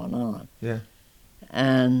hell's going on. Yeah.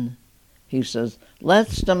 And he says,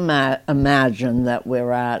 let's imagine that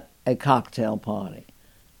we're at a cocktail party.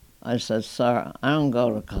 I said, sir, I don't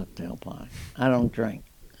go to cocktail parties. I don't drink.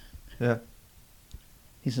 Yeah.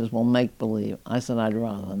 He says, well, make believe. I said, I'd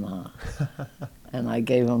rather not. And I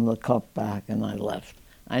gave him the cup back, and I left.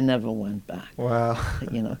 I never went back. Wow.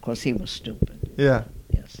 Because he was stupid. Yeah.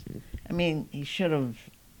 Yes. I mean, he should have,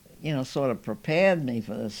 sort of prepared me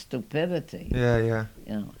for the stupidity. Yeah,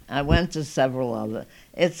 yeah. I went to several other.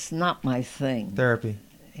 It's not my thing. Therapy.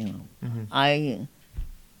 I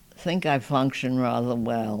think I function rather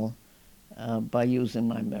well by using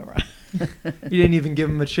my mirror. You didn't even give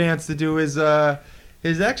him a chance to do his exercise,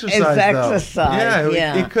 His exercise,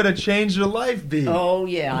 yeah. It could have changed your life, Bea. Oh,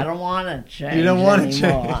 yeah. I don't want to change. You don't want to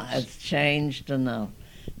anymore. change. It's changed enough.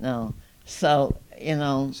 No. So,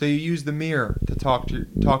 So you use the mirror to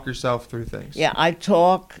talk yourself through things. Yeah, I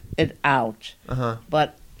talk it out. Uh-huh.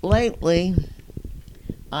 But lately,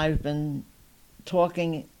 I've been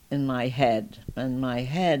talking in my head, and my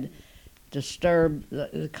head disturbed.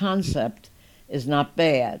 The concept is not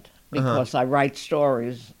bad, because I write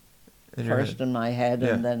stories first in my head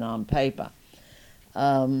and then on paper.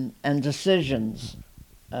 And decisions,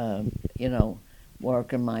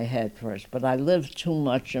 work in my head first. But I live too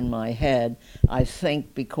much in my head, I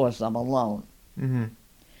think, because I'm alone. Mm-hmm.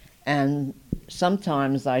 And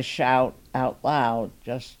sometimes I shout out loud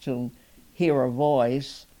just to hear a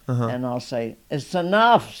voice, and I'll say, it's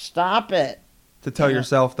enough, stop it. To tell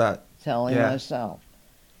yourself that. Telling myself.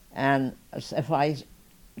 And if I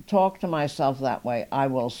talk to myself that way, I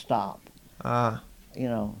will stop. But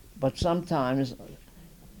sometimes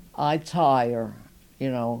I tire,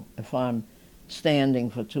 if I'm standing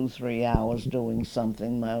for 2-3 hours doing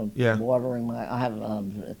something, watering I have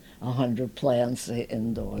 100 plants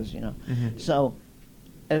indoors, Mm-hmm. So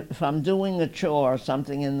if I'm doing a chore or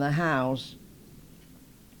something in the house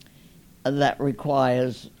that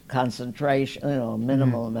requires concentration, a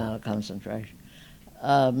minimal amount of concentration,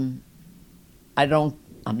 I'm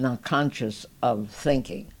not conscious of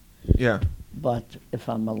thinking. Yeah. But if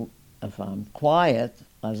I'm quiet,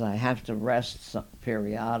 as I have to rest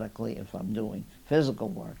periodically if I'm doing physical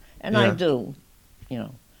work, and I do,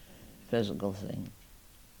 physical thing,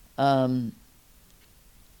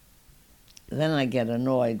 then I get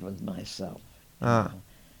annoyed with myself.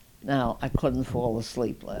 Now, I couldn't fall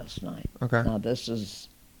asleep last night. Okay. Now, this is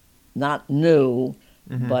not new,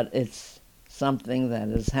 but it's something that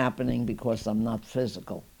is happening because I'm not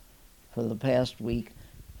physical. For the past week,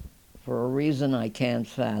 for a reason I can't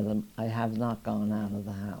fathom, I have not gone out of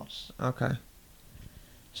the house. Okay.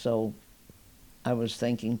 So I was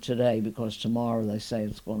thinking today, because tomorrow they say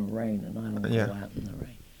it's going to rain, and I don't go out in the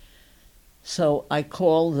rain. So I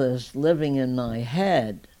call this living in my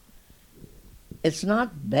head. It's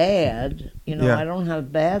not bad. I don't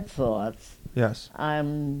have bad thoughts. Yes.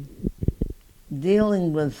 I'm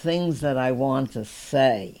dealing with things that I want to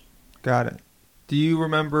say. Got it. Do you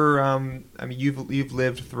remember, you've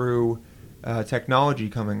lived through technology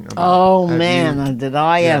coming about. Oh, man, did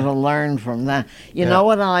I ever learn from that. You know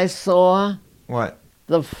what I saw? What?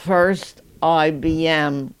 The first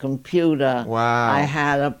IBM computer. Wow. I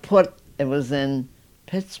had to put, it was in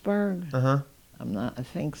Pittsburgh. Uh-huh. I'm not. I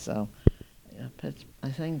think so. Yeah, I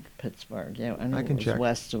think Pittsburgh. Yeah, I know I can it was check.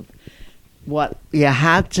 west of. What you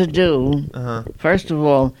had to do, Uh-huh. first of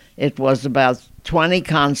all, it was about 20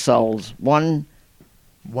 consoles, one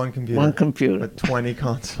computer. With 20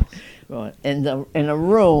 consoles. Right. In a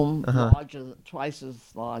room Uh-huh. twice as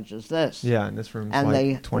large as this. Yeah, and this room's And like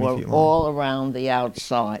they 20 were feet long. all around the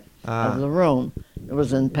outside of the room. It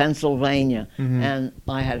was in Pennsylvania, and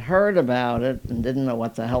I had heard about it and didn't know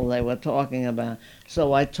what the hell they were talking about.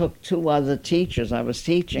 So I took 2 other teachers. I was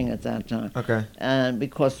teaching at that time. Okay. And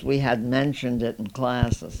because we had mentioned it in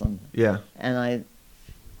class or something. Yeah. And I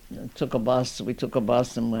took a bus. We took a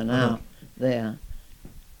bus and went out there.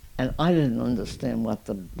 And I didn't understand what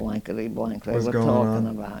the blankety blank they What's were going talking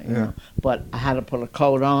on? about, Yeah. you know. But I had to put a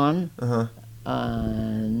coat on, Uh-huh.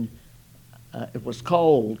 and it was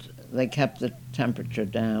cold. They kept the temperature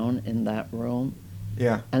down in that room,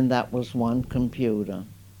 Yeah. and that was one computer.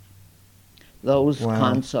 Those Wow.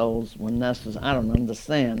 consoles were necessary. I don't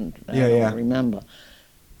understand. I don't remember.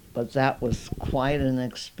 But that was quite an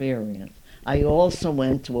experience. I also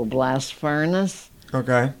went to a blast furnace,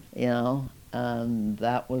 Okay. you know, and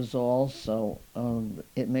that was also,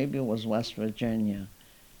 maybe it was West Virginia.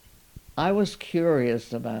 I was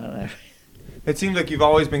curious about everything. It seems like you've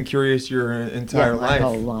always been curious your entire my life.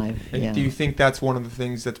 whole life, And yeah. do you think that's one of the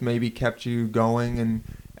things that's maybe kept you going and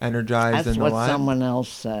energized That's and what alive? someone else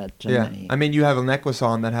said to me. I mean, you have a necklace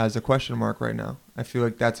on that has a question mark right now. I feel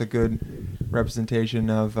like that's a good representation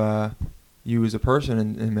of you as a person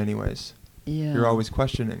in many ways. Yeah. You're always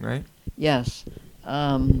questioning, right? Yes.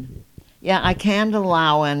 Yeah, I can't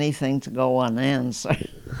allow anything to go unanswered.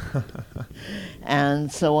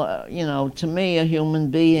 And so, you know, to me, a human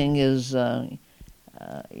being is,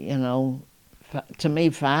 you know, to me,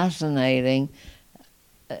 fascinating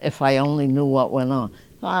if I only knew what went on.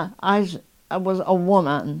 I was a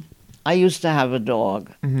woman. I used to have a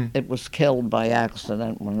dog. Mm-hmm. It was killed by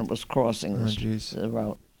accident when it was crossing the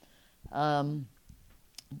road.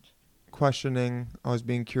 Questioning, always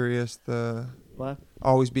being curious. What?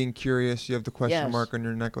 Always being curious. You have the question Yes. mark on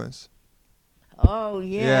your necklace. Oh,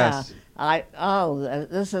 yeah. Yes.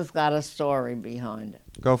 This has got a story behind it.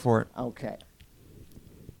 Go for it. Okay.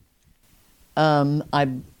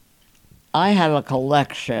 I have a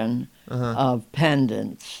collection of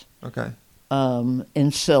pendants Okay.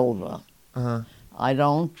 in silver. Uh-huh. I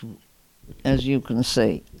don't, as you can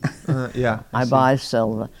see, Yeah. I see. buy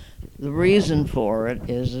silver. The reason for it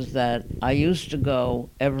is that I used to go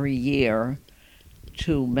every year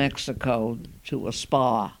to Mexico to a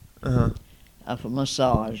spa for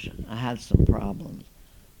massage. I had some problems,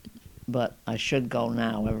 but I should go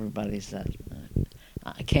now. Everybody says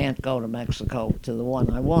I can't go to Mexico to the one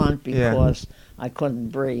I want because I couldn't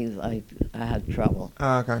breathe. I had trouble.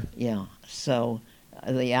 Oh, okay. Yeah, so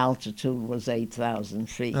the altitude was 8,000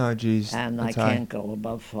 feet. Oh, geez. And I that's high. can't go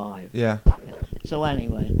above 5. Yeah. So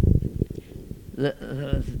anyway,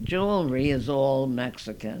 the jewelry is all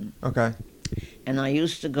Mexican. Okay. And I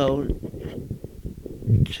used to go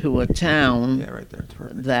to a town Yeah, right there. It's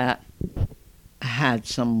perfect. that had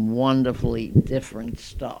some wonderfully different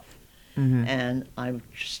stuff. Mm-hmm. And I've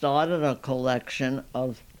started a collection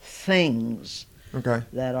of things Okay.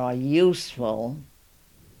 that are useful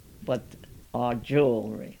but are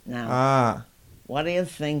jewelry. Now, what do you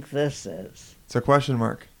think this is? It's a question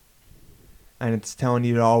mark. And it's telling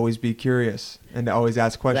you to always be curious and to always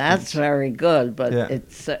ask questions. That's very good, but Yeah.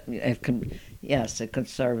 it could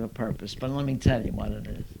serve a purpose. But let me tell you what it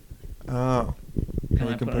is. Oh. Can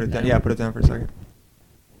You I can put put it it down. down? Yeah, put it down for a second.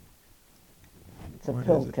 It's a What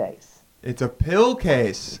pill is it? case. It's a pill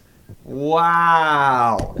case.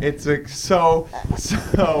 Wow. It's so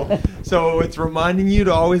it's reminding you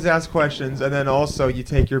to always ask questions, and then also you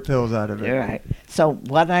take your pills out of it. You're right. So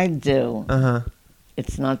what I do,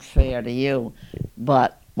 it's not fair to you,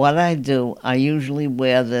 but what I do, I usually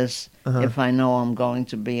wear this if I know I'm going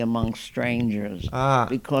to be among strangers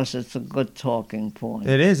because it's a good talking point.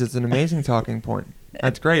 It is. It's an amazing talking point.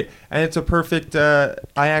 That's great. And it's a perfect, I'm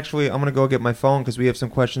going to go get my phone because we have some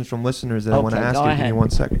questions from listeners that I want to ask you. ahead. Give me 1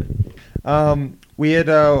 second. We had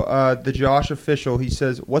the Josh official. He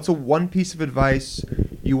says, what's one piece of advice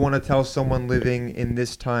you want to tell someone living in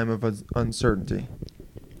this time of uncertainty?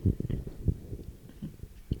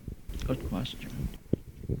 Good question.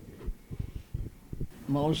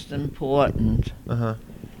 Most important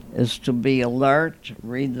is to be alert,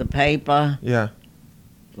 read the paper, Yeah.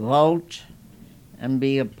 vote, and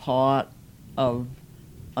be a part of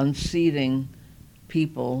unseating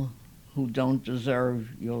people who don't deserve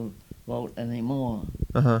your vote anymore.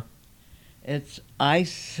 I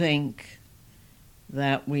think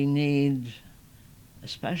that we need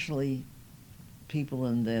especially people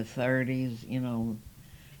in their 30s,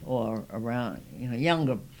 or around,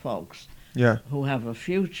 younger folks Yeah. who have a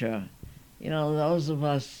future. Those of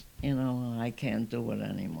us, I can't do it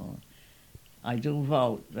anymore. I do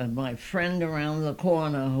vote. And my friend around the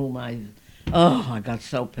corner whom I got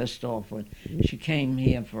so pissed off with, she came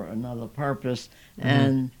here for another purpose,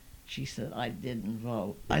 and she said, I didn't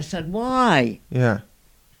vote. I said, why? Yeah.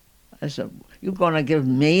 I said, you're going to give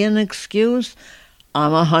me an excuse?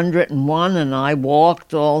 I'm 101 and I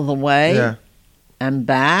walked all the way Yeah. and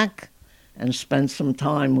back and spent some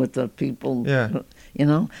time with the people, Yeah.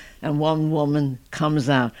 And one woman comes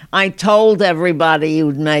out, I told everybody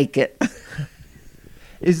you'd make it.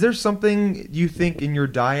 Is there something you think in your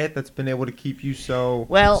diet that's been able to keep you so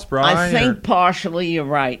Well, spry? I think partially you're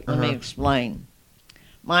right. Let me Uh-huh. explain.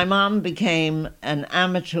 My mom became an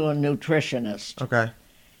amateur nutritionist. Okay.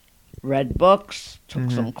 Read books, took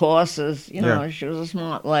some courses. Yeah. She was a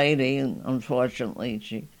smart lady, and unfortunately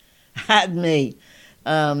she had me.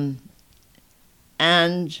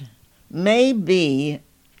 And maybe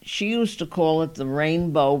she used to call it the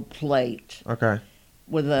rainbow plate, Okay.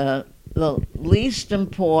 with the least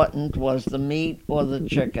important was the meat or the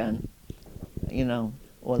chicken,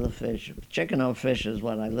 or the fish. Chicken or fish is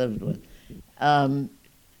what I lived with.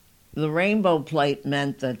 The rainbow plate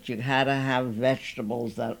meant that you had to have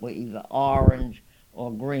vegetables that were either orange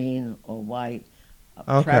or green or white,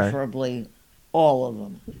 Okay. preferably all of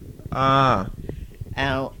them. Ah.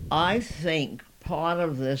 And I think part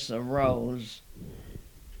of this arose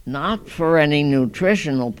not for any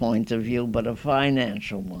nutritional point of view, but a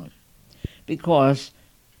financial one. Because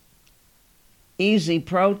easy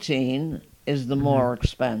protein is the more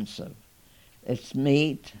expensive. It's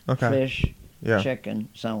meat, Okay. fish, Yeah. chicken,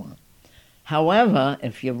 so on. However,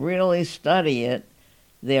 if you really study it,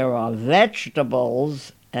 there are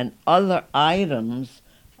vegetables and other items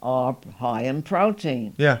are high in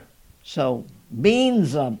protein. Yeah. So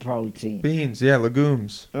beans are protein. Beans. Yeah.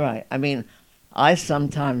 Legumes. Right. I mean, I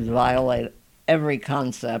sometimes violate every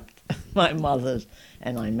concept of my mother's,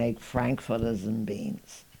 and I make frankfurters and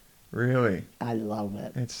beans. Really? I love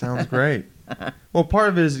it. It sounds great. Well, part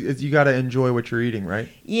of it is you got to enjoy what you're eating, right?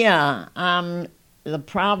 Yeah. The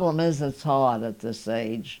problem is it's hard at this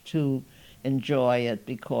age to enjoy it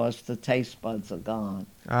because the taste buds are gone.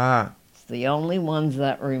 Ah. It's the only ones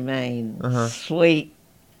that remain Uh-huh. sweet.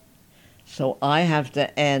 So I have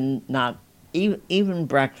to end, not even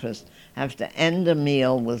breakfast, have to end a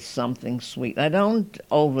meal with something sweet. I don't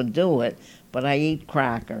overdo it, but I eat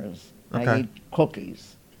crackers. I Okay. eat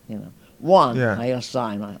cookies, One, Yeah. I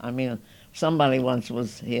assign. I mean, somebody once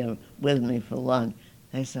was here with me for lunch.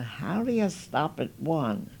 They said, how do you stop at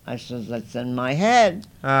one? I said, that's in my head.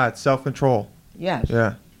 Ah, it's self-control. Yes,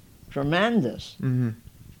 Yeah. tremendous. Mm-hmm.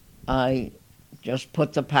 I just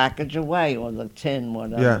put the package away or the tin,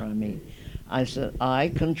 whatever. Yeah. I mean, I said, I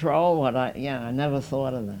control what I never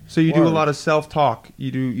thought of that. So you do a Word. lot of self-talk. You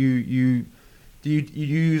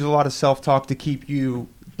use a lot of self-talk to keep you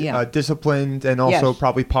Yeah. disciplined and also Yes.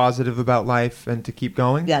 probably positive about life and to keep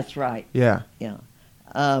going? That's right. Yeah. Yeah.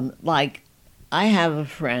 Like, I have a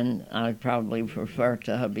friend, I probably referred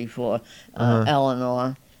to her before,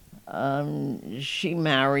 Eleanor. She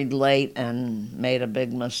married late and made a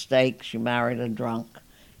big mistake. She married a drunk,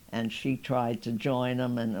 and she tried to join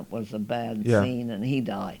him, and it was a bad Yeah. scene, and he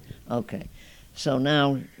died. Okay. So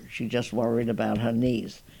now she just worried about her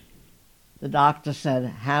knees. The doctor said,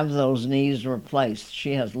 have those knees replaced.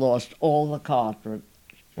 She has lost all the cartilage.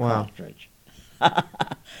 Wow.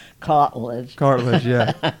 Cartilage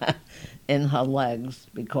Yeah. in her legs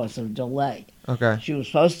because of delay. Okay. She was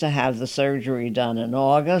supposed to have the surgery done in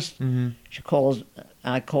August. Mm-hmm.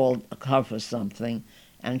 I called her for something,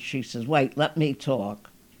 and she says, wait, let me talk.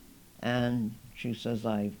 And she says,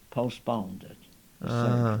 I postponed it, the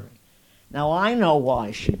surgery. Now, I know why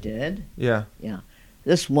she did. Yeah.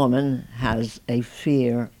 This woman has a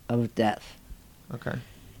fear of death. Okay.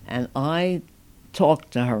 And I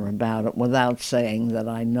talked to her about it without saying that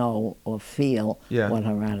I know or feel what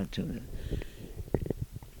her attitude is.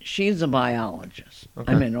 She's a biologist.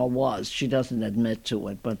 Okay. I mean, or was. She doesn't admit to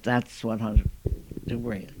it, but that's what her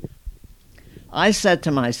degree is. I said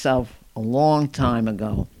to myself a long time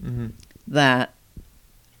ago that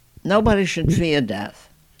nobody should fear death.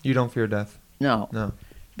 You don't fear death? No. No.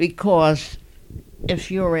 Because if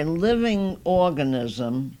you're a living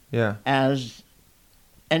organism, Yeah. as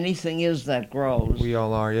anything is that grows, We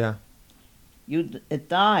all are, yeah. it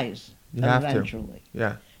dies You have to. eventually.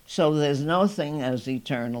 Yeah. So there's no thing as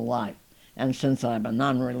eternal life. And since I'm a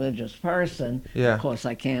non-religious person, Yeah. of course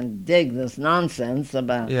I can't dig this nonsense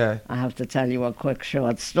about. Yeah. I have to tell you a quick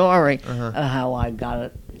short story Uh-huh. of how I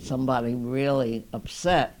got somebody really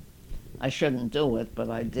upset. I shouldn't do it, but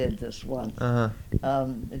I did this once. Uh-huh.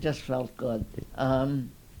 It just felt good.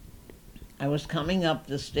 I was coming up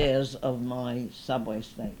the stairs of my subway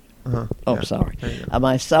station. Uh-huh. Oh, Yeah. sorry. There you go.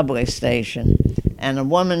 My subway station, and a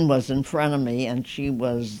woman was in front of me, and she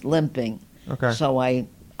was limping. Okay. So I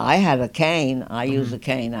had a cane. I use a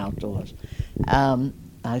cane outdoors.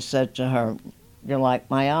 I said to her, "You're like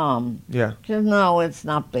my arm." Yeah. She said, "No, it's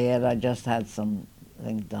not bad. I just had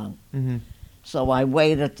something done." Mm-hmm. So I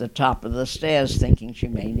wait at the top of the stairs, thinking she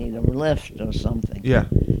may need a lift or something. Yeah.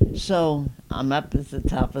 So I'm up at the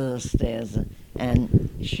top of the stairs, and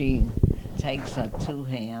she takes her two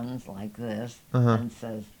hands like this Uh-huh. and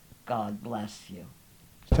says, "God bless you."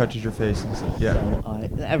 Touches your face and says, yeah. So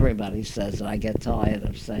everybody says it. I get tired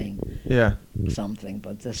of saying Yeah. something,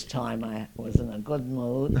 but this time I was in a good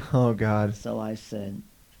mood, Oh, God. so I said,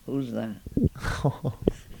 "Who's that?"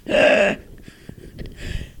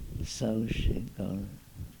 So she goes,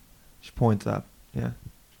 She points up. Yeah.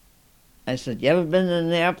 I said, "You ever been in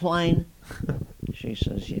an airplane?" She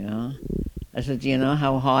says, "Yeah." I said, "Do you know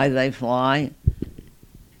how high they fly?"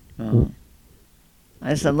 Oh.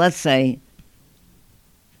 I said, "Let's say,"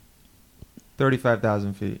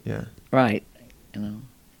 35,000 feet. Yeah. right, you know.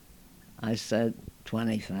 I said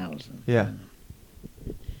 20,000. Yeah.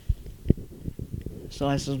 So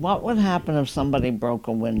I says, "What would happen if somebody broke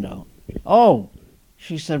a window?" "Oh,"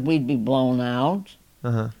 she said, "we'd be blown out."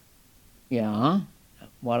 Uh-huh. "Yeah,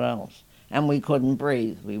 what else?" "And we couldn't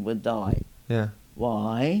breathe. We would die." Yeah.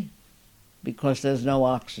 "Why?" "Because there's no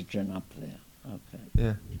oxygen up there." "Okay."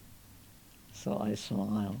 Yeah. So I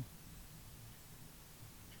smile.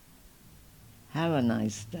 "Have a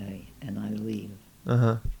nice day," and I leave.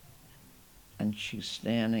 Uh-huh. And she's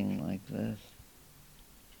standing like this,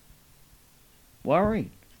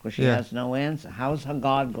 worried, because she Yeah. has no answer. How's her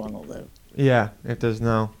God going to live? Yeah. If there's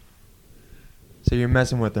no... So you're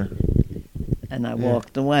messing with her. And I Yeah.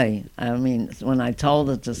 walked away. I mean, when I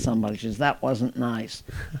told it to somebody, she says, "That wasn't nice."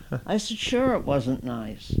 I said, "Sure, it wasn't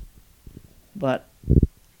nice. But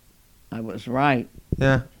I was right,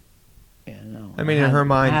 Yeah. you know." I mean, in her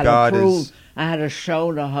mind, God is... I had to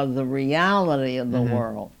show to her the reality of the Mhm.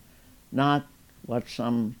 world, not what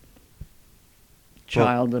some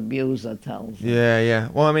child abuser tells her. Yeah, yeah.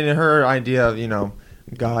 Well, I mean, in her idea of,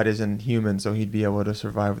 God isn't human, so he'd be able to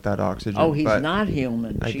survive without oxygen. Oh, he's but, not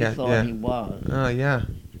human. I She guess- thought yeah. he was. Oh, yeah.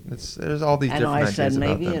 There's all these And different I ideas said, about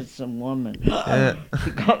maybe them. it's a woman. Yeah.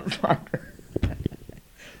 She got fired.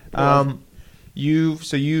 You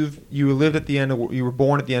lived at the end of you were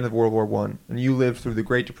born at the end of World War I, and you lived through the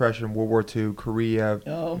Great Depression, World War II, Korea,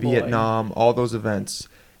 Oh, boy. Vietnam, all those events.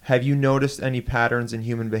 Have you noticed any patterns in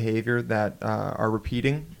human behavior that are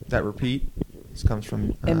repeating? That repeat? This comes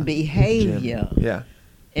from In behavior, Jim. Yeah.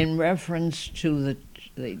 in reference to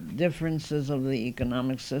the differences of the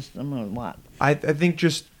economic system, or what? I think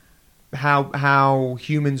just how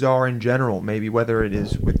humans are in general, maybe whether it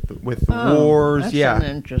is with the wars. That's Yeah. an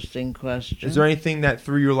interesting question. Is there anything that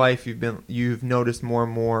through your life you've noticed more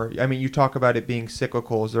and more? I mean, you talk about it being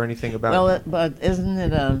cyclical. Is there anything about? Well, but isn't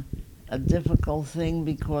it a difficult thing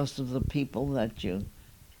because of the people that you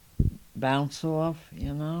bounce off,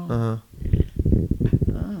 you know? Uh-huh.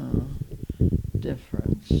 Oh,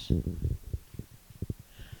 difference.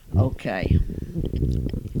 Okay.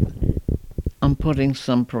 I'm putting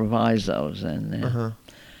some provisos in there.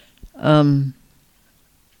 Uh-huh.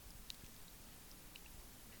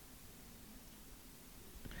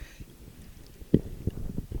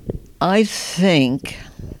 I think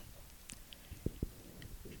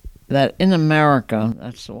that in America,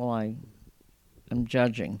 that's all I am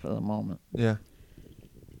judging for the moment, Yeah.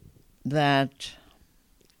 that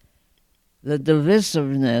the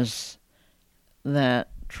divisiveness that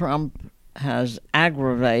Trump has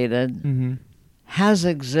aggravated Mm-hmm. has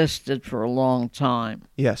existed for a long time.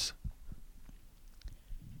 Yes.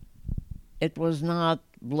 It was not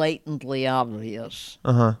blatantly obvious.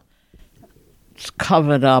 Uh-huh. It's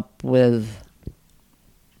covered up with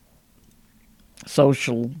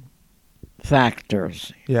social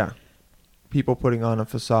factors. Yeah. People putting on a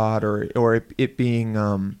facade or it being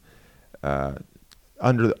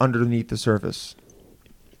underneath the surface.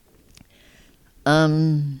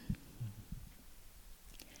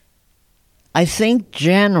 I think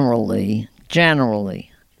generally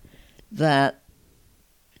that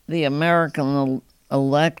the American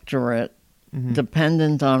electorate, Mhm.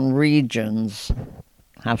 dependent on regions,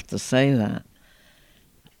 have to say that,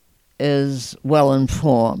 is well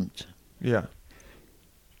informed. Yeah.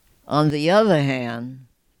 On the other hand,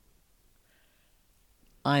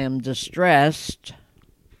 I am distressed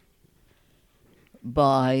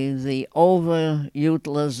by the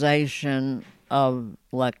overutilization of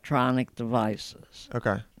electronic devices,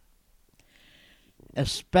 Okay.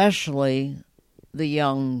 especially the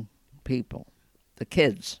young people, the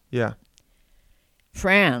kids. Yeah.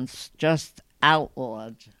 France just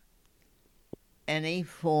outlawed any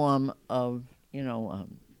form of,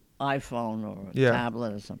 iPhone or a Yeah.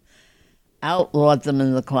 tablet or something. Outlawed them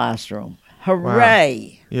in the classroom.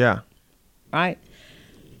 Hooray! Wow. Yeah. Right?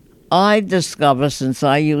 I discover, since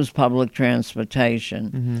I use public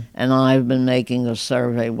transportation, and I've been making a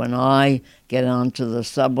survey, when I get onto the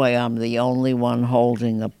subway, I'm the only one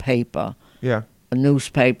holding a paper, Yeah. a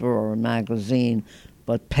newspaper or a magazine,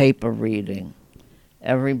 but paper reading.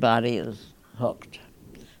 Everybody is hooked.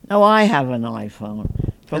 Now, I have an iPhone.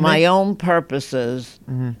 For And my they- own purposes,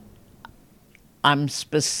 I'm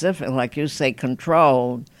specific, like you say,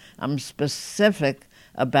 controlled. I'm specific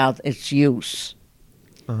about its use.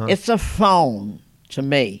 It's a phone to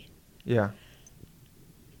me. Yeah.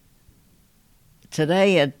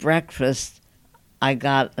 Today at breakfast, I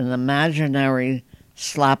got an imaginary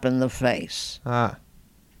slap in the face. Ah.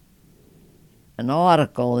 An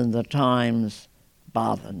article in the Times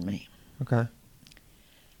bothered me. Okay.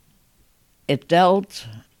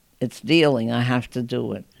 It's dealing, I have to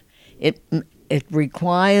do it. It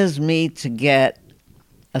requires me to get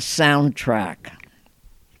a soundtrack,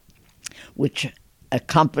 which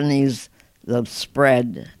accompanies the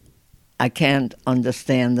spread. I can't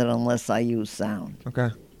understand it unless I use sound. Okay.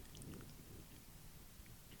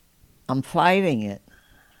 I'm fighting it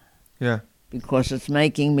Yeah. because it's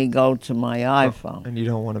making me go to my iPhone. And you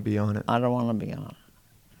don't want to be on it. I don't want to be on it.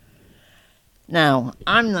 Now,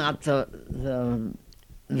 I'm not the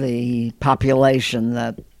population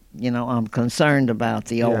that, I'm concerned about,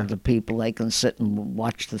 the older people. They can sit and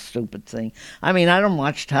watch the stupid thing. I mean, I don't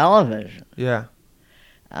watch television. Yeah.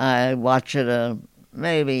 I watch it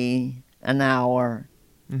maybe an hour,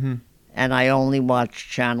 and I only watch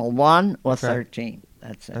Channel 1 or 13.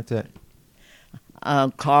 That's it. That's it.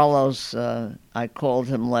 Carlos, I called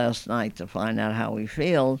him last night to find out how he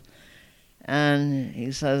feels, and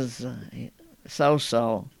he says,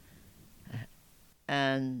 so.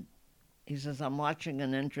 And he says, I'm watching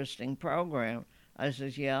an interesting program. I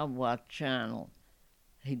says, yeah, what channel?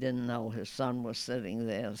 He didn't know his son was sitting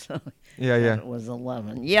there, so Yeah, he yeah. said it was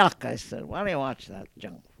 11. Yuck, I said, why do you watch that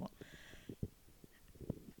junk for?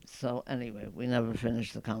 So anyway, we never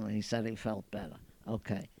finished the comment. He said he felt better.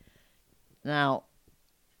 Okay. Now,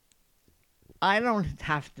 I don't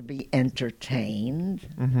have to be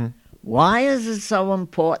entertained. Why is it so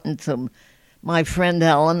important to my friend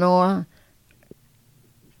Eleanor?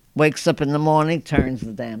 Wakes up in the morning, turns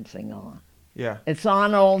the damn thing on. Yeah. It's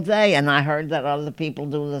on all day, and I heard that other people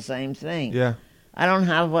do the same thing. Yeah. I don't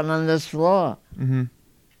have one on this floor.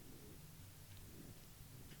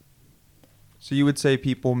 So you would say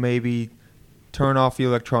people maybe turn off the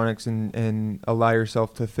electronics and allow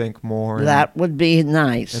yourself to think more. That would be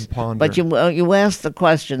nice. And ponder. But you asked the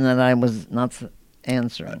question that I was not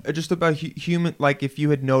answering. Just about human, like if you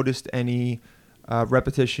had noticed any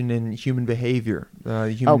repetition in human behavior.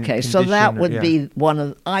 Human Okay, so that condition, would be one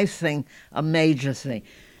of, I think, a major thing.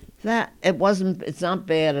 That it's not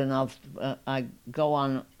bad enough. I go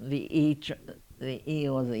on the E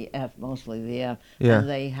or the F, mostly the F, and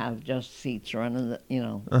they have just seats running,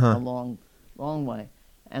 a long way,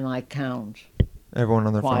 and I count everyone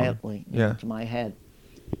on their quietly phone. into my head.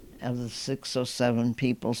 Of the 6 or 7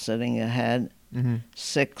 people sitting ahead,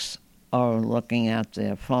 6 are looking at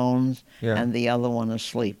their phones, and the other one is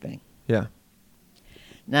sleeping. Yeah.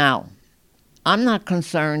 Now, I'm not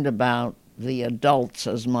concerned about the adults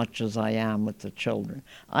as much as I am with the children.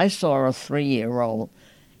 I saw a 3-year-old,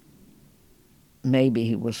 maybe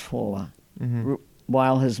he was 4,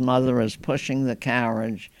 while his mother is pushing the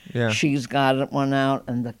carriage. Yeah. She's got one out,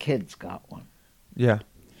 and the kid's got one. Yeah.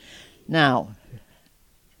 Now,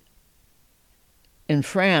 in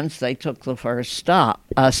France, they took the first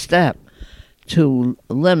step to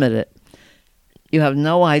limit it. You have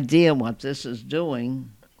no idea what this is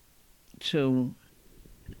doing to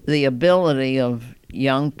the ability of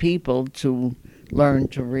young people to learn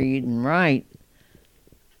to read and write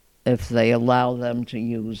if they allow them to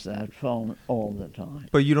use that phone all the time.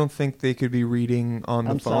 But you don't think they could be reading on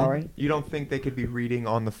the phone? I'm sorry? You don't think they could be reading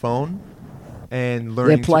on the phone and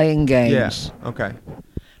learning? They're playing games. Yes. Yeah. Okay.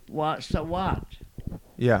 What? So what?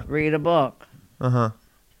 Yeah. Read a book. Uh-huh.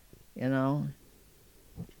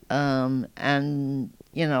 And,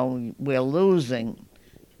 we're losing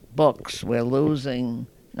books. We're losing,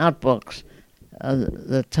 not books,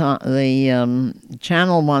 Channel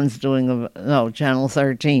 1's doing Channel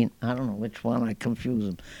 13. I don't know which one. I confuse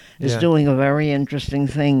them. Is Yeah. doing a very interesting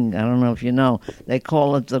thing. I don't know if you know. They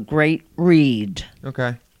call it the Great Read.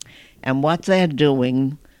 Okay. And what they're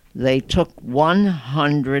doing, they took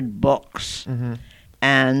 100 books, Mm-hmm.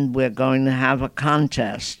 and we're going to have a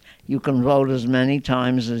contest. You can vote as many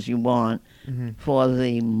times as you want Mm-hmm. for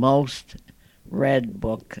the most read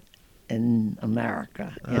book in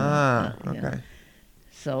America. you know, Okay. yeah.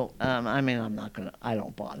 So, I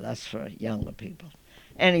don't bother. That's for younger people.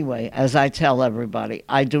 Anyway, as I tell everybody,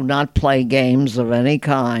 I do not play games of any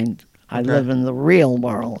kind. I Okay. live in the real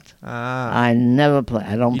world. I never play.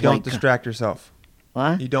 I don't You play. don't distract yourself.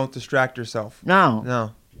 What? You don't distract yourself.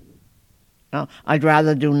 No. No. I'd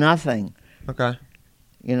rather do nothing, Okay.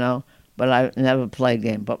 but I never play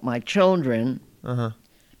game. But my children, Uh-huh.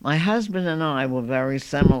 my husband and I were very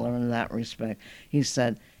similar in that respect. He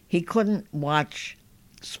said he couldn't watch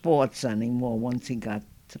sports anymore once he got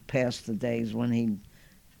to past the days when he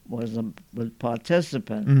was a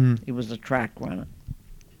participant. Mm-hmm. He was a track runner.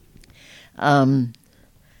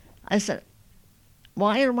 I said,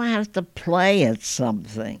 why do I have to play at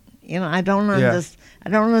something? I don't I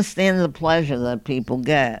don't understand the pleasure that people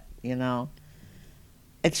get,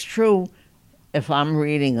 It's true, if I'm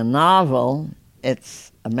reading a novel,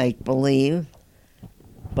 it's a make-believe,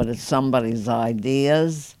 but it's somebody's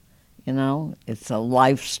ideas, It's a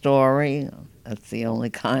life story. That's the only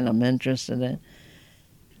kind I'm interested in.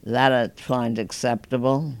 That I find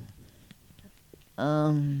acceptable.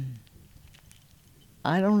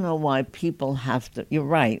 I don't know why people you're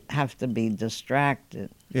right, have to be distracted.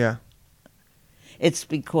 Yeah. It's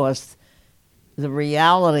because the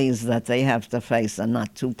realities that they have to face are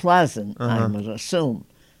not too pleasant, I would assume.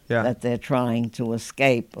 Yeah. That they're trying to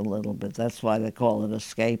escape a little bit. That's why they call it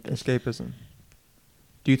Escapism.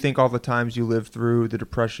 Do you think all the times you lived through the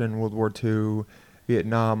Depression, World War II,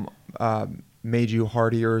 Vietnam, made you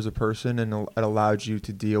hardier as a person and it allowed you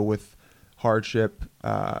to deal with hardship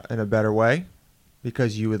in a better way?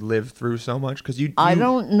 Because you had lived through so much? Because you I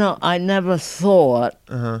don't know. I never thought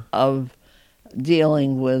Uh-huh. of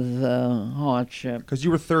dealing with hardship. Because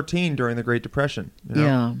you were 13 during the Great Depression.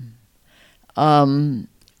 Yeah.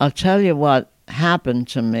 I'll tell you what happened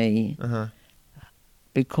to me Uh-huh.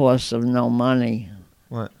 because of no money.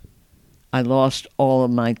 What? I lost all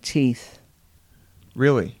of my teeth.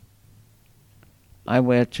 Really? I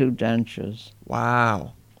wear 2 dentures.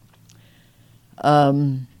 Wow.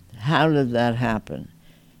 How did that happen?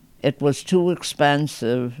 It was too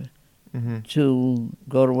expensive Mm-hmm. to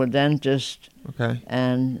go to a dentist Okay.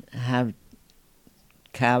 and have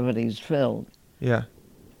cavities filled. Yeah.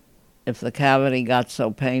 If the cavity got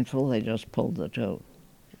so painful, they just pulled the tooth.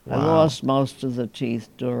 I Wow. lost most of the teeth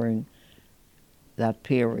during that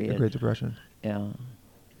period. The Great Depression. Yeah.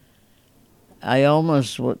 I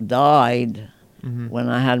almost died Mm-hmm. when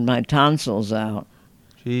I had my tonsils out.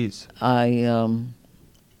 Jeez. I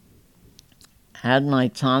had my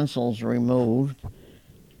tonsils removed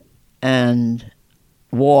and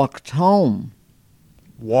walked home.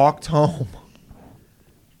 Walked home.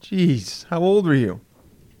 Jeez. How old were you?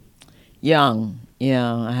 Young.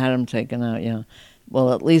 Yeah, I had them taken out young.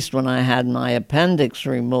 Well, at least when I had my appendix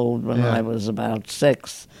removed when Yeah. I was about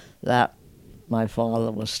 6, that my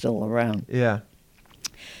father was still around. Yeah.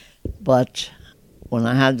 But when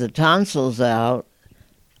I had the tonsils out,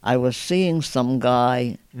 I was seeing some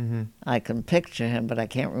guy. Mm-hmm. I can picture him, but I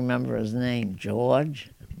can't remember his name. George,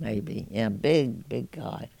 maybe. Yeah, big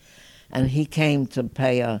guy. And he came to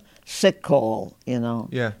pay a sick call,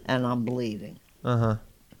 Yeah. and I'm bleeding. Uh-huh.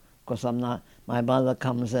 Because I'm not. My mother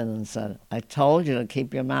comes in and said, I told you to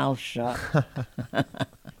keep your mouth shut.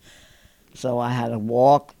 So I had to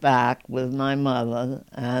walk back with my mother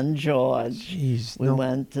and George. Jeez. We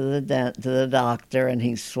went to the doctor, and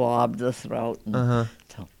he swabbed the throat and Uh-huh.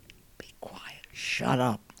 told me, be quiet, shut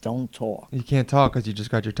up, don't talk. You can't talk because you just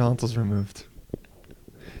got your tonsils removed.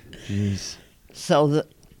 Jeez. So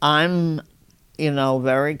I'm,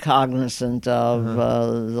 very cognizant of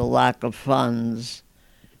the lack of funds.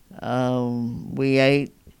 We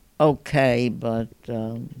ate okay, but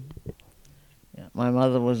my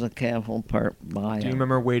mother was a careful buyer. Do you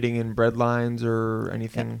remember waiting in bread lines or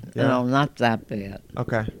anything? Yeah. No, not that bad.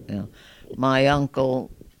 Okay. Yeah. My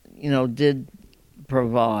uncle, did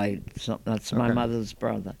provide. That's my Okay. mother's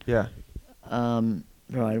brother. Yeah.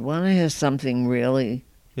 Right. I want to hear something really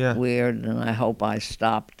Yeah. weird, and I hope I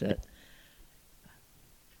stopped it.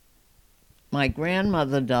 My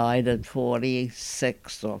grandmother died at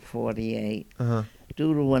 46 or 48 Uh-huh.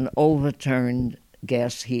 due to an overturned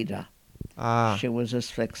gas heater. Ah. She was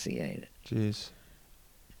asphyxiated. Jeez.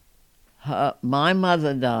 My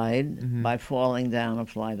mother died Mhm. by falling down a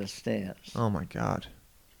flight of stairs. Oh my God.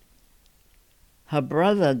 Her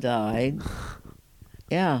brother died.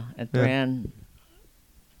 Yeah, it Yeah. ran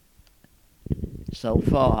so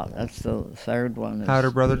far. That's the third one. How did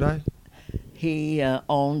her brother die? He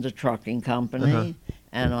owned a trucking company, Uh-huh.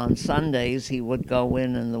 and on Sundays he would go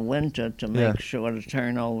in the winter to make Yeah. sure to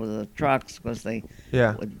turn over the trucks because they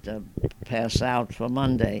Yeah. would pass out for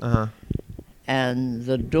Monday. Uh-huh. And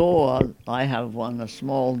the door, I have one, a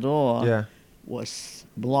small door, Yeah. was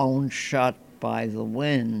blown shut by the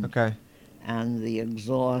wind, Okay. and the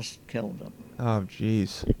exhaust killed him. Oh,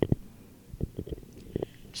 jeez.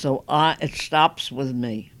 So it stops with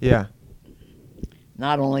me. Yeah.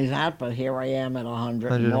 Not only that, but here I am at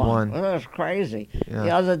 101. 101. Well, that's crazy. Yeah. The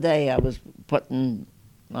other day I was putting,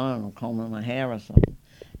 I don't know, combing my hair or something,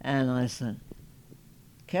 and I said,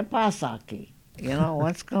 "¿Qué pasa aquí?" You know,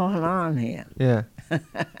 what's going on here? Yeah.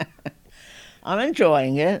 I'm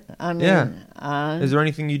enjoying it. I mean, Yeah. Is there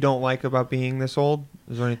anything you don't like about being this old?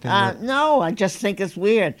 Is there anything that... no, I just think it's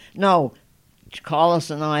weird. No, Carlos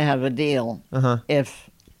and I have a deal. Uh-huh. If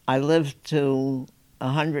I live to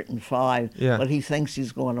 105, Yeah. but he thinks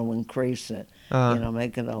he's going to increase it, Uh-huh.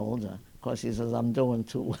 make it older. Of course, he says, I'm doing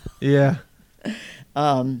too well. Yeah.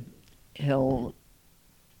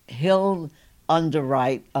 He'll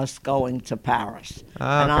underwrite us going to Paris.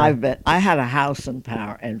 Ah, And okay. I had a house in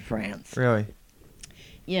France. Really?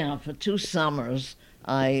 Yeah, for 2 summers,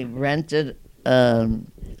 I rented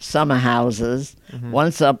summer houses, Mm-hmm.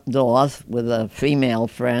 once up north with a female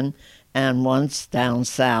friend, and once down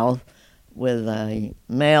south with a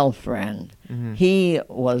male friend. Mhm. He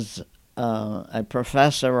was a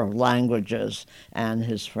professor of languages, and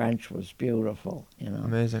his French was beautiful,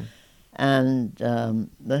 Amazing. And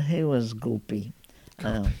but he was goopy.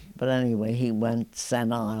 But anyway, he went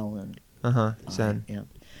senile and Uh-huh. Zen. yeah.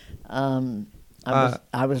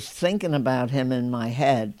 I was thinking about him in my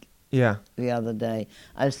head Yeah. the other day.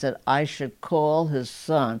 I said I should call his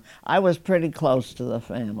son. I was pretty close to the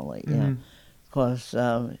family, Mhm. because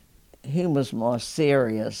he was more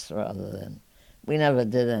serious rather than. We never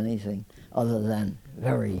did anything other than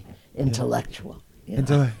very intellectual.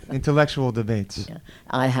 Intellectual debates. Yeah.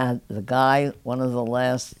 I had the guy, one of the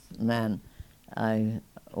last men I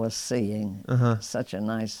was seeing, Uh-huh. such a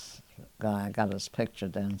nice guy. I got his picture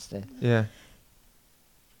downstairs. Yeah.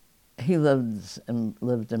 He lived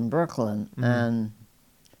in Brooklyn, Mhm. and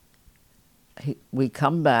we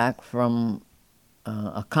come back from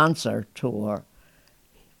a concert tour.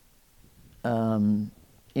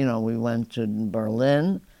 We went to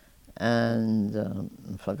Berlin, and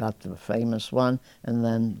forgot the famous one, and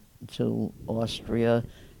then to Austria,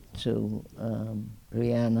 to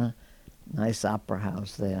Vienna, nice opera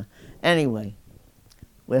house there. Anyway,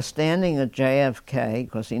 we're standing at JFK,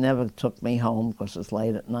 because he never took me home because it's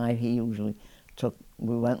late at night. He usually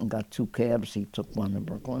we went and got 2 cabs. He took one to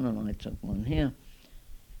Brooklyn, and I took one here.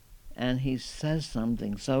 And he says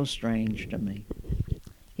something so strange to me.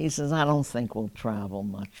 He says, I don't think we'll travel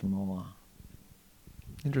much more.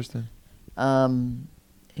 Interesting.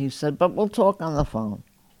 He said, but we'll talk on the phone.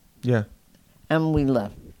 Yeah. And we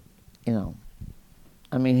left, we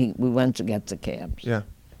went to get the cabs. Yeah.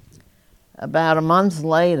 About a month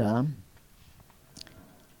later,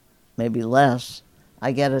 maybe less,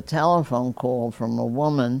 I get a telephone call from a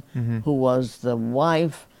woman Mhm. who was the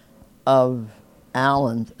wife of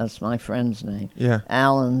Alan, that's my friend's name, Yeah.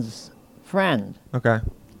 Alan's friend. Okay.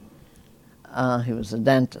 He was a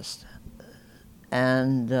dentist.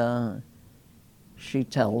 And she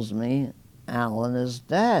tells me Alan is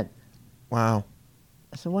dead. Wow.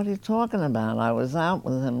 I said, what are you talking about? I was out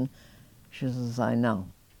with him. She says, I know.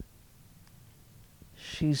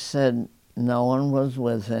 She said no one was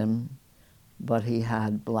with him, but he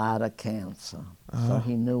had bladder cancer. So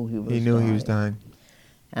he knew he was dying. He knew he was dying.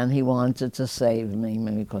 And he wanted to save me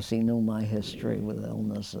because he knew my history with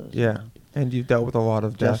illnesses. Yeah. And you've dealt with a lot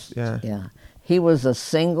of death. Yeah. Yeah. He was a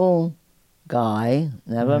single guy,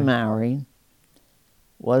 never Mhm. married,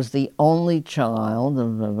 was the only child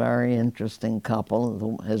of a very interesting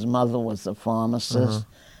couple. His mother was a pharmacist.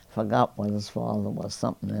 Forgot what his father was,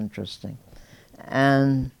 something interesting.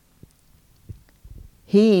 And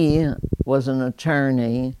he was an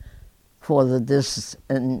attorney for the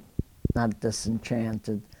not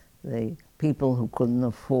disenchanted, the people who couldn't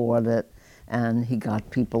afford it, and he got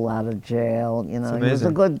people out of jail. He was a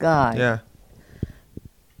amazing. good guy. Yeah.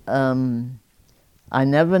 I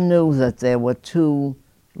never knew that there were 2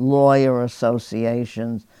 lawyer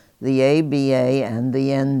associations, the ABA and the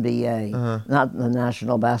NBA, not the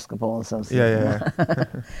National Basketball Association. Yeah.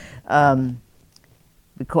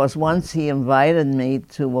 The because once he invited me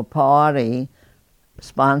to a party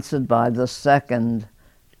sponsored by the second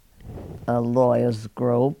lawyers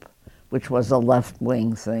group, which was a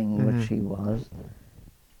left-wing thing, which he was.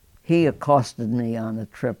 He accosted me on a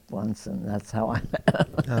trip once, and that's how I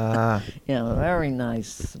met him. You know, very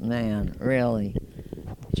nice man, really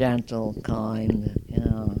gentle, kind, you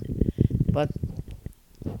know, but,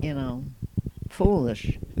 you know,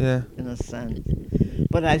 foolish in a sense.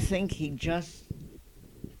 But I think he just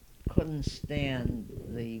couldn't stand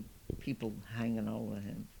the people hanging over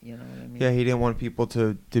him, you know what I mean? Yeah, he didn't want people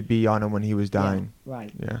to be on him when he was dying. Yeah,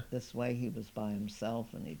 right. Yeah. This way he was by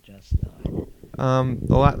himself and he just died.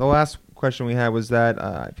 The last question we had was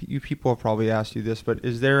that you people have probably asked you this, but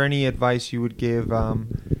is there any advice you would give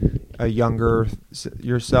a younger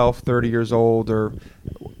yourself, 30 years old, or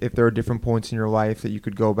if there are different points in your life that you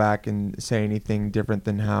could go back and say anything different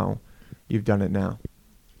than how you've done it now?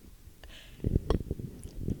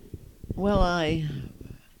 Well, I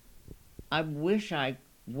wish I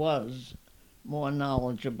was more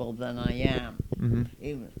knowledgeable than I am. Mm-hmm.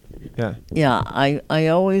 Even. Yeah. Yeah, I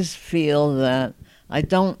always feel that I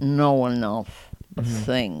don't know enough of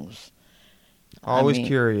things. Always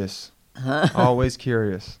curious. Always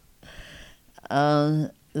curious.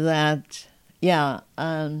 That, yeah,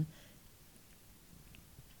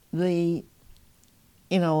 you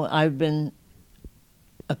know, I've been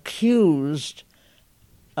accused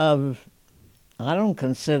of, I don't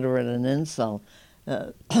consider it an insult,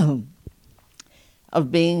 of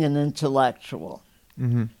being an intellectual.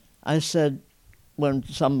 Mm-hmm. I said, when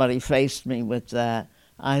somebody faced me with that,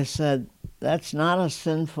 I said, that's not a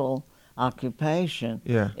sinful occupation.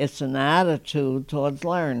 Yeah. It's an attitude towards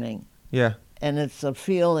learning. Yeah. And it's a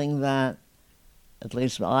feeling that, at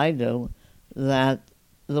least I do, that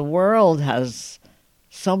the world has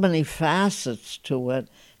so many facets to it,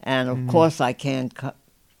 and of course I can't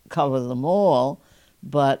cover them all,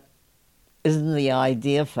 but isn't the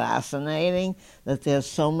idea fascinating that there's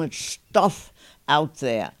so much stuff out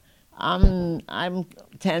there? I'm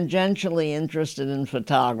tangentially interested in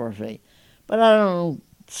photography, but I don't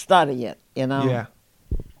study it, you know?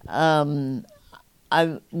 Yeah.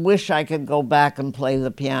 I wish I could go back and play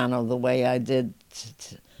the piano the way I did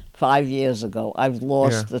 5 years ago. I've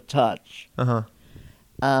lost the touch. Uh-huh.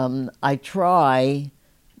 I try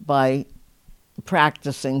by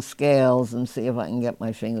practicing scales and see if I can get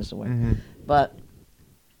my fingers to work. Mm-hmm. But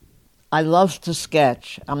I love to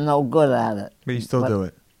sketch. I'm no good at it. But you still do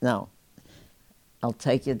it. No. I'll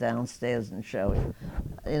take you downstairs and show you.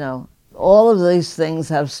 You know, all of these things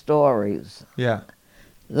have stories. Yeah.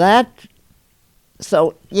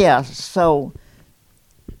 So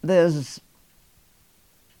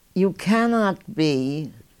you cannot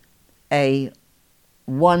be a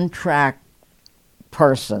one-track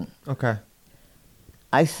person. Okay.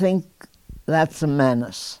 I think that's a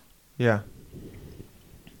menace. Yeah.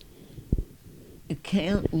 You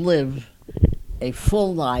can't live a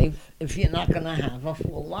full life if you're not going to have a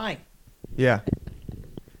full life. Yeah.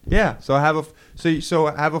 Yeah. So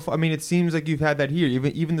I mean, it seems like you've had that here.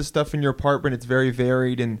 Even the stuff in your apartment, it's very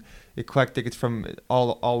varied and eclectic. It's from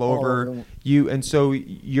all over you, and so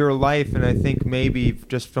your life. And I think maybe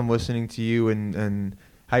just from listening to you and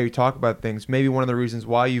how you talk about things, maybe one of the reasons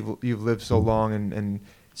why you've lived so long and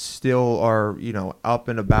still are, you know, up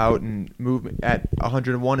and about and move at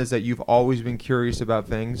 101 is that you've always been curious about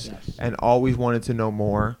things. Yes. And always wanted to know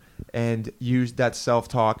more and used that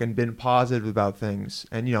self-talk and been positive about things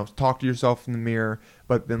and, you know, talk to yourself in the mirror,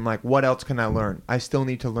 but been like, what else can I learn? I still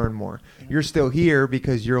need to learn more. Yeah. You're still here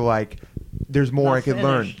because you're like, there's more I could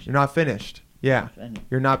learn. You're not finished. Yeah.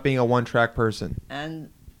 You're not being a one-track person. And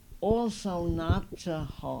also not to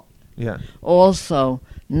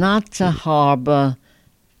harbor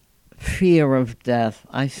fear of death.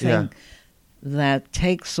 I think that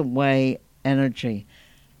takes away energy.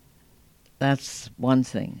 That's one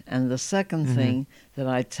thing. And the second thing that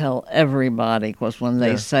I tell everybody, because when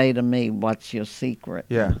they say to me, what's your secret?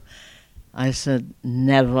 Yeah. I said,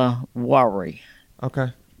 never worry.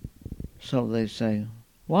 Okay. So they say,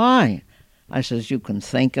 why? I says, you can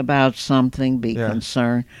think about something, be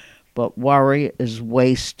concerned, but worry is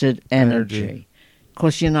wasted energy.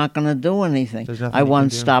 Because you're not going to do anything. I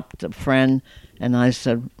once stopped a friend and I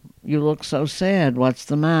said, you look so sad. What's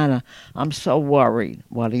the matter? I'm so worried.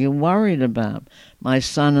 What are you worried about? My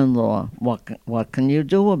son-in-law. What can you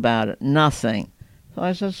do about it? Nothing. So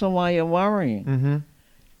I said, so why are you worrying? Mm-hmm.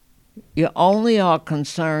 You only are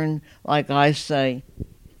concerned, like I say,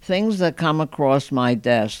 things that come across my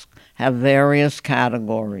desk have various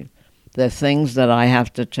categories. They're things that I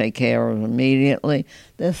have to take care of immediately.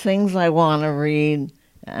 They're things I want to read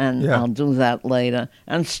and Yeah. I'll do that later.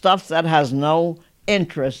 And stuff that has no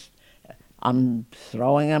interest, I'm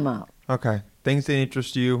throwing them out. Okay. Things that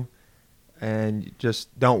interest you, and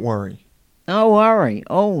just don't worry. No worry.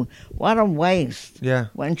 Oh, what a waste. Yeah.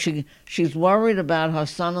 When she's worried about her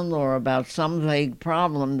son-in-law about some vague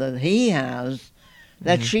problem that he has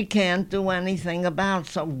that she can't do anything about,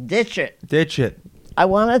 so ditch it. Ditch it. I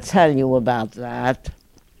want to tell you about that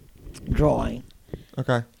drawing.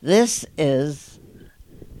 Okay. This is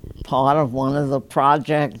part of one of the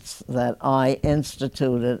projects that I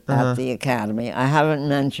instituted at the Academy. I haven't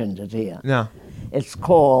mentioned it here. No. It's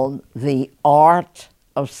called The Art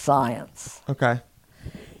of Science. Okay.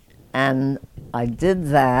 And I did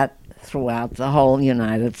that throughout the whole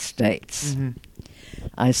United States.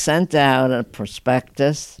 I sent out a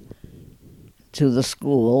prospectus to the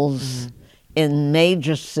schools in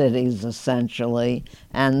major cities, essentially,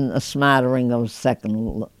 and a smattering of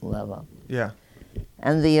second level. Yeah.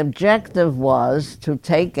 And the objective was to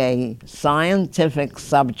take a scientific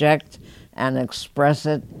subject and express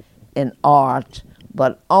it in art,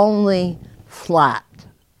 but only flat.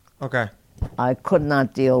 Okay. I could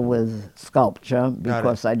not deal with sculpture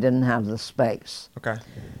because I didn't have the space. Okay.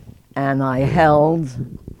 And I held,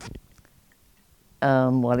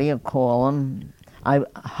 what do you call them? I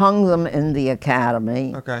hung them in the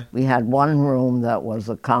Academy. Okay. We had one room that was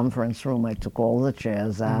a conference room. I took all the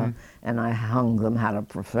chairs out and I hung them, had a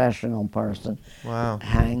professional person Wow.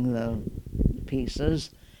 hang the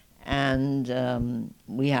pieces. And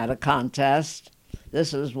we had a contest.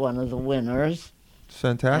 This is one of the winners. It's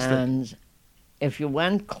fantastic. And if you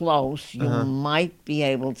went close, you might be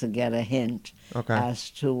able to get a hint Okay.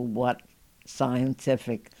 as to what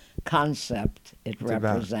scientific concept it about.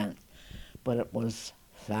 represents. But it was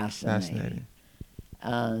fascinating.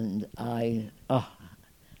 And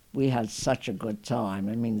we had such a good time.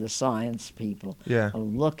 I mean, the science people Yeah. are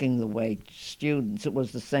looking the way students, it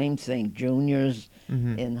was the same thing, juniors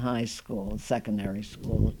in high school, secondary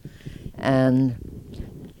school.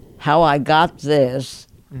 And how I got this,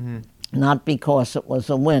 not because it was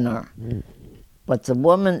a winner, but the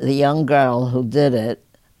woman, the young girl who did it,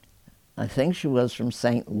 I think she was from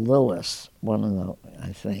St. Louis, one of the,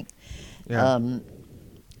 I think. Yeah.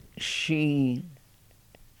 She,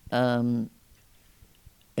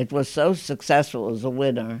 it was so successful as a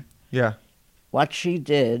winner. Yeah. What she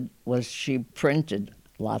did was she printed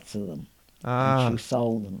lots of them. And she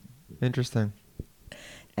sold them. Interesting.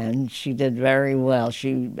 And she did very well.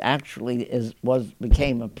 She actually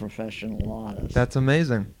became a professional artist. That's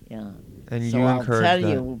amazing. Yeah. And So you I'll encourage tell that.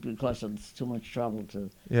 you, because it's too much trouble to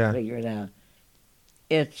Yeah. figure it out.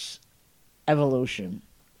 It's evolution.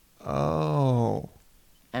 Oh.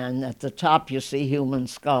 And at the top you see human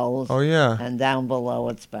skulls. Oh yeah. And down below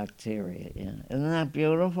it's bacteria. Yeah. Isn't that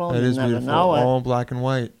beautiful? That You is never beautiful. know it. All in black and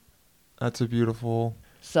white. That's a beautiful.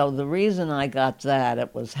 So the reason I got that,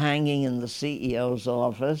 it was hanging in the CEO's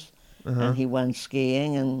office, and he went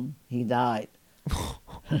skiing and he died.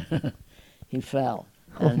 He fell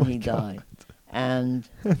and he died. And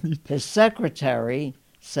his secretary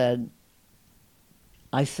said,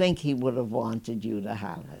 I think he would have wanted you to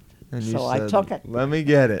have it. And you So I said, took it. Let me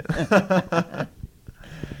get it.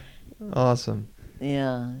 Awesome.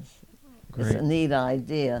 Yeah, it's Great. a neat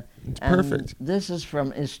idea. It's And perfect. this is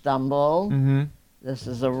from Istanbul. Mm-hmm. This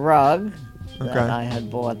is a rug that Okay. I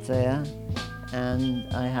had bought there, and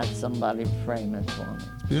I had somebody frame it for me.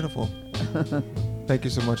 It's beautiful. Thank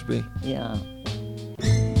you so much, B. Yeah.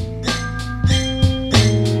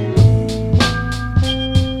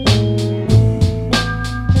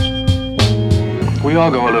 We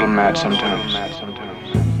all go a little mad sometimes.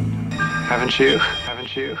 Haven't you?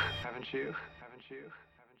 Haven't you? Haven't you?